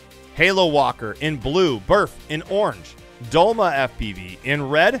yellow. Halo Walker in blue. Burf in orange. Dolma FPV in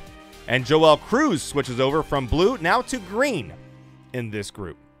red. And Joel Cruz switches over from blue now to green in this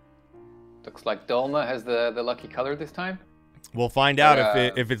group. Looks like Dolma has the lucky color this time. We'll find out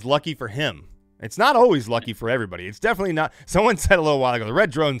if it's lucky for him. It's not always lucky for everybody. It's definitely not. Someone said a little while ago, the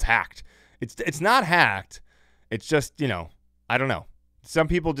red drone's hacked. It's not hacked. It's just, you know, I don't know. Some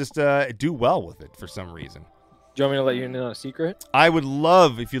people just do well with it for some reason. Do you want me to let you in on a secret? I would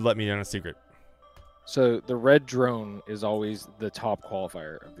love if you let me in on a secret. So the red drone is always the top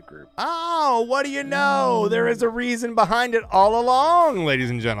qualifier of the group. Oh, what do you know? There is a reason behind it all along, ladies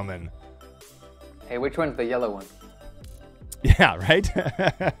and gentlemen. Hey, which one's the yellow one? Yeah, right?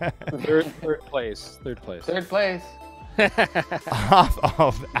 third place. Third place. Third place.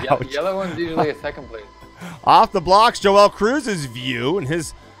 Ouch. Yellow one's usually a second place. Off the blocks, Joel Cruz's view and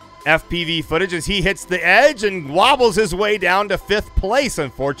his FPV footage as he hits the edge and wobbles his way down to 5th place.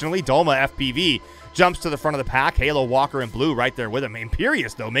 Unfortunately, Dolma FPV jumps to the front of the pack. Halo Walker in blue right there with him.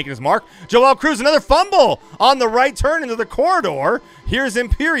 Imperious, though, making his mark. Joel Cruz, another fumble on the right turn into the corridor. Here's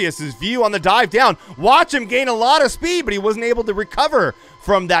Imperious's view on the dive down. Watch him gain a lot of speed, but he wasn't able to recover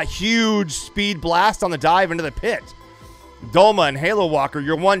from that huge speed blast on the dive into the pit. Dolma and Halo Walker,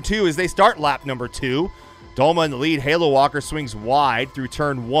 your 1-2 as they start lap number 2. Dolma in the lead. Halo Walker swings wide through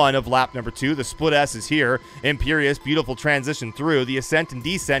turn 1 of lap number 2. The split S is here. Imperious, beautiful transition through the ascent and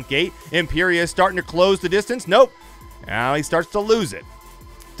descent gate. Imperious starting to close the distance. Nope. Now he starts to lose it.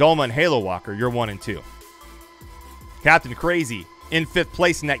 Dolma and Halo Walker, you're 1 and 2. Captain Crazy in 5th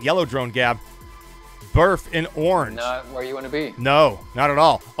place in that yellow drone, Gab. Burf in orange. Not where you want to be. No, not at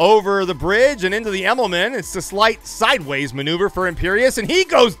all. Over the bridge and into the Emmelman. It's a slight sideways maneuver for Imperious, and he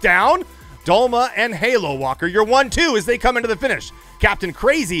goes down. Dolma and Halo Walker, you're 1-2 as they come into the finish. Captain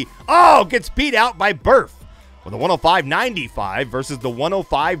Crazy, gets beat out by Burf with a 105.95 versus the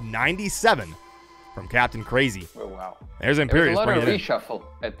 105.97 from Captain Crazy. Oh, wow. There's Imperious. There was a lot of reshuffle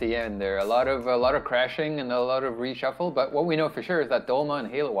at the end there. A lot of crashing and a lot of reshuffle. But what we know for sure is that Dolma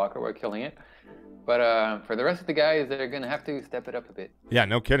and Halo Walker were killing it. But for the rest of the guys, they're going to have to step it up a bit. Yeah,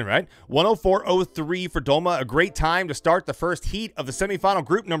 no kidding, right? 104.03 for Dolma. A great time to start the first heat of the semifinal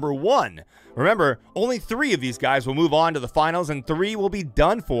group number 1. Remember, only 3 of these guys will move on to the finals, and 3 will be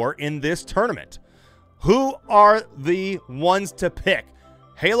done for in this tournament. Who are the ones to pick?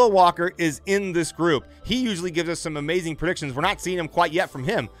 Halo Walker is in this group. He usually gives us some amazing predictions. We're not seeing them quite yet from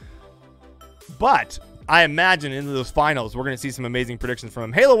him. But I imagine in those finals, we're going to see some amazing predictions from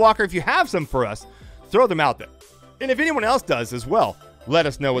him. Halo Walker, if you have some for us, throw them out there. And if anyone else does as well, let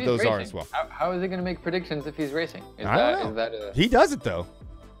us know what those are as well. How is he going to make predictions if he's racing? I don't know. He does it, though.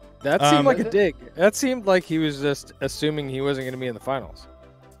 That seemed like a dig. That seemed like he was just assuming he wasn't going to be in the finals.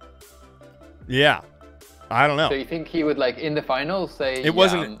 Yeah. I don't know. So you think he would, like, in the finals say, it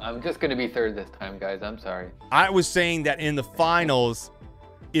wasn't, I'm just going to be 3rd this time, guys. I'm sorry. I was saying that in the finals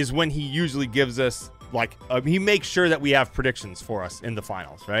is when he usually gives us, like, he makes sure that we have predictions for us in the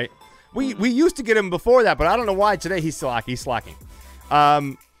finals, right? We used to get him before that, but I don't know why today he's slacking.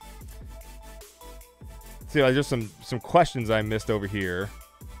 See, there's some questions I missed over here.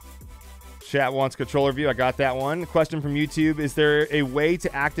 Chat wants controller view. I got that one. Question from YouTube. Is there a way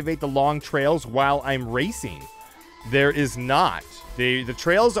to activate the long trails while I'm racing? There is not. The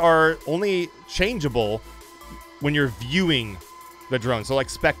trails are only changeable when you're viewing the drone. So like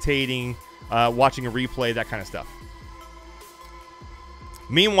spectating, watching a replay, that kind of stuff.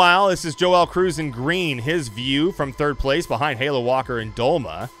 Meanwhile, this is Joel Cruz in green. His view from 3rd place behind Halo Walker and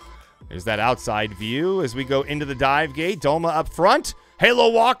Dolma. There's that outside view as we go into the dive gate. Dolma up front. Halo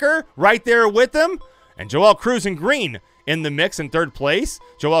Walker right there with him. And Joel Cruz in green in the mix in third place.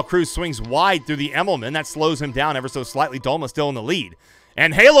 Joel Cruz swings wide through the Emmelman. That slows him down ever so slightly. Dolma still in the lead.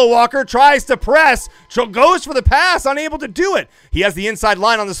 And Halo Walker tries to press, goes for the pass, unable to do it. He has the inside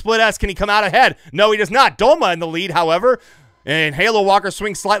line on the split S. Can he come out ahead? No, he does not. Dolma in the lead, however. And Halo Walker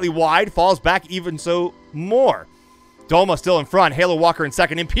swings slightly wide, falls back even so more. Dolma still in front. Halo Walker in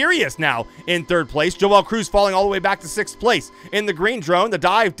second. Imperious now in third place. Joel Cruz falling all the way back to sixth place. In the green drone, the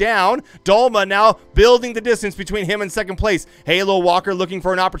dive down. Dolma now building the distance between him and second place. Halo Walker looking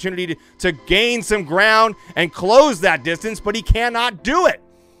for an opportunity to gain some ground and close that distance, but he cannot do it.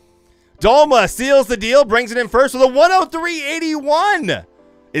 Dolma seals the deal, brings it in first with a 103.81.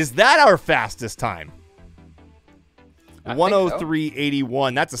 Is that our fastest time?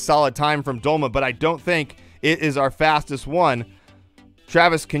 103.81. That's a solid time from Dolma, but I don't think it is our fastest one.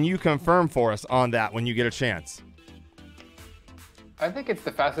 Travis, can you confirm for us on that when you get a chance? I think it's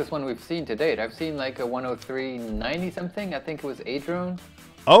the fastest one we've seen to date. I've seen like a 103.90 something. I think it was a drone.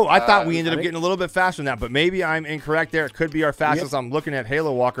 Oh, I thought we ended up getting a little bit faster than that, but maybe I'm incorrect there. It could be our fastest. Yep. I'm looking at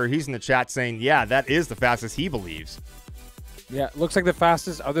Halo Walker. He's in the chat saying, yeah, that is the fastest he believes. Yeah, looks like the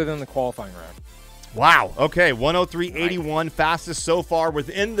fastest other than the qualifying round. Wow. Okay, 103.81, fastest so far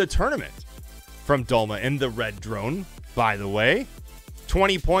within the tournament from Dolma in the red drone, by the way.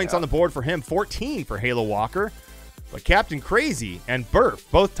 20 points on the board for him, 14 for Halo Walker. But Captain Crazy and Burf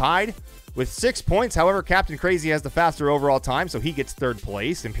both tied with 6 points. However, Captain Crazy has the faster overall time, so he gets third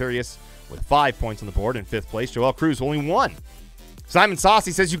place. Imperious with 5 points on the board in fifth place. Joel Cruz only 1. Simon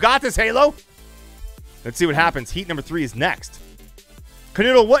Saucy says, you got this, Halo. Let's see what happens. Heat number 3 is next.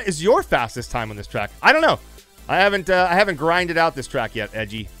 Canudo, what is your fastest time on this track? I don't know. I haven't grinded out this track yet,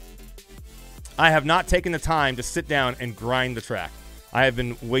 Edgy. I have not taken the time to sit down and grind the track. I have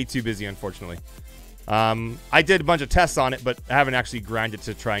been way too busy, unfortunately. I did a bunch of tests on it, but I haven't actually grinded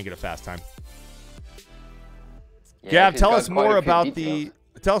to try and get a fast time. Yeah, Gab, tell us more about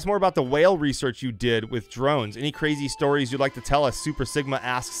the whale research you did with drones. Any crazy stories you'd like to tell us? Super Sigma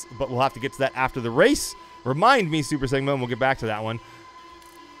asks, but we'll have to get to that after the race. Remind me, Super Sigma, and we'll get back to that one.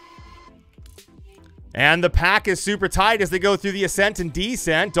 And the pack is super tight as they go through the ascent and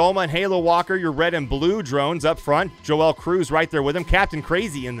descent. Dolma and Halo Walker, your red and blue drones up front. Joel Cruz right there with him. Captain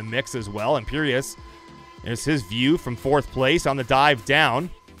Crazy in the mix as well. Imperious is his view from fourth place on the dive down.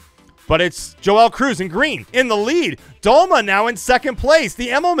 But it's Joel Cruz in green in the lead. Dolma now in second place. The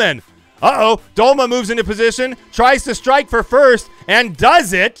Emmelman. Uh-oh. Dolma moves into position, tries to strike for first, and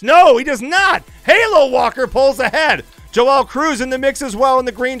does it. No, he does not. Halo Walker pulls ahead. Joel Cruz in the mix as well in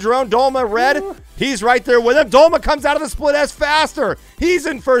the green drone. Dolma red. He's right there with him. Dolma comes out of the split S faster. He's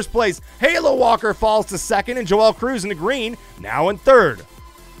in first place. Halo Walker falls to second, and Joel Cruz in the green now in third.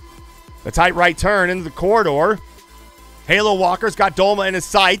 The tight right turn into the corridor. Halo Walker's got Dolma in his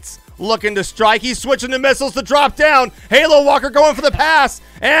sights, looking to strike. He's switching the missiles to drop down. Halo Walker going for the pass,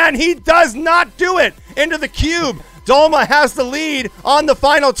 and he does not do it into the cube. Dolma has the lead on the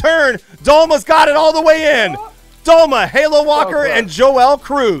final turn. Dolma's got it all the way in. Dolma, Halo Walker, and Joel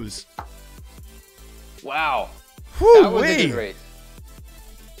Cruz. Wow. Whew, that was a good race.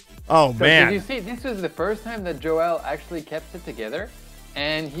 Oh, man. Did you see, this was the first time that Joel actually kept it together,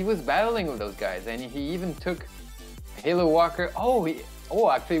 and he was battling with those guys, and he even took Halo Walker.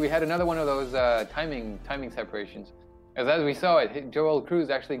 Actually, we had another one of those timing separations. As we saw it, Joel Cruz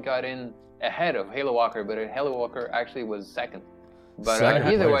actually got in ahead of Halo Walker, but Halo Walker actually was second. But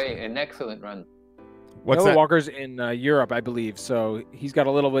either way, an excellent run. Halo Walker's in Europe, I believe, so he's got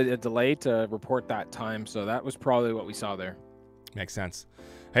a little bit of delay to report that time, so that was probably what we saw there. Makes sense.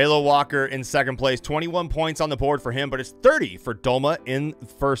 Halo Walker in second place, 21 points on the board for him, but it's 30 for Dolma in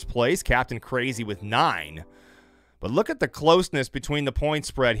first place. Captain Crazy with 9. But look at the closeness between the point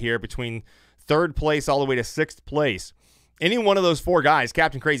spread here, between third place all the way to sixth place. Any one of those 4 guys,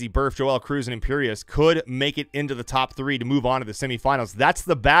 Captain Crazy, Burf, Joel Cruz, and Imperious, could make it into the top 3 to move on to the semifinals. That's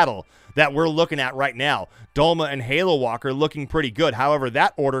the battle that we're looking at right now. Dolma and Halo Walker looking pretty good. However,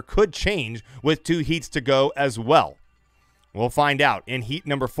 that order could change with 2 heats to go as well. We'll find out in heat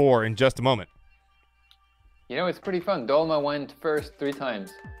number 4 in just a moment. You know, it's pretty fun. Dolma went first 3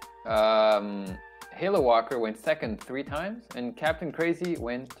 times. Halo Walker went second 3 times, and Captain Crazy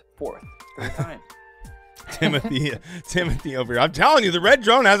went fourth 3 times. Timothy over here. I'm telling you, the red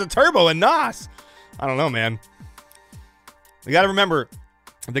drone has a turbo and NOS. I don't know, man. You got to remember,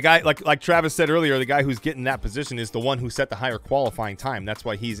 the guy, like Travis said earlier, the guy who's getting that position is the one who set the higher qualifying time. That's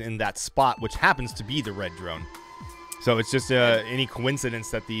why he's in that spot, which happens to be the red drone. So it's just any coincidence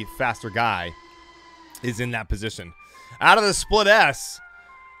that the faster guy is in that position. Out of the split S,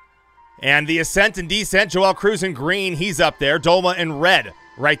 And the ascent and descent, Joel Cruz in green, he's up there. Dolma in red,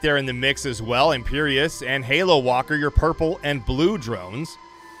 right there in the mix as well. Imperious and Halo Walker, your purple and blue drones.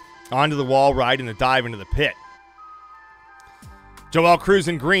 Onto the wall ride and a dive into the pit. Joel Cruz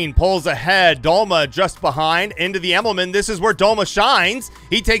in green pulls ahead. Dolma just behind into the Emmelman. This is where Dolma shines.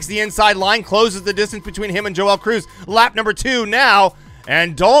 He takes the inside line, closes the distance between him and Joel Cruz. Lap number 2 now,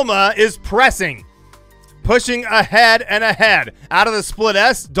 and Dolma is pressing. Pushing ahead and ahead. Out of the split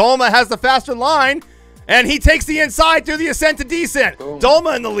S, Dolma has the faster line, and he takes the inside through the ascent to descent. Boom.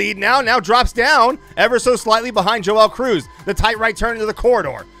 Dolma in the lead now drops down ever so slightly behind Joel Cruz. The tight right turn into the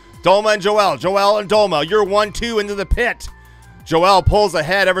corridor. Dolma and Joel and Dolma, you're 1-2 into the pit. Joel pulls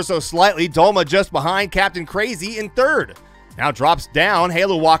ahead ever so slightly. Dolma just behind Captain Crazy in third. Now drops down.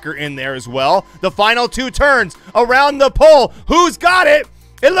 Halo Walker in there as well. The final 2 turns around the pole. Who's got it?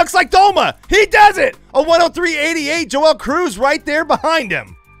 It looks like Dolma. He does it. A 103.88. Joel Cruz right there behind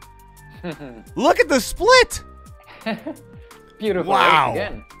him. Look at the split. Beautiful. Wow. Race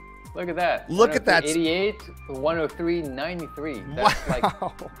again. Look at that. Look at that. 88, 103.93. That's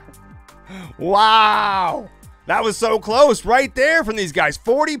Wow. Wow. That was so close right there from these guys.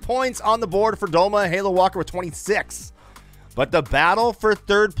 40 points on the board for Dolma. Halo Walker with 26. But the battle for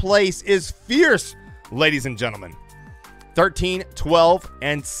third place is fierce, ladies and gentlemen. 13, 12,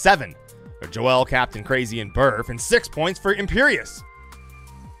 and 7 for Joel, Captain Crazy, and Burf, and 6 points for Imperious.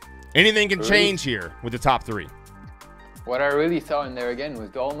 Anything can change here with the top 3. What I really saw in there again was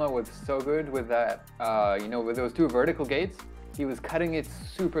Dolma was so good with that, with those 2 vertical gates. He was cutting it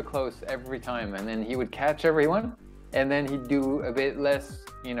super close every time, and then he would catch everyone, and then he'd do a bit less,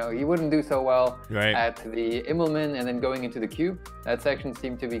 he wouldn't do so well at the Immelman and then going into the cube. That section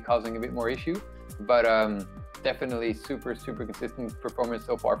seemed to be causing a bit more issue, but definitely super consistent performance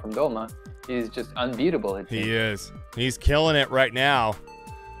so far from Dolma. He's just unbeatable. He is. He's killing it right now.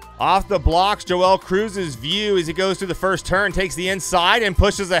 Off the blocks, Joel Cruz's view as he goes through the first turn, takes the inside and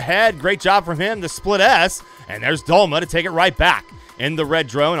pushes ahead. Great job from him, the split S. And there's Dolma to take it right back in the red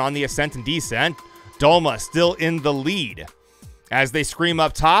drone on the ascent and descent. Dolma still in the lead. As they scream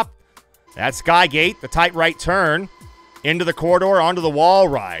up top, that Skygate, the tight right turn, into the corridor, onto the wall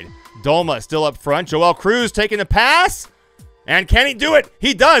ride. Dolma still up front. Joel Cruz taking the pass. And can he do it?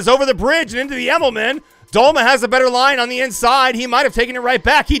 He does, over the bridge and into the Emmelman. Dolma has a better line on the inside. He might have taken it right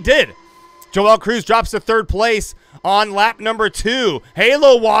back. He did. Joel Cruz drops to third place on lap number 2.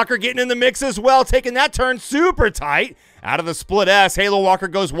 Halo Walker getting in the mix as well, taking that turn super tight. Out of the split S, Halo Walker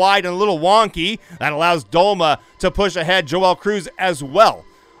goes wide and a little wonky. That allows Dolma to push ahead Joel Cruz as well.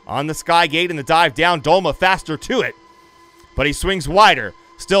 On the Skygate and the dive down, Dolma faster to it. But he swings wider.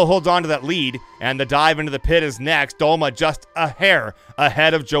 Still holds on to that lead, and the dive into the pit is next. Dolma just a hair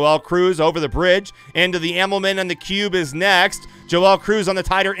ahead of Joel Cruz over the bridge. Into the Emmelman, and the cube is next. Joel Cruz on the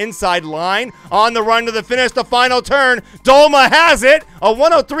tighter inside line. On the run to the finish, the final turn. Dolma has it. A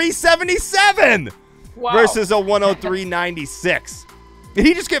 103.77 versus a 103.96. Did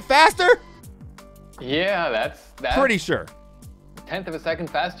he just get faster? Yeah, that's pretty sure. 1/10 of a second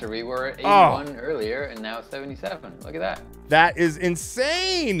faster. We were 81 earlier, and now 77. Look at that. That is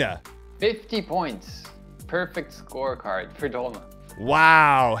insane. 50 points. Perfect scorecard for Dolma.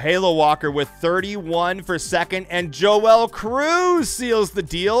 Wow. Halo Walker with 31 for second, and Joel Cruz seals the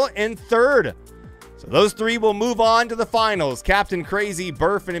deal in third. So those 3 will move on to the finals. Captain Crazy,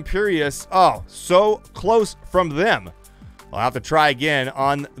 Burf, and Imperious. Oh, so close from them. I'll have to try again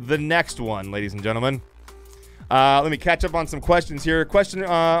on the next one, ladies and gentlemen. Let me catch up on some questions here. Question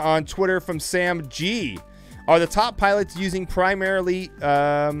on Twitter from Sam G. Are the top pilots using primarily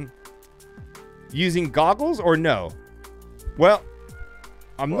using goggles or no? Well,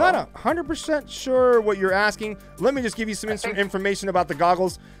 I'm not 100% sure what you're asking. Let me just give you some information about the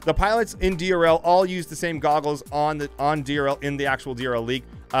goggles. The pilots in DRL all use the same goggles on DRL in the actual DRL league.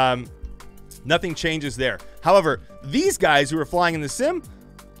 Nothing changes there. However, these guys who are flying in the sim,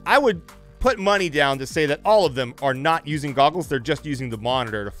 I would put money down to say that all of them are not using goggles. They're just using the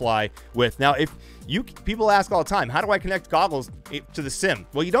monitor to fly with. Now, people ask all the time, how do I connect goggles to the sim?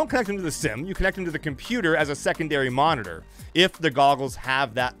 Well, you don't connect them to the sim. You connect them to the computer as a secondary monitor if the goggles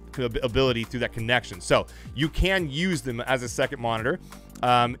have that ability through that connection. So you can use them as a second monitor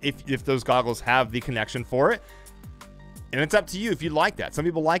if those goggles have the connection for it. And it's up to you if you like that. Some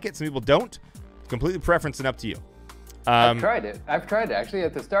people like it, some people don't. Completely preference and up to you. I've tried it. Actually,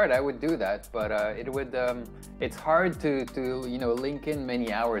 at the start, I would do that, but it's hard to link in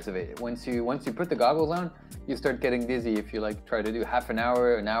many hours of it. Once you put the goggles on, you start getting dizzy. If you try to do half an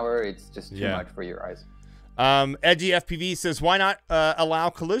hour, it's just too much for your eyes. Edgy FPV says, why not allow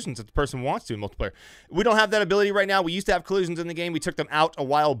collisions if the person wants to in multiplayer? We don't have that ability right now. We used to have collisions in the game. We took them out a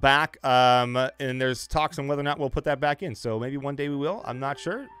while back, and there's talks on whether or not we'll put that back in. So maybe one day we will. I'm not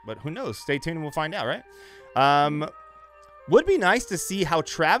sure, but who knows? Stay tuned and we'll find out, right? Would be nice to see how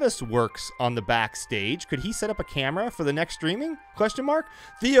Travis works on the backstage. Could he set up a camera for the next streaming? Question mark.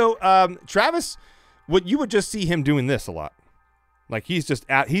 Theo, Travis, you would just see him doing this a lot. Like he's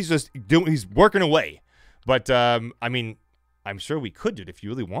working away. But, I mean, I'm sure we could do it if you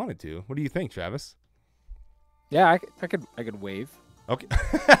really wanted to. What do you think, Travis? Yeah, I could wave. Okay.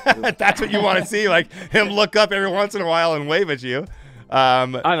 That's what you want to see, like him look up every once in a while and wave at you. I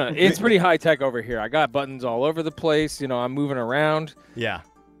don't know. It's pretty high tech over here. I got buttons all over the place. You know, I'm moving around. Yeah.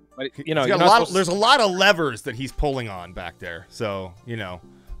 But, you know, there's a lot of levers that he's pulling on back there. So, you know,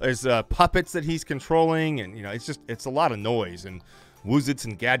 there's puppets that he's controlling. And, you know, it's a lot of noise and woozits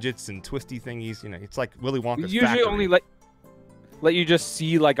and gadgets and twisty thingies. You know, it's like Willy Wonka's usually factory. only let you just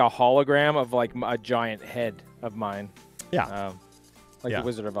see like a hologram of like a giant head of mine. Yeah. Like the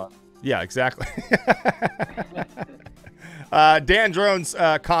Wizard of Oz. Yeah, exactly. Dan Drones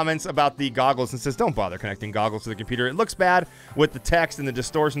comments about the goggles and says, don't bother connecting goggles to the computer. It looks bad with the text and the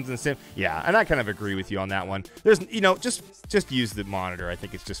distortions and the sim. Yeah, and I kind of agree with you on that one. There's, you know, just use the monitor. I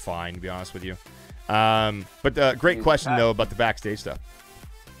think it's just fine, to be honest with you. But great question, though, about the backstage stuff.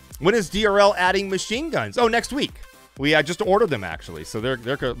 When is DRL adding machine guns? Oh, next week. We just ordered them, actually, so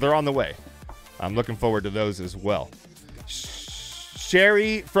they're on the way. I'm looking forward to those as well.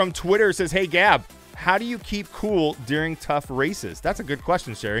 Sherry from Twitter says, hey, Gab, how do you keep cool during tough races? That's a good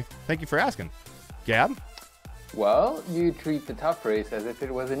question, Sherry. Thank you for asking. Gab? Well, you treat the tough race as if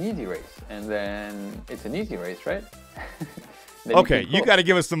it was an easy race, and then it's an easy race, right? Okay, you got to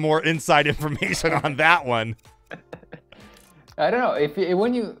give us some more inside information on that one. I don't know.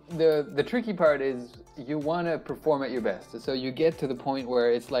 The tricky part is you want to perform at your best. So you get to the point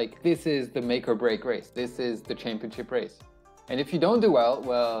where it's like, this is the make or break race. This is the championship race. And if you don't do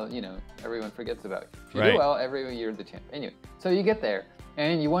well, you know, everyone forgets about you. If you do well, you're the champ. Anyway, so you get there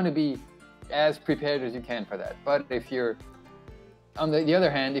and you want to be as prepared as you can for that. But if you're, on the other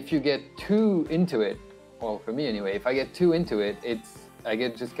hand, if you get too into it, well, for me anyway, if I get too into it,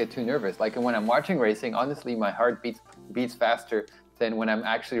 just get too nervous. Like when I'm watching racing, honestly, my heart beats faster than when I'm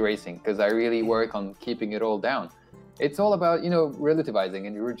actually racing because I really work on keeping it all down. It's all about, you know, relativizing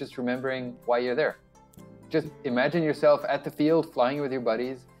and you're just remembering why you're there. Just imagine yourself at the field flying with your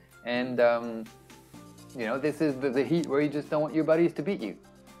buddies and, you know, this is the heat where you just don't want your buddies to beat you.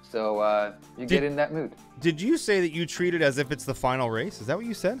 So you get in that mood. Did you say that you treat it as if it's the final race? Is that what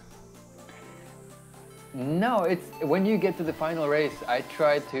you said? No, it's when you get to the final race, I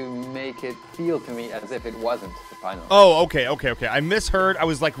try to make it feel to me as if it wasn't the final race. Oh, okay. I misheard. I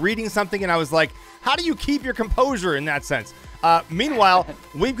was like reading something and I was like, how do you keep your composure in that sense? Meanwhile,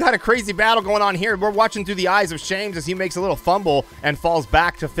 we've got a crazy battle going on here. We're watching through the eyes of Shames as he makes a little fumble and falls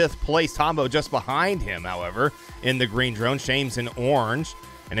back to 5th place. Tombo just behind him, however, in the green drone. Shames in orange,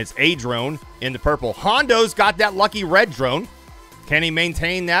 and it's A drone in the purple. Hondo's got that lucky red drone. Can he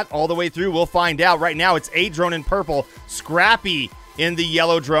maintain that all the way through? We'll find out. Right now, it's A drone in purple. Scrappy in the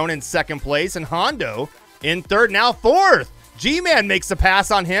yellow drone in 2nd place, and Hondo in 3rd, now 4th. G-Man makes a pass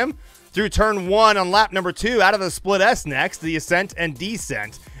on him through turn 1 on lap number 2. Out of the split S next, the ascent and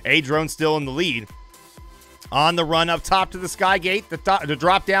descent. A-drone still in the lead. On the run up top to the Skygate, the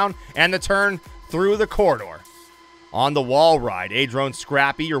drop down, and the turn through the corridor. On the wall ride, A-drone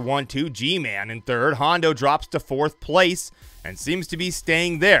Scrappy, your 1-2. G-Man in 3rd. Hondo drops to 4th place and seems to be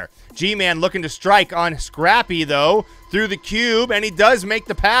staying there. G-Man looking to strike on Scrappy, though, through the cube, and he does make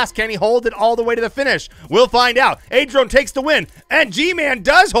the pass. Can he hold it all the way to the finish? We'll find out. A-drone takes the win, and G-Man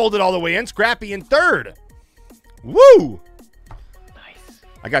does hold it all the way in. Scrappy in 3rd. Woo! Nice.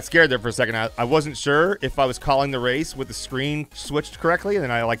 I got scared there for a second. I wasn't sure if I was calling the race with the screen switched correctly, and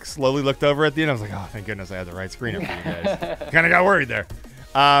then I like slowly looked over at the end. I was like, oh, thank goodness I had the right screen up for you guys. Kind of got worried there.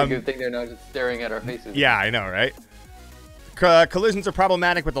 It's a good thing they're not just staring at our faces. Yeah, I know, right? Collisions are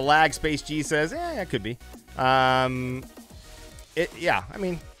problematic with the lag, Space G says. It could be. Yeah, I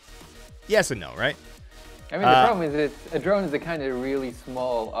mean, yes and no, right? I mean, the problem is a drone is a kind of really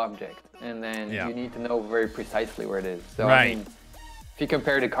small object, and then you need to know very precisely where it is. So, I mean, if you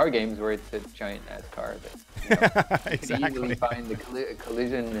compare to car games where it's a giant-ass car, that, you can easily find the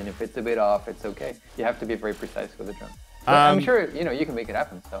collision, and if it's a bit off, it's okay. You have to be very precise with a drone. But I'm sure, you know, you can make it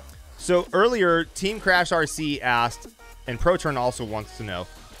happen, so. So earlier, Team Crash RC asked, and ProTurn also wants to know,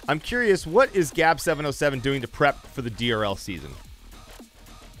 I'm curious, what is Gab707 doing to prep for the DRL season?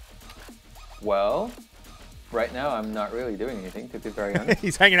 Well, right now I'm not really doing anything, to be very honest.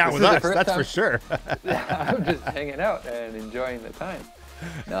 He's hanging out This with is the us, first that's time- for sure. I'm just hanging out and enjoying the time.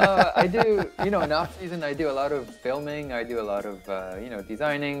 No, I do, in off season, I do a lot of filming. I do a lot of,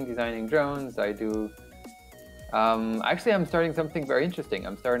 designing drones. I do, actually, I'm starting something very interesting.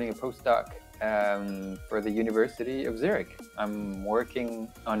 I'm starting a postdoc for the University of Zurich. I'm working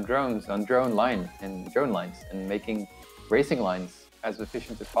on drones, on drone lines, and making racing lines as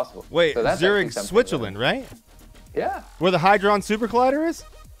efficient as possible. Wait, So that's Zurich, actually something Switzerland, right? Yeah. Where the Hadron Super Collider is?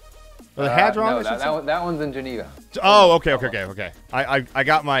 Or the Hadron? No, I should say? that one's in Geneva. Oh, okay. I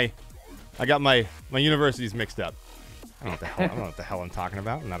got my universities mixed up. I don't know what the hell I'm talking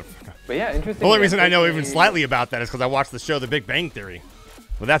about. I'm not a. But yeah, interesting. The only reason I know even basically- slightly about that is because I watched the show The Big Bang Theory.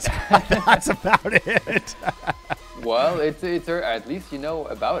 Well, that's that's about it. Well, it's at least you know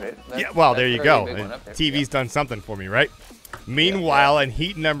about it. Yeah, well, there that's you a go. really big one up there. TV's done something for me, right? Meanwhile, in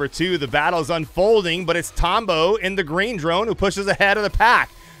heat number 2, the battle's unfolding, but it's Tombo in the green drone who pushes ahead of the pack.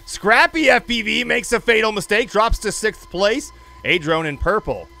 Scrappy FPV makes a fatal mistake, drops to 6th place. A drone in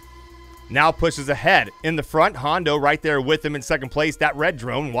purple now pushes ahead. In the front, Hondo right there with him in 2nd place. That red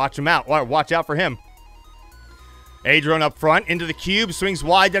drone, watch him out. Watch out for him. A drone up front into the cube, swings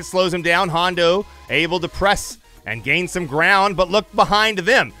wide, that slows him down. Hondo able to press and gain some ground, but look behind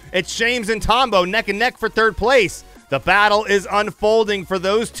them. It's Shames and Tombo neck and neck for 3rd place. The battle is unfolding for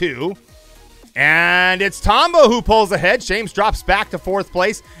those two. And it's Tombo who pulls ahead. Shames drops back to 4th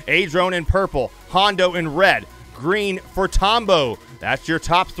place. A drone in purple, Hondo in red, green for Tombo. That's your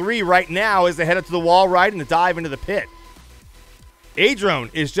top 3 right now as they head up to the wall ride and the dive into the pit. A drone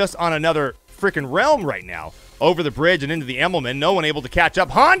is just on another freaking realm right now. Over the bridge and into the Emmelman. No one able to catch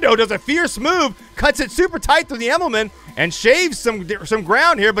up. Hondo does a fierce move, cuts it super tight through the Emmelman, and shaves some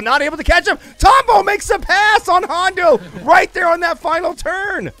ground here, but not able to catch up. Tombo makes a pass on Hondo right there on that final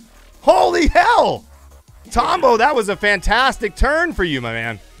turn. Holy hell. Tombo, that was a fantastic turn for you, my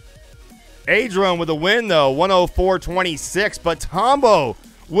man. A-Drone with a win, though, 104.26, but Tombo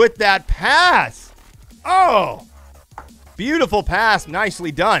with that pass. Oh, beautiful pass,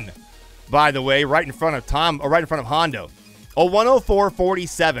 nicely done. By the way, right in front of Hondo. A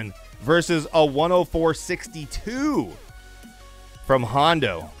 104.47 versus a 104.62 from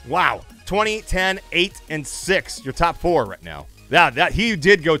Hondo. Wow. 20, 10, 8, and 6. Your top 4 right now. That he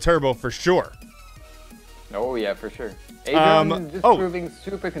did go turbo for sure. Oh yeah, for sure. Adrian is just oh. proving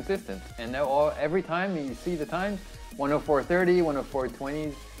super consistent, and now every time you see the times, 104.30,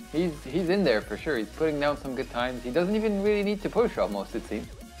 104.20s, he's in there for sure. He's putting down some good times. He doesn't even really need to push almost, it seems.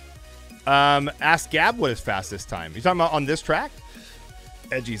 Ask Gab what is fast this time. You talking about on this track?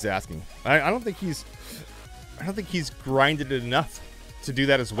 Edgy's asking. I don't think he's grinded it enough to do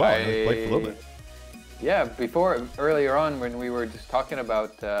that as well. I played for a little bit. Yeah, earlier on when we were just talking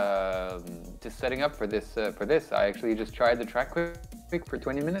about just setting up for this, I actually just tried the track quick for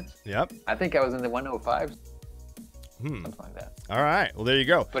 20 minutes. Yep. I think I was in the 105s. Something like that. All right. Well, there you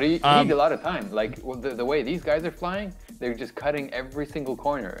go. But you need a lot of time. Like the way these guys are flying, they're just cutting every single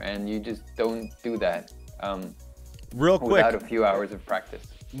corner, and you just don't do that. Real quick, without a few hours of practice.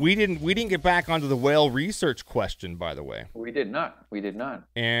 We didn't get back onto the whale research question, by the way. We did not.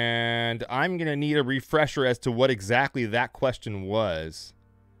 And I'm gonna need a refresher as to what exactly that question was.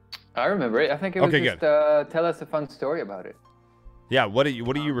 I remember it. I think it was Okay, just tell us a fun story about it. Yeah. What do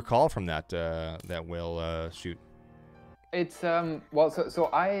you recall from that whale shoot? It's well, so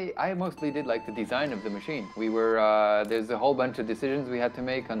I mostly did like the design of the machine. We were there's a whole bunch of decisions we had to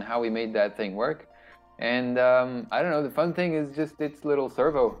make on how we made that thing work. And I don't know, the fun thing is just its little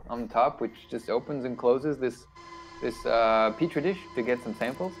servo on top, which just opens and closes this petri dish to get some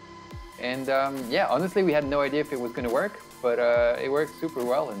samples. And yeah, honestly, we had no idea if it was going to work, but it worked super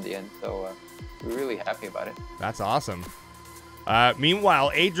well in the end. So we're really happy about it. That's awesome.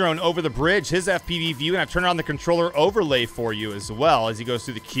 Meanwhile, A-Drone over the bridge, his FPV view, and I turn on the controller overlay for you as well as he goes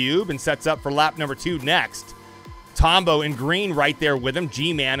through the cube and sets up for lap number 2 next. Tombo in green right there with him,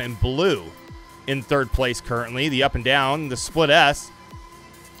 G-Man in blue in 3rd place currently, the up and down, the split S.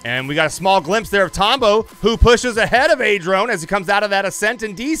 And we got a small glimpse there of Tombo, who pushes ahead of A-Drone as he comes out of that ascent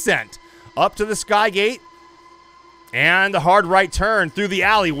and descent. Up to the Skygate, and the hard right turn through the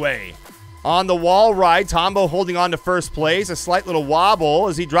alleyway. On the wall ride, Tombo holding on to 1st place, a slight little wobble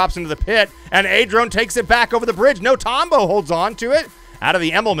as he drops into the pit, and A-Drone takes it back over the bridge. No, Tombo holds on to it out of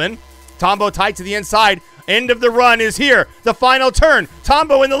the Emmelman. Tombo tight to the inside. End of the run is here. The final turn.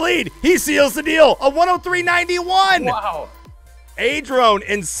 Tombo in the lead. He seals the deal. A 103.91. Wow. A-Drone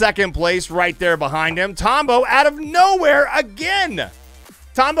in 2nd place right there behind him. Tombo out of nowhere again.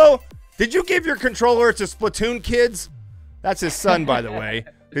 Tombo, did you give your controller to Splatoon kids? That's his son, by the way.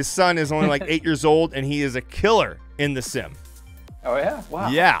 His son is only like 8 years old, and he is a killer in the sim. Oh, yeah? Wow.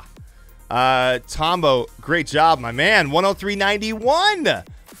 Yeah. Tombo, great job, my man. 103.91.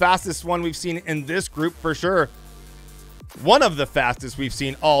 Fastest one we've seen in this group for sure. One of the fastest we've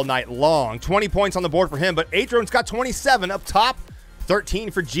seen all night long. 20 points on the board for him, but A-Drone's got 27 up top.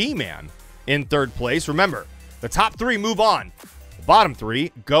 13 for G-Man in third place. Remember, the top 3 move on. The bottom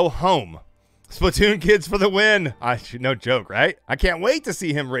 3 go home. Splatoon kids for the win. No joke, right? I can't wait to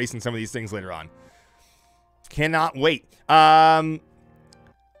see him racing some of these things later on. Cannot wait. There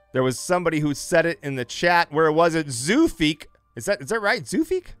was somebody who said it in the chat. Where was it? Zoofeek. Is that right?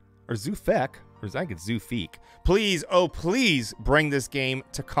 Zoofeek? Or Zoofek? Or I think it's Zoofeek. Please, oh please, bring this game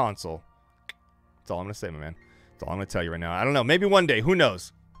to console. That's all I'm going to say, my man. That's all I'm going to tell you right now. I don't know. Maybe one day. Who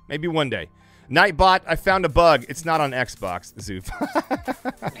knows? Maybe one day. Nightbot, I found a bug. It's not on Xbox, Zoof.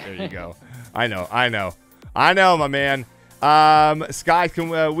 There you go. I know, my man. Sky,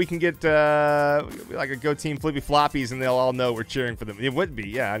 we can get like a Go Team Flippy Floppies, and they'll all know we're cheering for them. It would be,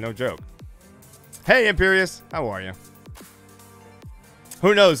 yeah, no joke. Hey, Imperious, how are you?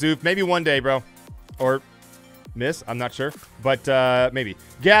 Who knows, Zoof? Maybe one day, bro. Or Miss, I'm not sure, but maybe.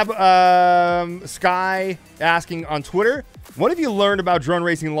 Gab, Sky asking on Twitter, what have you learned about drone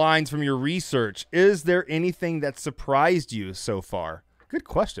racing lines from your research? Is there anything that surprised you so far? Good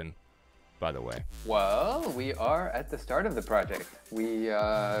question, by the way. Well, we are at the start of the project. We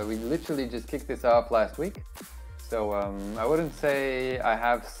literally just kicked this off last week. So I wouldn't say I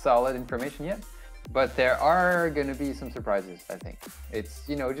have solid information yet, but there are going to be some surprises, I think. It's,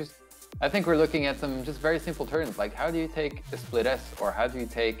 I think we're looking at some just very simple turns, like how do you take a split S, or how do you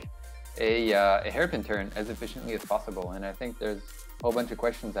take a hairpin turn as efficiently as possible? And I think there's a whole bunch of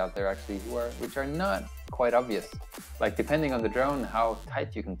questions out there actually which are not quite obvious. Like depending on the drone, how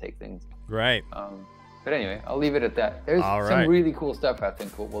tight you can take things. Right. But anyway, I'll leave it at that. There's some really cool stuff I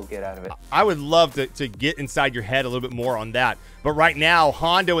think we'll get out of it. I would love to get inside your head a little bit more on that. But right now,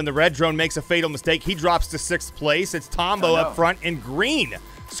 Hondo in the red drone makes a fatal mistake. He drops to 6th place. It's Tombo up front in green.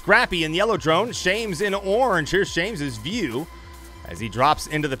 Scrappy in yellow drone. Shames in orange. Here's Shames' view as he drops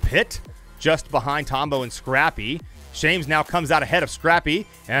into the pit just behind Tombo and Scrappy. Shames now comes out ahead of Scrappy,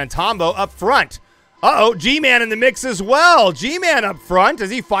 and Tombo up front. Uh-oh, G-Man in the mix as well. G-Man up front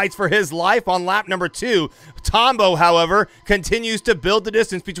as he fights for his life on lap number 2. Tombo, however, continues to build the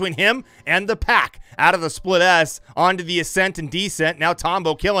distance between him and the pack. Out of the split S onto the ascent and descent. Now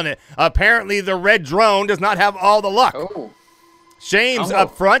Tombo killing it. Apparently the red drone does not have all the luck. Oh. Shames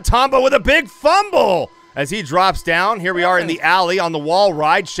up front. Tombo with a big fumble as he drops down. Here we are in the alley on the wall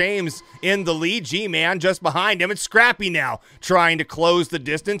ride. Shames in the lead. G-Man just behind him. It's Scrappy now trying to close the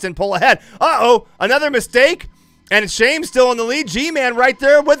distance and pull ahead. Uh-oh, another mistake. And Shames still in the lead. G-Man right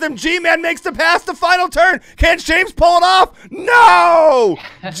there with him. G-Man makes the pass, the final turn. Can Shames pull it off? No!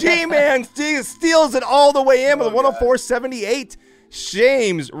 G-Man steals it all the way in with a 104.78.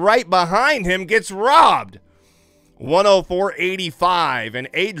 Shames right behind him gets robbed. 104.85, and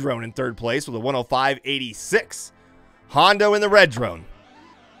A-Drone in third place with a 105.86. Hondo in the red drone.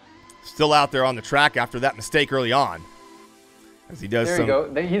 Still out there on the track after that mistake early on. As he does there you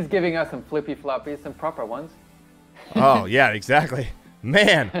go. He's giving us some flippy floppies, some proper ones. Oh, yeah, exactly.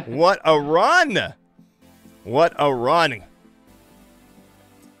 Man, what a run. What a run.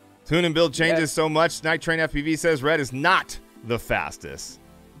 Tune and build changes so much. Night Train FPV says red is not the fastest.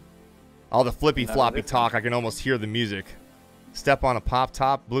 All the flippy floppy talk, I can almost hear the music. Step on a pop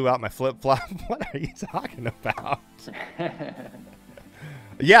top, blew out my flip flop. What are you talking about?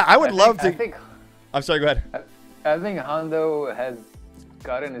 Yeah, I would love to. I'm sorry, go ahead. I think Hondo has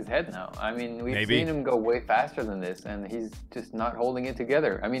got in his head now. I mean, we've seen him go way faster than this, and he's just not holding it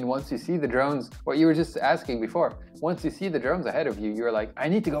together. I mean, once you see the drones, what you were just asking before, once you see the drones ahead of you, you're like, I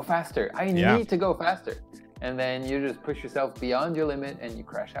need to go faster. I need to go faster. And then you just push yourself beyond your limit and you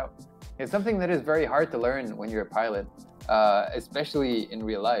crash out. It's something that is very hard to learn when you're a pilot, especially in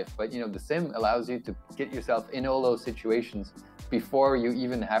real life. But, the sim allows you to get yourself in all those situations before you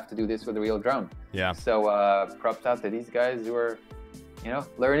even have to do this with a real drone. Yeah. So props out to these guys who are,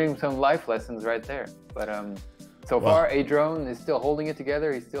 learning some life lessons right there. But so far, A-Drone is still holding it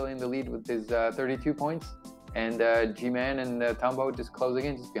together. He's still in the lead with his 32 points. And G-Man and Tombo just closing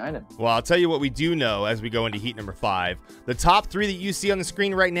in just behind him. Well, I'll tell you what we do know as we go into heat number 5. The top 3 that you see on the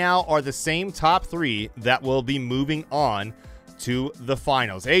screen right now are the same top 3 that will be moving on to the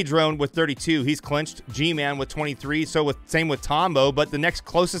finals. A-Drone with 32, he's clinched. G-Man with 23, same with Tombo, but the next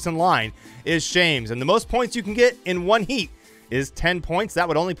closest in line is Shames. And the most points you can get in one heat is 10 points. That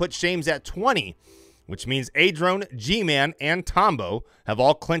would only put Shames at 20, which means A-Drone, G-Man, and Tombo have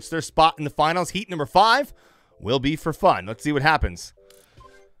all clinched their spot in the finals. Heat number 5 will be for fun. Let's see what happens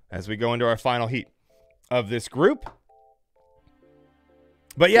as we go into our final heat of this group.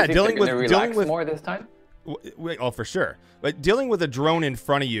 But yeah, dealing with more this time. Oh, for sure. But dealing with a drone in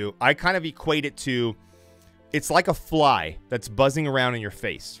front of you, I kind of equate it to, it's like a fly that's buzzing around in your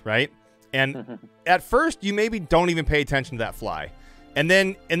face, right? And at first, you maybe don't even pay attention to that fly. And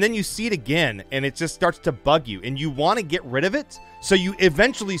then you see it again, and it just starts to bug you, and you want to get rid of it, so you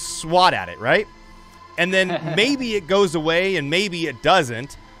eventually swat at it, right? And then maybe it goes away, and maybe it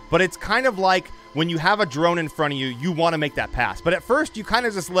doesn't, but it's kind of like when you have a drone in front of you, you want to make that pass. But at first, you kind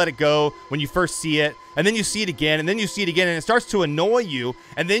of just let it go when you first see it, and then you see it again, and then you see it again, and it starts to annoy you,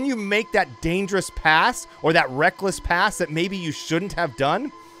 and then you make that dangerous pass or that reckless pass that maybe you shouldn't have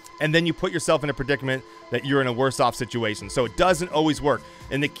done, and then you put yourself in a predicament that you're in a worse off situation. So it doesn't always work.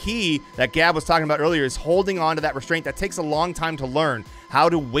 And the key that Gab was talking about earlier is holding on to that restraint. That takes a long time to learn how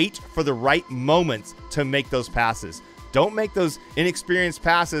to wait for the right moments to make those passes. Don't make those inexperienced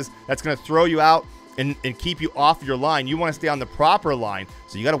passes that's going to throw you out and keep you off your line. You want to stay on the proper line,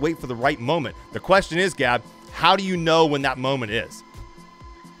 so you got to wait for the right moment. The question is, Gab, how do you know when that moment is?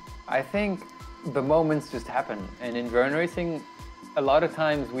 I think the moments just happen. And in drone racing, a lot of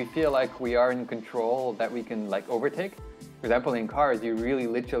times we feel like we are in control, that we can like overtake. For example, in cars, you really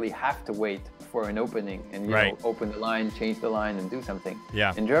literally have to wait for an opening and you know, open the line, change the line, and do something.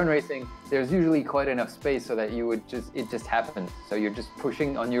 Yeah. In drone racing, there's usually quite enough space so that it just happens. So you're just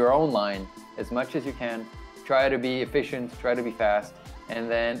pushing on your own line as much as you can. Try to be efficient, try to be fast, and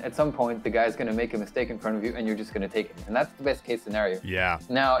then at some point the guy's going to make a mistake in front of you, and you're just going to take it. And that's the best case scenario. Yeah.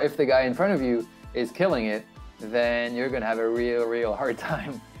 Now, if the guy in front of you is killing it, then you're going to have a real hard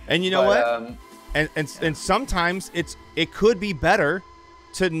time. And you know what? And sometimes it could be better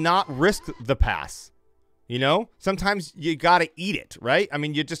to not risk the pass. You know, sometimes you got to eat it, right? I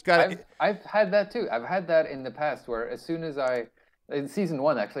mean, you just got to. I've had that too. I've had that in the past where as soon as in season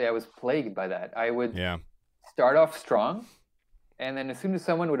 1, actually, I was plagued by that. I would start off strong, and then as soon as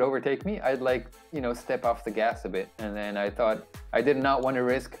someone would overtake me, I'd step off the gas a bit. And then I thought I did not want to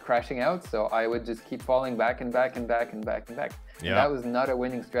risk crashing out, so I would just keep falling back and back and back and back and back. Yeah. And that was not a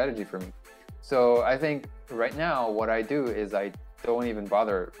winning strategy for me. So I think right now what I do is I don't even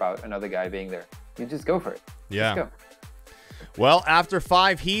bother about another guy being there. You just go for it. Yeah. Just go. Well, after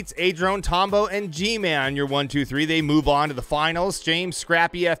 5 heats, Adrone, Tombo, and G-Man, your 1, 2, 3, they move on to the finals. James,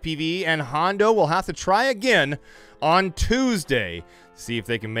 Scrappy, FPV, and Hondo will have to try again on Tuesday. See if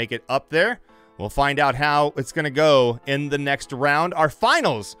they can make it up there. We'll find out how it's going to go in the next round. Our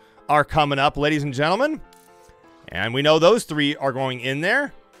finals are coming up, ladies and gentlemen. And we know those 3 are going in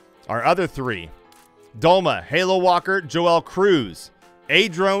there. Our other 3, Dolma, Halo Walker, Joel Cruz,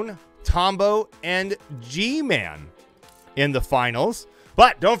 Adrone, Tombo, and G-Man in the finals.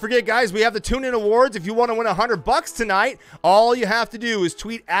 But don't forget, guys, we have the Tune-In Awards. If you want to win $100 tonight, all you have to do is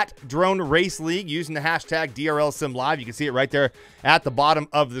tweet at Drone Race League using the hashtag DRLSimLive. You can see it right there at the bottom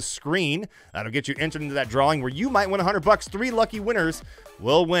of the screen. That'll get you entered into that drawing where you might win $100. 3 lucky winners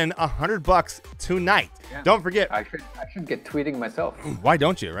will win $100 tonight. Yeah. Don't forget. I should get tweeting myself. Why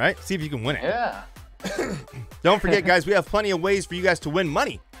don't you, right? See if you can win it. Yeah. Don't forget, guys, we have plenty of ways for you guys to win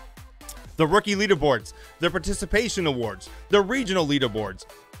money. The rookie leaderboards, the participation awards, the regional leaderboards,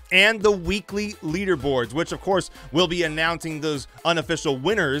 and the weekly leaderboards, which of course will be announcing those unofficial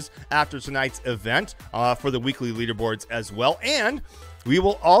winners after tonight's event for the weekly leaderboards as well. And we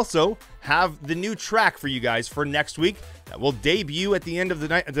will also have the new track for you guys for next week that will debut at the end of the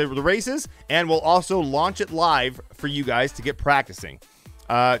night, the races, and we'll also launch it live for you guys to get practicing.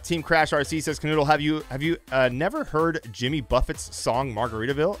 Team Crash RC says, Canoodle, have you never heard Jimmy Buffett's song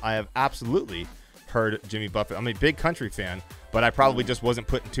Margaritaville? I have absolutely heard Jimmy Buffett. I'm a big country fan, but I probably just wasn't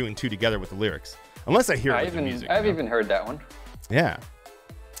putting 2 and 2 together with the lyrics. Unless I hear it with the music. I've even heard that one. Yeah.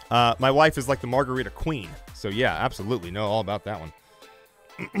 My wife is like the Margarita Queen. So yeah, absolutely know all about that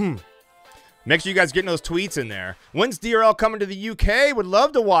one. Make sure you guys getting those tweets in there. When's DRL coming to the UK? Would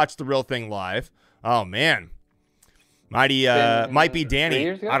love to watch the real thing live. Oh man. Might be Danny.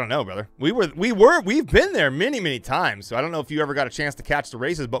 I don't know, brother. We've been there many times. So I don't know if you ever got a chance to catch the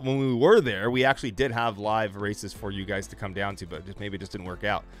races, but when we were there, we actually did have live races for you guys to come down to, but maybe it just didn't work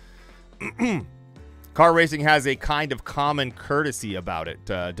out. Car racing has a kind of common courtesy about it,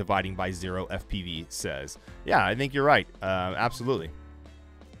 dividing by 0, FPV says. Yeah, I think you're right. Absolutely.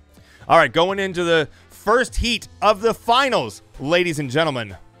 All right, going into the first heat of the finals, ladies and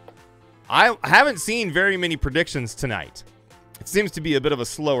gentlemen. I haven't seen very many predictions tonight. It seems to be a bit of a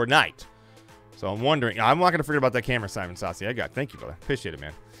slower night. So I'm wondering. I'm not going to forget about that camera, Simon Saucy. Thank you, brother. Appreciate it,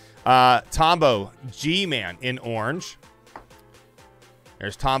 man. Tombo, G-Man in orange.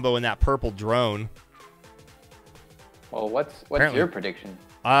 There's Tombo in that purple drone. Well, what's your prediction?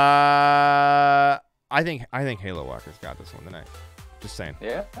 I think Halo Walker's got this one tonight. Just saying.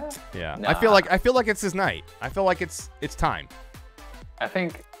 Yeah. Yeah. Nah. I feel like it's his night. I feel like it's time. I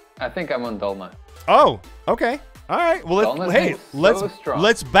think I'm on Dolma. Oh, okay. All right. Well, Dolma's hey, been so strong.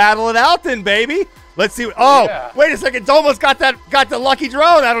 let's battle it out then, baby. Let's see. Oh, Yeah. wait a second. Dolma's got the lucky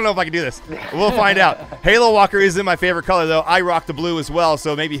drone. I don't know if I can do this. We'll find out. Halo Walker isn't my favorite color though. I rock the blue as well,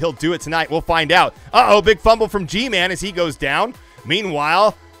 so maybe he'll do it tonight. We'll find out. Uh-oh, big fumble from G-Man as he goes down.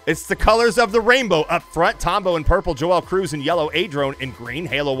 Meanwhile, it's the colors of the rainbow up front. Tombo in purple, Joel Cruz in yellow, A-Drone in green,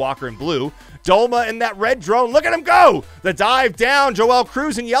 Halo Walker in blue. Dolma in that red drone. Look at him go. The dive down. Joel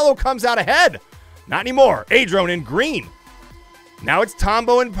Cruz in yellow comes out ahead. Not anymore. A-Drone in green. Now it's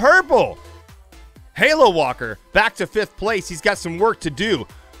Tombo in purple. Halo Walker back to 5th place. He's got some work to do.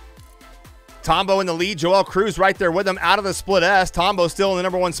 Tombo in the lead. Joel Cruz right there with him out of the split S. Tombo still in the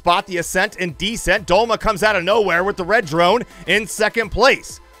number 1 spot. The ascent and descent. Dolma comes out of nowhere with the red drone in 2nd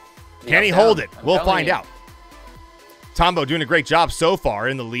place. Can he hold it? We'll find out. Tombo doing a great job so far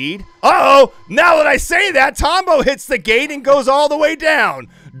in the lead. Uh-oh! Now that I say that, Tombo hits the gate and goes all the way down.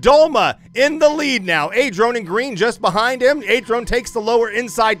 Dolma in the lead now. A-Drone in green just behind him. A-Drone takes the lower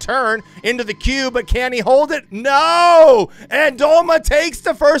inside turn into the cube, but can he hold it? No! And Dolma takes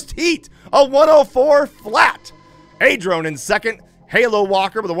the first heat. A 104 flat. A-Drone in 2nd. Halo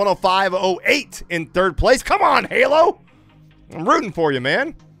Walker with a 105.08 in 3rd place. Come on, Halo! I'm rooting for you,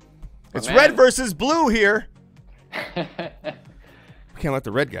 man. It's red versus blue here. We can't let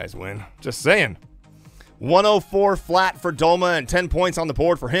the red guys win. Just saying. 104 flat for Dolma and 10 points on the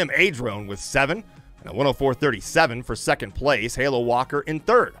board for him. A-Drone with 7 and a 104.37 for 2nd place. Halo Walker in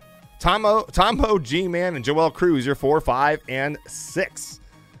 3rd. Tombo, G-Man, and Joel Cruz, your 4, 5, and 6.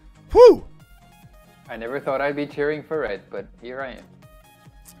 Whew! I never thought I'd be cheering for red, but here I am.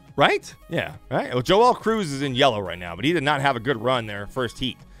 Right? Yeah. Right. Well, Joel Cruz is in yellow right now, but he did not have a good run there first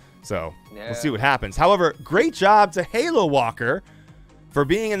heat. So we'll see what happens. However, great job to Halo Walker for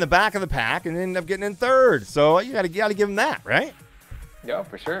being in the back of the pack and ended up getting in 3rd. So you gotta give him that, right? Yeah,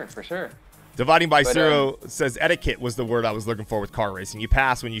 for sure, for sure. Dividing by zero says etiquette was the word I was looking for with car racing. You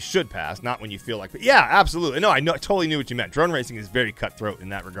pass when you should pass, not when you feel like it. Yeah, absolutely. No, I totally knew what you meant. Drone racing is very cutthroat in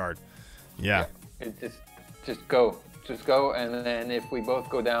that regard. Yeah. It just go. Just go, and then if we both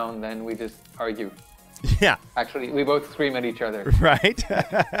go down, then we just argue. Yeah. Actually, we both scream at each other. Right.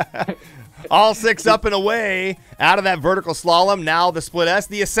 All 6 up and away out of that vertical slalom. Now the split S,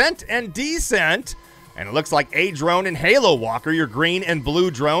 the ascent and descent. And it looks like A-Drone and Halo Walker, your green and blue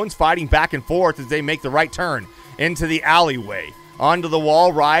drones, fighting back and forth as they make the right turn into the alleyway. Onto the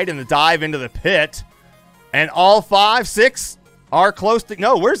wall ride and the dive into the pit. And all 5, 6 are close to...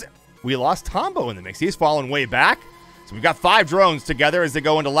 No, we lost Tombo in the mix. He's fallen way back. So we've got 5 drones together as they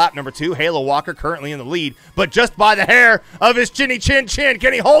go into lap number 2. Halo Walker currently in the lead, but just by the hair of his chinny chin chin.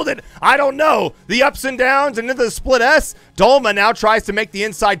 Can he hold it? I don't know. The ups and downs and into the split S. Dolma now tries to make the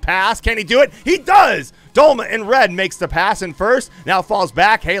inside pass. Can he do it? He does! Dolma in red makes the pass in first. Now falls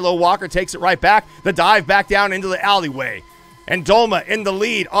back. Halo Walker takes it right back. The dive back down into the alleyway. And Dolma in the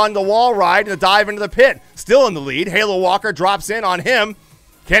lead on the wall ride and the dive into the pit. Still in the lead. Halo Walker drops in on him.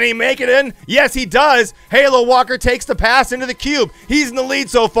 Can he make it in? Yes, he does. Halo Walker takes the pass into the cube. He's in the lead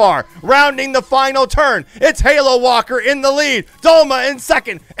so far. Rounding the final turn. It's Halo Walker in the lead. Dolma in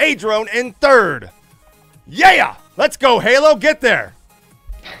 2nd. A-Drone in 3rd. Yeah! Let's go, Halo. Get there.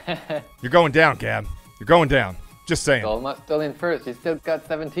 You're going down, Gab. You're going down. Just saying. Dolma's still in 1st. He's still got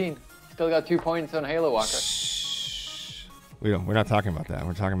 17. Still got 2 points on Halo Walker. We're not talking about that.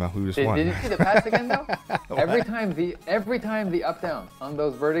 We're talking about who just won. Did you see the pass again though? every time the up down on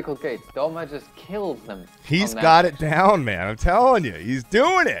those vertical gates, Dolma just kills them. He's got it down, man. I'm telling you, he's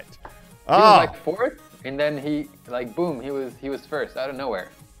doing it. He was like 4th, and then he boom, he was 1st out of nowhere.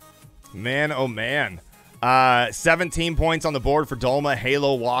 Man, oh man. 17 points on the board for Dolma.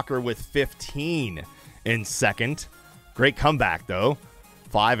 Halo Walker with 15 in 2nd. Great comeback though.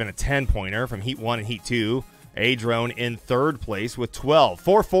 5 and a 10-pointer from Heat 1 and Heat 2. A-Drone in 3rd place with 12.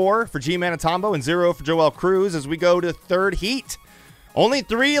 4-4 for G-Man and Tombo and 0 for Joel Cruz as we go to 3rd heat. Only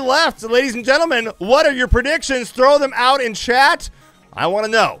 3 left, ladies and gentlemen. What are your predictions? Throw them out in chat. I want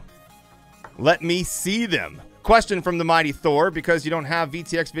to know. Let me see them. Question from the mighty Thor, because you don't have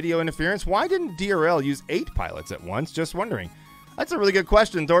VTX video interference, why didn't DRL use 8 pilots at once? Just wondering. That's a really good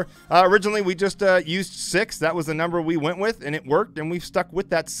question, Thor. Originally, we just used 6. That was the number we went with, and it worked, and we've stuck with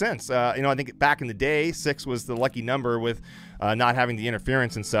that since. I think back in the day, 6 was the lucky number with not having the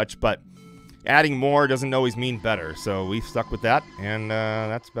interference and such, but adding more doesn't always mean better. So we've stuck with that, and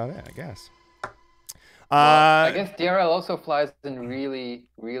that's about it, I guess. I guess DRL also flies in really,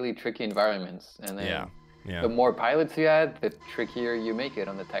 really tricky environments, and then Yeah. The more pilots you add, the trickier you make it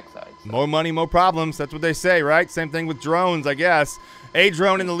on the tech side. So. More money, more problems. That's what they say, right? Same thing with drones, I guess. A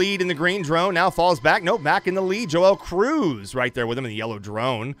drone in the lead in the green drone now falls back. Nope, back in the lead. Joel Cruz right there with him in the yellow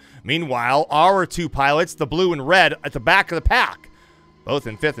drone. Meanwhile, our two pilots, the blue and red, at the back of the pack. Both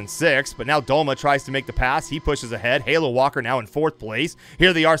in 5th and 6th, but now Dolma tries to make the pass. He pushes ahead. Halo Walker now in 4th place.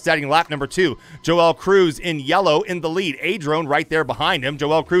 Here they are starting lap number 2. Joel Cruz in yellow in the lead. A-Drone right there behind him.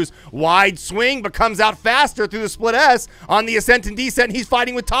 Joel Cruz wide swing, but comes out faster through the split S on the ascent and descent. He's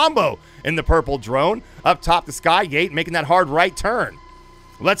fighting with Tombo in the purple drone. Up top the Skygate, making that hard right turn.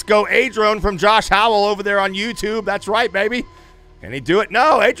 Let's go A-Drone from Josh Howell over there on YouTube. That's right, baby. Can he do it?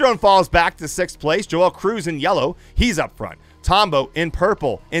 No, A-Drone falls back to 6th place. Joel Cruz in yellow. He's up front. Tombo in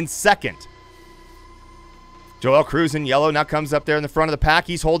purple in 2nd. Joel Cruz in yellow now comes up there in the front of the pack.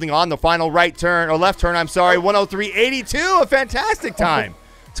 He's holding on the final right turn, or left turn, I'm sorry, 103.82, a fantastic time.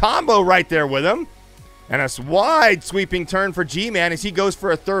 Tombo right there with him. And a wide sweeping turn for G-Man as he goes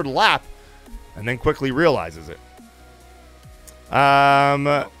for a 3rd lap and then quickly realizes it.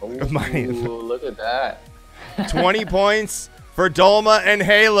 Ooh, look at that. 20 points for Dolma and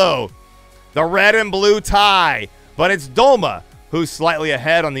Halo. The red and blue tie. But it's Dolma who's slightly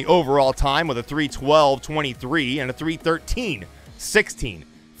ahead on the overall time with a 3:12.23 and a 3:13.16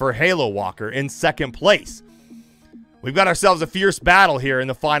 for Halo Walker in 2nd place. We've got ourselves a fierce battle here in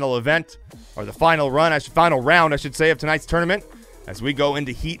the final event, or the final round, I should say, of tonight's tournament. As we go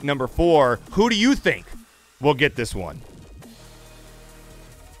into heat number 4, who do you think will get this one?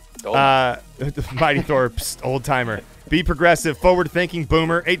 Mighty Thor, old timer. Be progressive, forward-thinking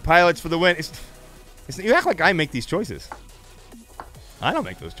boomer. 8 pilots for the win. You act like I make these choices. I don't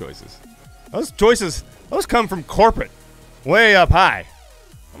make those choices. Those come from corporate, way up high.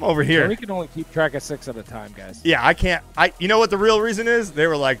 I'm over here. We can only keep track of 6 at a time, guys. Yeah, I can't. You know what the real reason is? They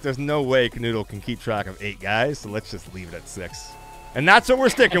were like, there's no way Canoodle can keep track of 8 guys, so let's just leave it at 6. And that's what we're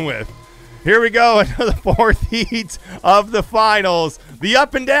sticking with. Here we go into the 4th heat of the finals. The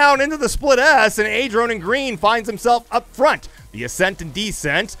up and down into the split S, and A-Drone in green finds himself up front. The ascent and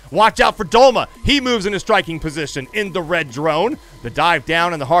descent. Watch out for Dolma. He moves into striking position in the red drone. The dive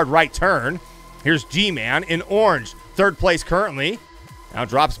down and the hard right turn. Here's G-Man in orange. 3rd place currently. Now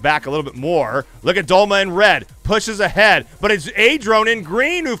drops back a little bit more. Look at Dolma in red. Pushes ahead. But it's A-Drone in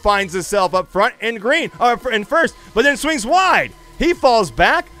green who finds himself up front in green. In first. But then swings wide. He falls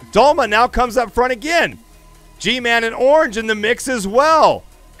back. Dolma now comes up front again. G-Man in orange in the mix as well.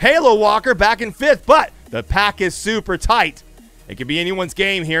 Halo Walker back in 5th. But the pack is super tight. It could be anyone's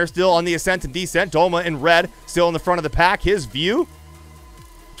game here. Still on the ascent and descent. Dolma in red, still in the front of the pack. His view.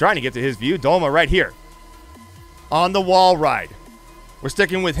 Trying to get to his view. Dolma right here. On the wall ride. We're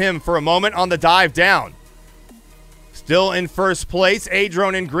sticking with him for a moment on the dive down. Still in 1st place.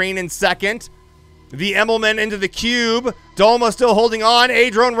 A-Drone in green in 2nd. The Emmelman into the cube. Dolma still holding on.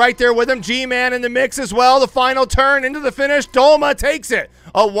 A-Drone right there with him. G-Man in the mix as well. The final turn into the finish. Dolma takes it.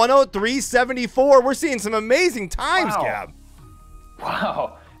 A 103.74. We're seeing some amazing times, Wow. Gab.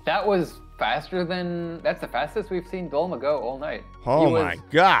 Wow, that was faster than, that's the fastest we've seen Dolma go all night. Oh my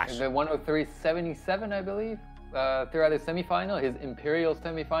gosh. The 103.77, I believe, throughout the semifinal, his Imperial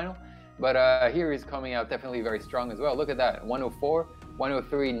semifinal. But here he's coming out definitely very strong as well. Look at that, 104,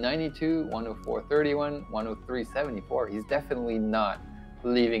 103.92, 104.31, 103.74. He's definitely not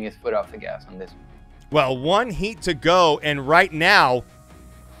leaving his foot off the gas on this one. Well, 1 heat to go, and right now,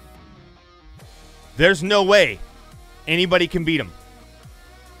 there's no way anybody can beat him.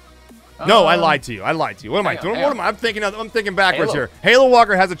 No, I lied to you. What am I doing? What am I? I'm thinking backwards here. Halo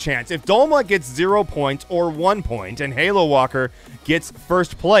Walker has a chance. If Dolma gets 0 points or 1 point and Halo Walker gets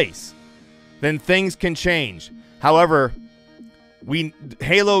 1st place, then things can change. However,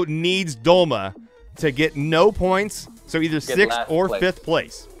 Halo needs Dolma to get no points, so either 6th or 5th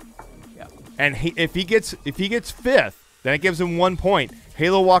place. Yeah. And if he gets 5th, then it gives him 1 point.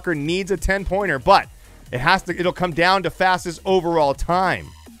 Halo Walker needs a 10-pointer, but it'll come down to fastest overall time.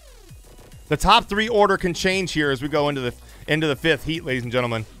 The top 3 order can change here as we go into the 5th heat, ladies and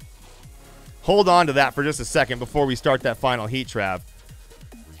gentlemen. Hold on to that for just a second before we start that final heat, Trav.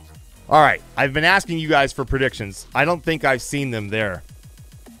 All right, I've been asking you guys for predictions. I don't think I've seen them there.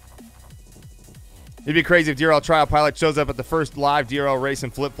 It'd be crazy if DRL Trial Pilot shows up at the first live DRL race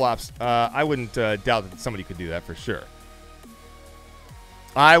in flip-flops. I wouldn't doubt that somebody could do that for sure.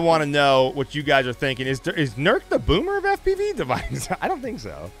 I want to know what you guys are thinking. Is Nurk the boomer of FPV device? I don't think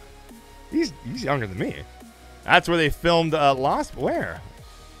so. He's younger than me. That's where they filmed Lost. Where?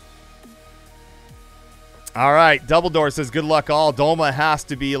 All right. Doubledore says, good luck all. Dolma has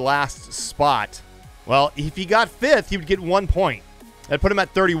to be last spot. Well, if he got 5th, he would get 1 point. That'd put him at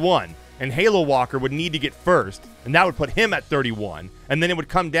 31. and Halo Walker would need to get first, and that would put him at 31, and then it would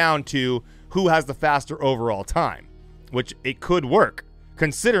come down to who has the faster overall time, which it could work,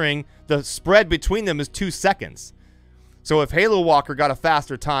 considering the spread between them is 2 seconds. So if Halo Walker got a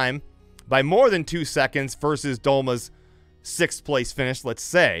faster time by more than 2 seconds versus Dolma's 6th place finish, let's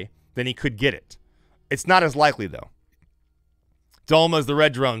say, then he could get it. It's not as likely, though. Dolma's the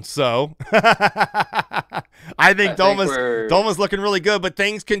red drone, so I think Dolma's looking really good, but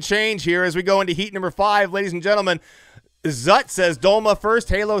things can change here as we go into heat number 5, ladies and gentlemen. Zut says Dolma first,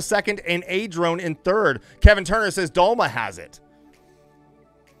 Halo second, and A-Drone in third. Kevin Turner says Dolma has it.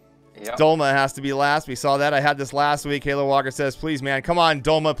 Yep. Dolma has to be last. We saw that. I had this last week. Halo Walker says, please, man, come on,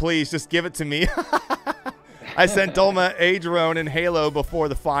 Dolma, please, just give it to me. I sent Dolma, A-Drone, and Halo before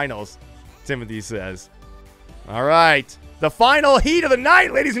the finals, Timothy says. All right. The final heat of the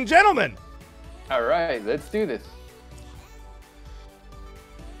night, ladies and gentlemen. All right, let's do this.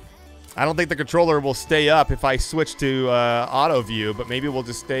 I don't think the controller will stay up if I switch to auto view, but maybe we'll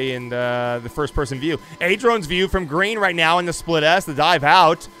just stay in the first-person view. A-Drone's view from green right now in the split S, the dive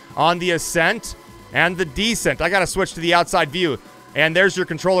out on the ascent and the descent. I got to switch to the outside view. And there's your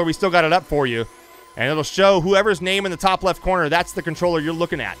controller. We still got it up for you. And it'll show whoever's name in the top left corner. That's the controller you're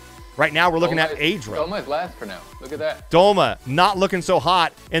looking at. Right now, we're looking at A-Drone. Dolma is last for now. Look at that. Dolma not looking so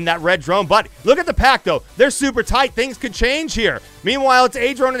hot in that red drone. But look at the pack, though. They're super tight. Things could change here. Meanwhile, it's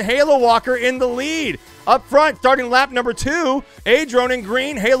A-Drone and Halo Walker in the lead. Up front, starting lap number 2, A-Drone in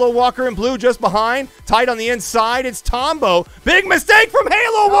green, Halo Walker in blue just behind. Tight on the inside, it's Tombo. Big mistake from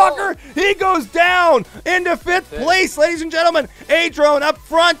Halo Walker. He goes down into 5th place, ladies and gentlemen. A-Drone up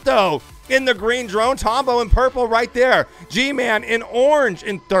front, though, in the green drone. Tombo in purple right there. G-Man in orange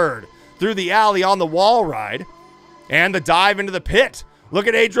in 3rd. Through the alley on the wall ride. And the dive into the pit. Look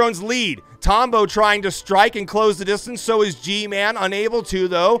at A-Drone's lead. Tombo trying to strike and close the distance. So is G-Man, unable to,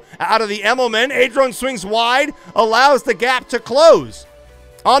 though. Out of the Emmelman, A-Drone swings wide, allows the gap to close.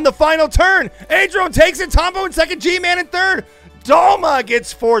 On the final turn, A-Drone takes it. Tombo in 2nd, G-Man in 3rd. Dolma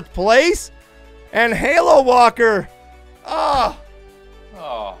gets 4th place. And Halo Walker,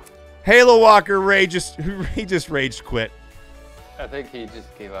 Halo Walker he just rage quit. I think he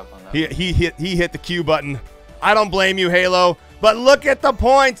just gave up on that. He hit the Q button. I don't blame you, Halo. But look at the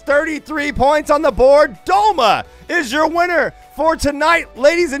points. 33 points on the board. Dolma is your winner for tonight.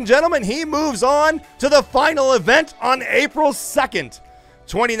 Ladies and gentlemen, he moves on to the final event on April 2nd.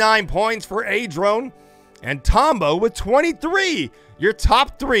 29 points for A-Drone. And Tombo with 23. Your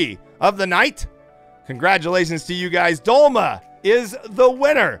top 3 of the night. Congratulations to you guys. Dolma is the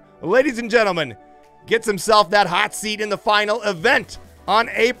winner. Ladies and gentlemen, gets himself that hot seat in the final event on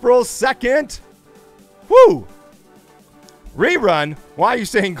April 2nd. Woo! Rerun? Why are you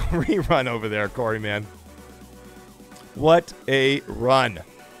saying rerun over there, Corey, man? What a run.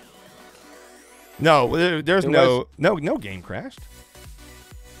 No, there's no game crashed.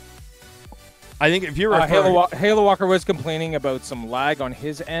 I think if you're Halo Walker was complaining about some lag on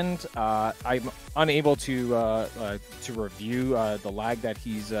his end. I'm unable to review the lag that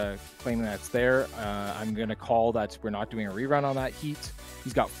he's claiming that's there. I'm going to call that we're not doing a rerun on that heat.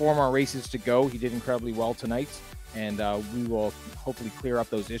 He's got 4 more races to go. He did incredibly well tonight, and we will hopefully clear up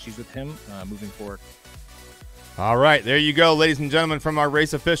those issues with him moving forward. All right, there you go, ladies and gentlemen, from our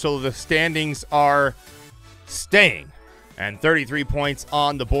race official. The standings are staying. And 33 points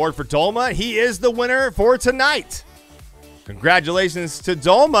on the board for Dolma. He is the winner for tonight. Congratulations to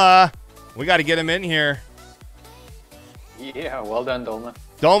Dolma. We got to get him in here. Yeah, well done, Dolma.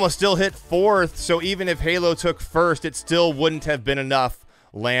 Dolma still hit 4th, so even if Halo took 1st, it still wouldn't have been enough.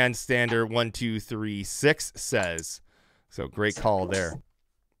 Land Stander 1236 says. So great call there.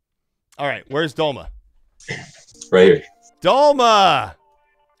 All right, where's Dolma? Right here. Dolma!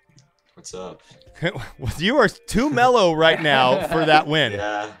 What's up? You are too mellow right now for that win.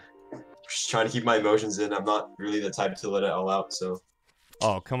 Yeah. Just trying to keep my emotions in. I'm not really the type to let it all out, so.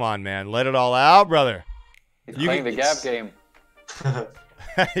 Oh, come on, man. Let it all out, brother. He's playing the gap game.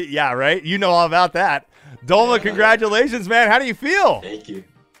 Yeah, right? You know all about that. Dolma, congratulations, man. How do you feel? Thank you.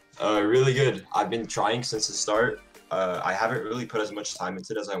 Really good. I've been trying since the start. I haven't really put as much time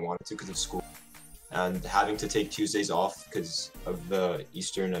into it as I wanted to because of school. And having to take Tuesdays off because of the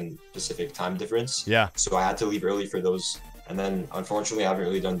Eastern and Pacific time difference. Yeah. So I had to leave early for those. And then, unfortunately, I haven't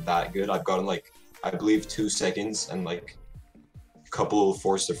really done that good. I've gotten, like, I believe 2 seconds and, like, a couple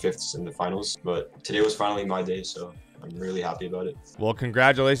 4ths or 5ths in the finals. But today was finally my day, so I'm really happy about it. Well,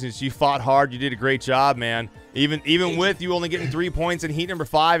 congratulations. You fought hard. You did a great job, man. Even with you only getting 3 points in heat number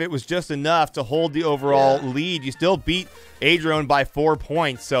 5, it was just enough to hold the overall lead. You still beat Adrian by 4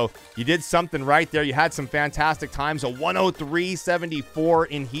 points, so you did something right there. You had some fantastic times, a 103.74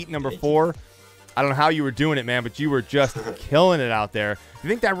 in heat number 4. I don't know how you were doing it, man, but you were just killing it out there. You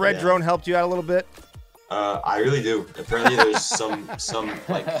think that red drone helped you out a little bit? I really do. Apparently, there's some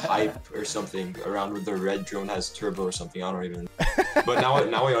like hype or something around where the red drone has turbo or something. I don't even. But now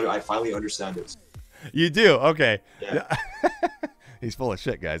I finally understand it. You do? Okay. Yeah. He's full of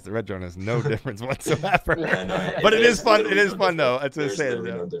shit, guys. The red drone has no difference whatsoever. Yeah, no, but it is fun. It is fun, though. That's what I'm saying.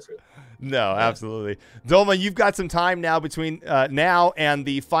 No different. No, absolutely. Dolma, you've got some time now between now and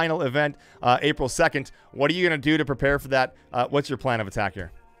the final event, April 2nd. What are you going to do to prepare for that? What's your plan of attack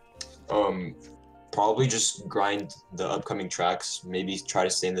here? Probably just grind the upcoming tracks. Maybe try to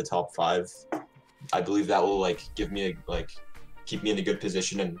stay in the top 5. I believe that will give me keep me in a good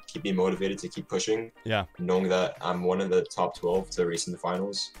position and keep me motivated to keep pushing. Yeah. Knowing that I'm one of the top 12 to race in the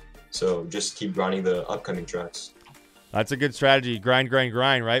finals. So just keep grinding the upcoming tracks. That's a good strategy. Grind, grind,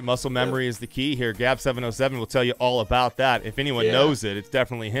 grind, right? Muscle memory is the key here. Gab707 will tell you all about that. If anyone knows it, it's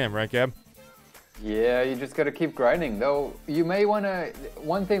definitely him, right, Gab? Yeah, you just got to keep grinding. Though you may want to,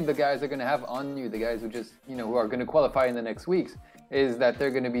 one thing the guys are going to have on you, the guys who just, who are going to qualify in the next weeks, is that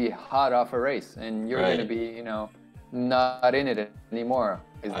they're going to be hot off a race and you're going to be, not in it anymore.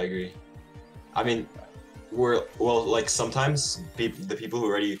 I agree. I mean, sometimes the people who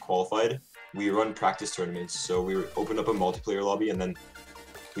already qualified, we run practice tournaments. So we open up a multiplayer lobby and then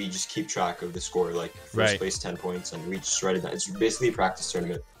we just keep track of the score, first place 10 points, and we just write it down. It's basically a practice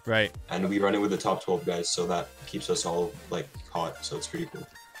tournament. Right. And we run it with the top 12 guys, so that keeps us all hot. So it's pretty cool.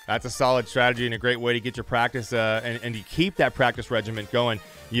 That's a solid strategy and a great way to get your practice and you keep that practice regiment going.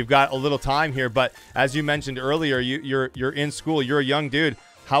 You've got a little time here, but as you mentioned earlier, you're in school. You're a young dude.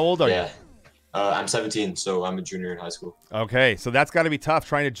 How old are you? I'm 17, so I'm a junior in high school. Okay, so that's got to be tough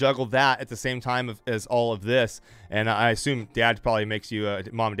trying to juggle that at the same time as all of this. And I assume mom and dad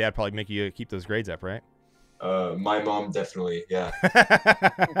probably make you keep those grades up, right? My mom definitely, yeah.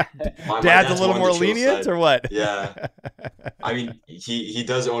 Dad's a little more lenient, or what? Yeah. I mean, he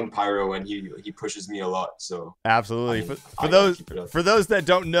does own pyro, and he pushes me a lot. So absolutely. For those that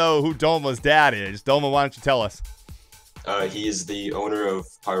don't know who Dolma's dad is, Dolma, why don't you tell us? He is the owner of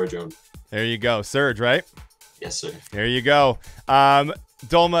Pyrodrome. There you go, Surge, right? Yes, sir. There you go.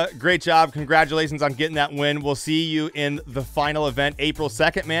 Dolma, great job. Congratulations on getting that win. We'll see you in the final event, April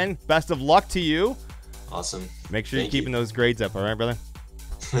 2nd, man. Best of luck to you. Awesome. Make sure you're keeping those grades up, all right, brother?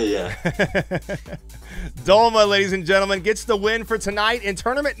 Yeah. Dolma, ladies and gentlemen, gets the win for tonight in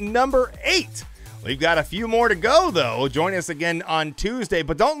tournament number 8. We've got a few more to go, though. Join us again on Tuesday,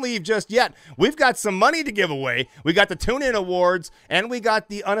 but don't leave just yet. We've got some money to give away. We got the Tune-In Awards, and we got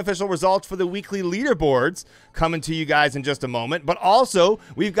the unofficial results for the weekly leaderboards coming to you guys in just a moment. But also,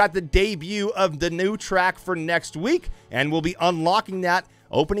 we've got the debut of the new track for next week, and we'll be unlocking that,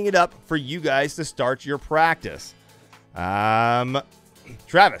 opening it up for you guys to start your practice. Travis,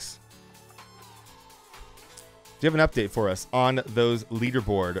 do you have an update for us on those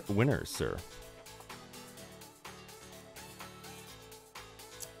leaderboard winners, sir?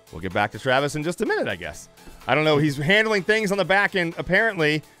 We'll get back to Travis in just a minute, I guess. I don't know. He's handling things on the back end.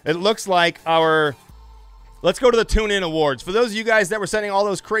 Apparently, it looks like our... Let's go to the Tune-In Awards. For those of you guys that were sending all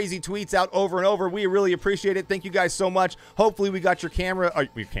those crazy tweets out over and over, we really appreciate it. Thank you guys so much. Hopefully, we got your camera... I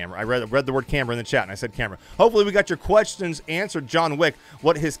read the word camera in the chat, and I said camera. Hopefully, we got your questions answered. John Wick,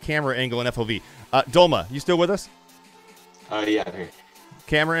 what his camera angle and FOV? Dolma, you still with us? Yeah, I'm here.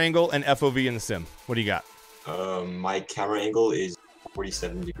 Camera angle and FOV in the sim. What do you got? My camera angle is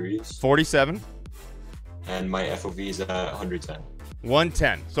 47 degrees. 47. And my FOV is at 110.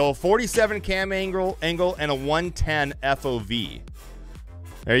 110. So 47 cam angle and a 110 FOV.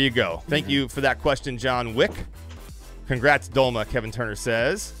 There you go. Thank you for that question, John Wick. Congrats, Dolma, Kevin Turner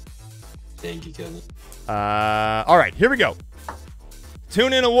says. Thank you, Kevin. All right, here we go.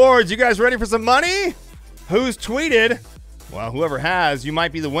 Tune-In Awards. You guys ready for some money? Who's tweeted? Well, whoever has, you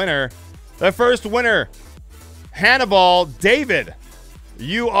might be the winner. The first winner, Hannibal David.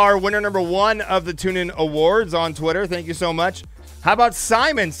 You are winner number 1 of the Tune-In Awards on Twitter. Thank you so much. How about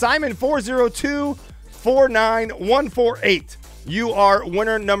Simon? Simon 402-49148. You are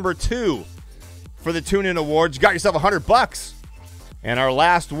winner number 2 for the Tune-In Awards. You got yourself $100. And our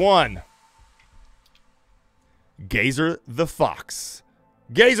last one, Gazer the Fox.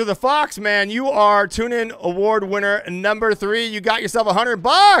 Gazer the Fox, man, you are Tune-In Award winner number 3. You got yourself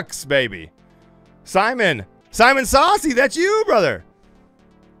 $100, baby. Simon Saucy, that's you, brother.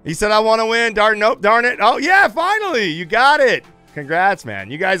 He said, I want to win. Nope, darn it. Oh, yeah, finally. You got it. Congrats,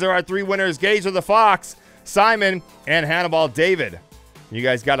 man. You guys are our 3 winners. Gage of the Fox, Simon, and Hannibal David. You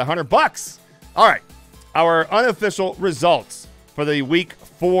guys got $100. All right. Our unofficial results for the week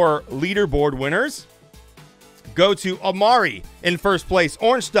 4 leaderboard winners go to Amari in first place,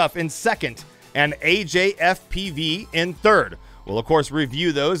 Orange Stuff in second, and AJFPV in third. We'll, of course,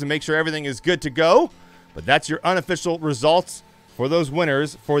 review those and make sure everything is good to go. But that's your unofficial results for those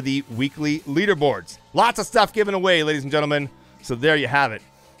winners for the weekly leaderboards. Lots of stuff given away, ladies and gentlemen. So there you have it.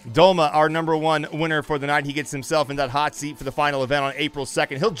 Dolma, our number 1 winner for the night. He gets himself in that hot seat for the final event on April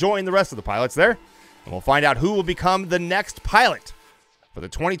 2nd. He'll join the rest of the pilots there. And we'll find out who will become the next pilot for the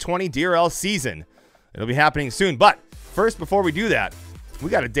 2020 DRL season. It'll be happening soon. But first, before we do that, we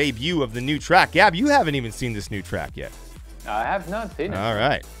got a debut of the new track. Gab, you haven't even seen this new track yet. I have not seen it. All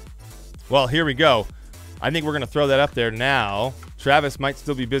right. Well, here we go. I think we're going to throw that up there now. Travis might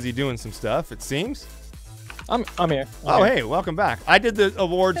still be busy doing some stuff, it seems. I'm here. Oh, hey, welcome back. I did the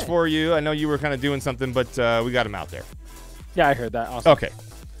awards for you. I know you were kind of doing something, but we got them out there. Yeah, I heard that. Awesome. Okay.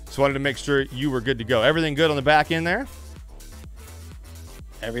 Just wanted to make sure you were good to go. Everything good on the back end there?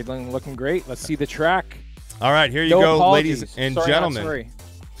 Everything looking great. Let's see the track. All right, here you No go, apologies. ladies and Sorry, not gentlemen. sorry.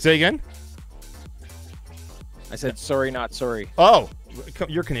 Say again? I said sorry, not sorry. Oh,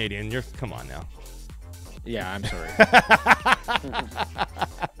 you're Canadian. Come on now. Yeah, I'm sorry.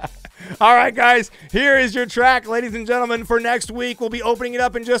 All right, guys, here is your track, ladies and gentlemen, for next week. We'll be opening it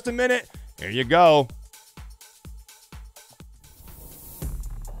up in just a minute. Here you go.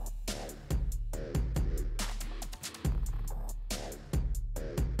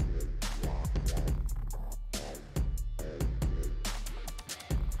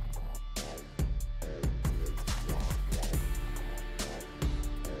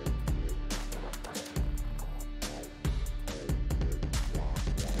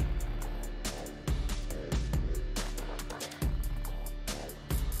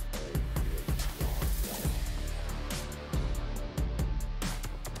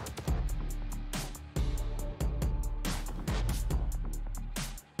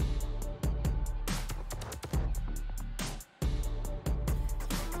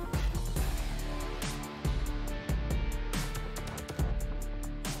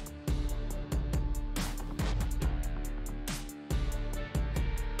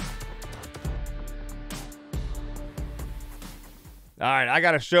 All right, I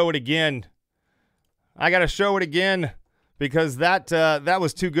got to show it again. Because that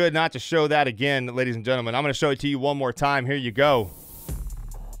was too good not to show that again, ladies and gentlemen. I'm going to show it to you one more time. Here you go.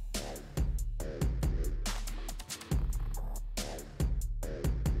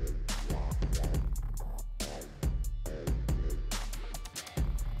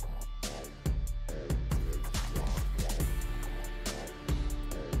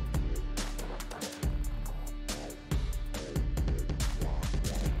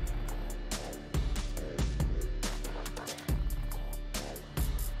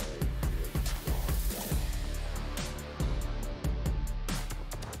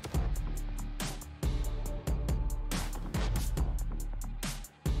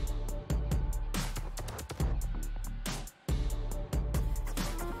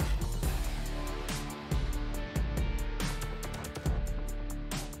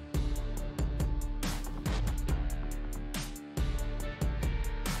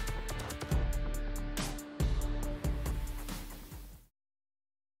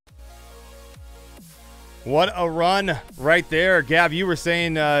 What a run right there. Gab, you were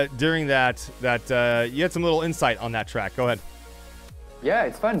saying during that you had some little insight on that track. Go ahead. Yeah,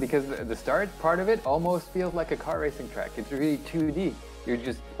 it's fun because the start part of it almost feels like a car racing track. It's really 2D. You're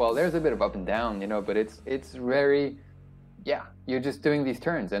just, well, there's a bit of up and down, you know, but it's very, yeah, you're just doing these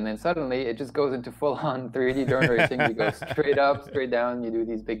turns. And then suddenly it just goes into full-on 3D drone racing. You go straight up, straight down, you do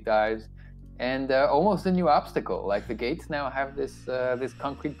these big dives. And almost a new obstacle. Like the gates now have this this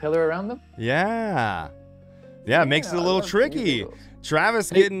concrete pillar around them. Yeah. Yeah, it makes it a little tricky.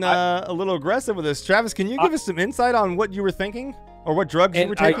 Travis getting a little aggressive with this. Travis, can you give us some insight on what you were thinking or what drugs you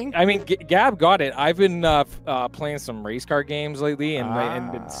were taking? I mean, Gab got it. I've been playing some race car games lately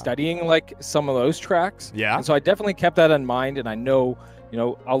and been studying like some of those tracks. Yeah. And so I definitely kept that in mind. And I know, you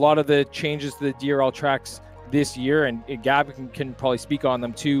know, a lot of the changes to the DRL tracks this year, and Gab can probably speak on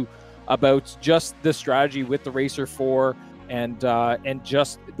them too, about just the strategy with the Racer 4 and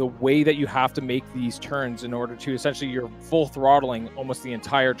just the way that you have to make these turns in order to essentially you're full throttling almost the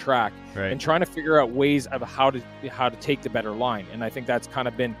entire track, right, and trying to figure out ways of how to take the better line. And I think that's kind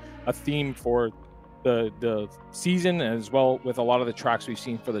of been a theme for the season, as well with a lot of the tracks we've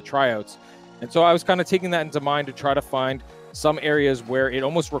seen for the tryouts. And so I was kind of taking that into mind to try to find some areas where it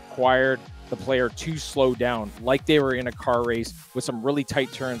almost required the player to slow down, like they were in a car race with some really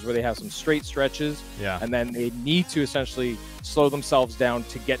tight turns where they have some straight stretches. Yeah. And then they need to essentially slow themselves down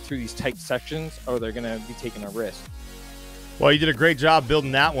to get through these tight sections, or they're going to be taking a risk. Well, you did a great job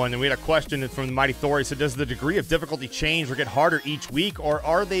building that one. And we had a question from the Mighty Thor. He said, does the degree of difficulty change or get harder each week, or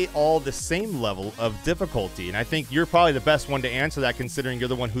are they all the same level of difficulty? And I think you're probably the best one to answer that, considering you're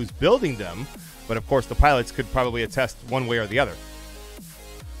the one who's building them. But, of course, the pilots could probably attest one way or the other.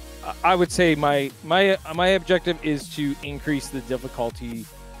 I would say my objective is to increase the difficulty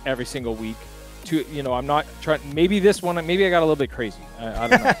every single week. To, you know, I'm not trying. Maybe this one, maybe I got a little bit crazy. I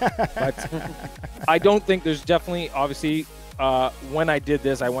don't know. But I don't think there's definitely, obviously, when I did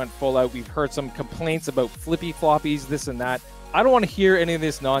this, I went full out. We've heard some complaints about flippy floppies, this and that. I don't want to hear any of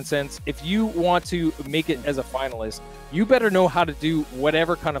this nonsense. If you want to make it as a finalist, you better know how to do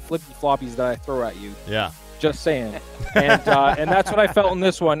whatever kind of flippy floppies that I throw at you. Yeah. Just saying. And that's what I felt in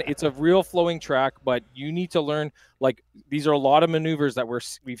this one. It's a real flowing track, but you need to learn, like, these are a lot of maneuvers that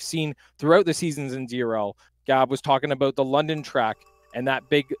we've seen throughout the seasons in DRL. Gab was talking about the London track and that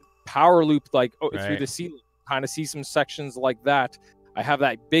big power loop, like through the ceiling. Kind of see some sections like that. I have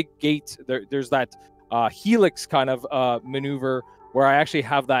that big gate. There's that helix kind of maneuver where I actually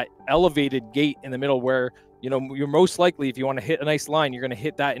have that elevated gate in the middle where, you know, you're most likely, if you want to hit a nice line, you're going to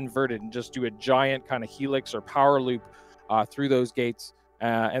hit that inverted and just do a giant kind of helix or power loop through those gates.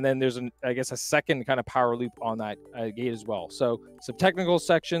 And then there's, I guess, a second kind of power loop on that gate as well. So some technical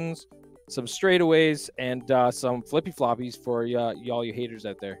sections, some straightaways, and some flippy floppies for y'all you haters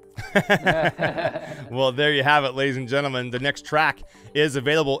out there. Well, there you have it, ladies and gentlemen. The next track is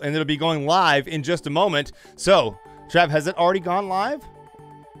available, and it'll be going live in just a moment. So, Trav, has it already gone live?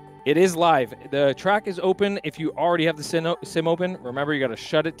 It is live. The track is open. If you already have the sim open, remember, you got to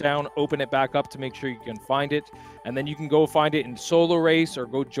shut it down, open it back up to make sure you can find it. And then you can go find it in solo race or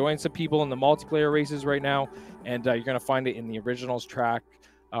go join some people in the multiplayer races right now. And you're going to find it in the originals track,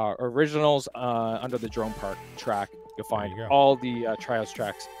 under the drone park track. You'll find all the Tryouts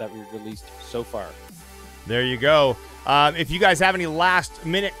tracks that we've released so far. There you go. If you guys have any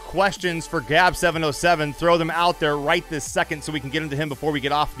last-minute questions for Gab707, throw them out there right this second so we can get them to him before we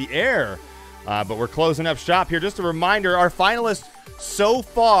get off the air. But we're closing up shop here. Just a reminder, our finalists so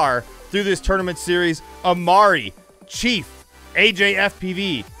far through this tournament series: Amari, Chief, AJ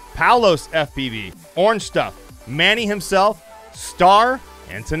FPV, Paulos FPV, Orange Stuff, Manny himself, Star,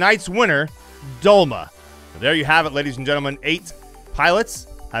 and tonight's winner, Dolma. So there you have it, ladies and gentlemen. 8 pilots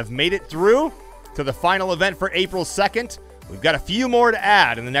have made it through to the final event for April 2nd. We've got a few more to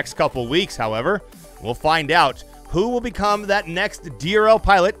add in the next couple weeks, however. We'll find out who will become that next DRL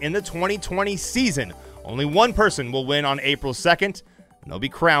pilot in the 2020 season. Only one person will win on April 2nd, and they'll be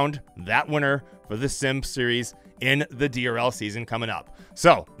crowned that winner for the Sim Series in the DRL season coming up.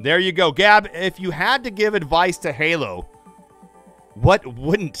 So, there you go. Gab, if you had to give advice to Halo, what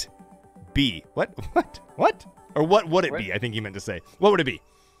wouldn't be? What? Or what would it be? I think you meant to say. What would it be?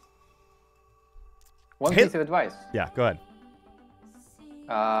 One piece of advice. Yeah, go ahead.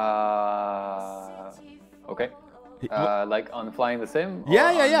 Okay. Like on flying the sim?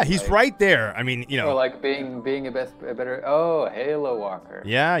 Yeah. He's like, right there. I mean, you know. Or like being a better. Oh, Halo Walker.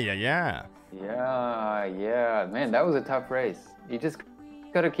 Yeah. Yeah. Man, that was a tough race. You just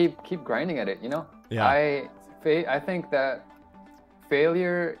gotta keep grinding at it, you know. Yeah. I think that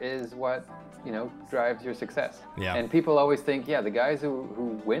failure is what, you know, drives your success. Yeah. And people always think, yeah, the guys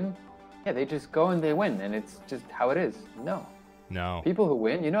who win, yeah, they just go and they win, and it's just how it is. No. People who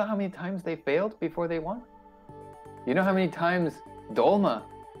win, you know how many times they failed before they won? You know how many times Dolma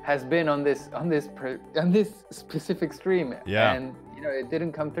has been on this specific stream, and you know it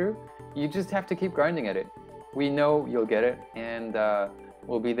didn't come through? You just have to keep grinding at it. We know you'll get it, and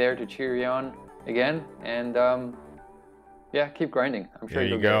we'll be there to cheer you on again. And yeah, keep grinding. I'm sure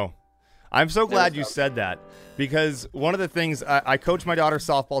you'll get it. I'm so glad you said that, because one of the things I coach my daughter's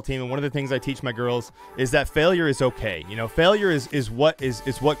softball team, and one of the things I teach my girls is that failure is okay. You know, failure is what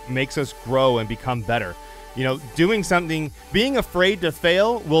makes us grow and become better. You know, doing something, being afraid to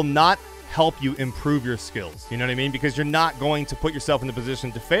fail will not help you improve your skills. You know what I mean? Because you're not going to put yourself in the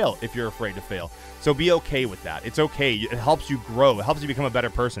position to fail if you're afraid to fail. So be okay with that. It's okay. It helps you grow. It helps you become a better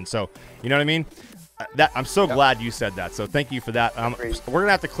person. So, you know what I mean? I'm so glad you said that. So thank you for that. We're going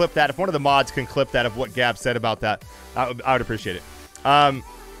to have to clip that. If one of the mods can clip that of what Gab said about that, I would appreciate it.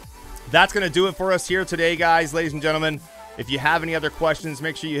 That's going to do it for us here today, guys, ladies and gentlemen. If you have any other questions,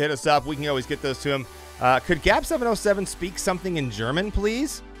 make sure you hit us up. We can always get those to him. Could Gab707 speak something in German,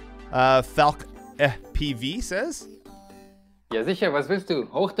 please? Falk FPV says. Ja, sicher, was willst du?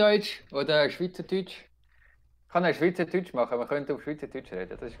 Hochdeutsch oder Schweizerdeutsch? Ich kann auch Schweizerdeutsch machen, man könnte auf Schweizerdeutsch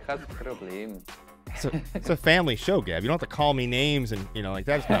reden. Das ist kein Problem. It's a family show, Gab. You don't have to call me names and, like,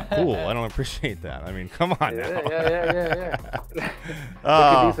 that's not cool. I don't appreciate that. I mean, come on now. Yeah. We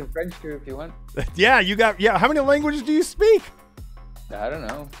Oh. could do some French too if you want. Yeah, how many languages do you speak? I don't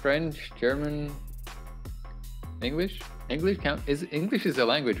know. French, German, English? English count? English is a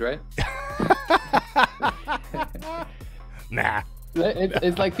language, right? Nah.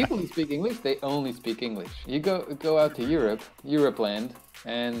 It's like people who speak English, they only speak English. You go out to Europe land,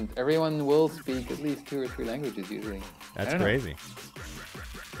 and everyone will speak at least 2 or 3 languages usually. That's crazy.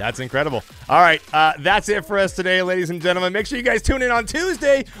 That's incredible. All right, that's it for us today, ladies and gentlemen. Make sure you guys tune in on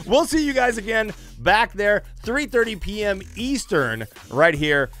Tuesday. We'll see you guys again back there, 3:30 p.m. Eastern, right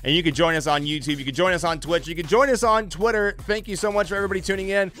here. And you can join us on YouTube. You can join us on Twitch. You can join us on Twitter. Thank you so much for everybody tuning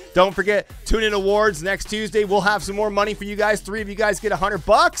in. Don't forget, Tune In Awards next Tuesday. We'll have some more money for you guys. 3 of you guys get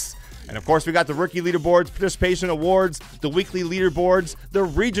 $100. And of course, we got the rookie leaderboards, participation awards, the weekly leaderboards, the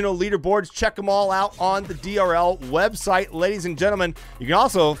regional leaderboards. Check them all out on the DRL website, ladies and gentlemen. You can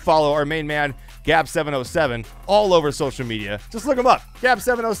also follow our main man, Gab707, all over social media. Just look him up,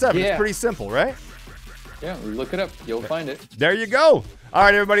 Gab707. Yeah. It's pretty simple, right? Yeah, look it up. You'll find it. There you go. All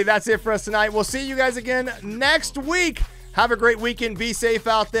right, everybody, that's it for us tonight. We'll see you guys again next week. Have a great weekend. Be safe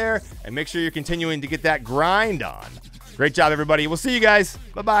out there, and make sure you're continuing to get that grind on. Great job, everybody. We'll see you guys.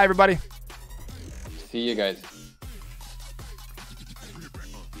 Bye-bye, everybody. See you guys.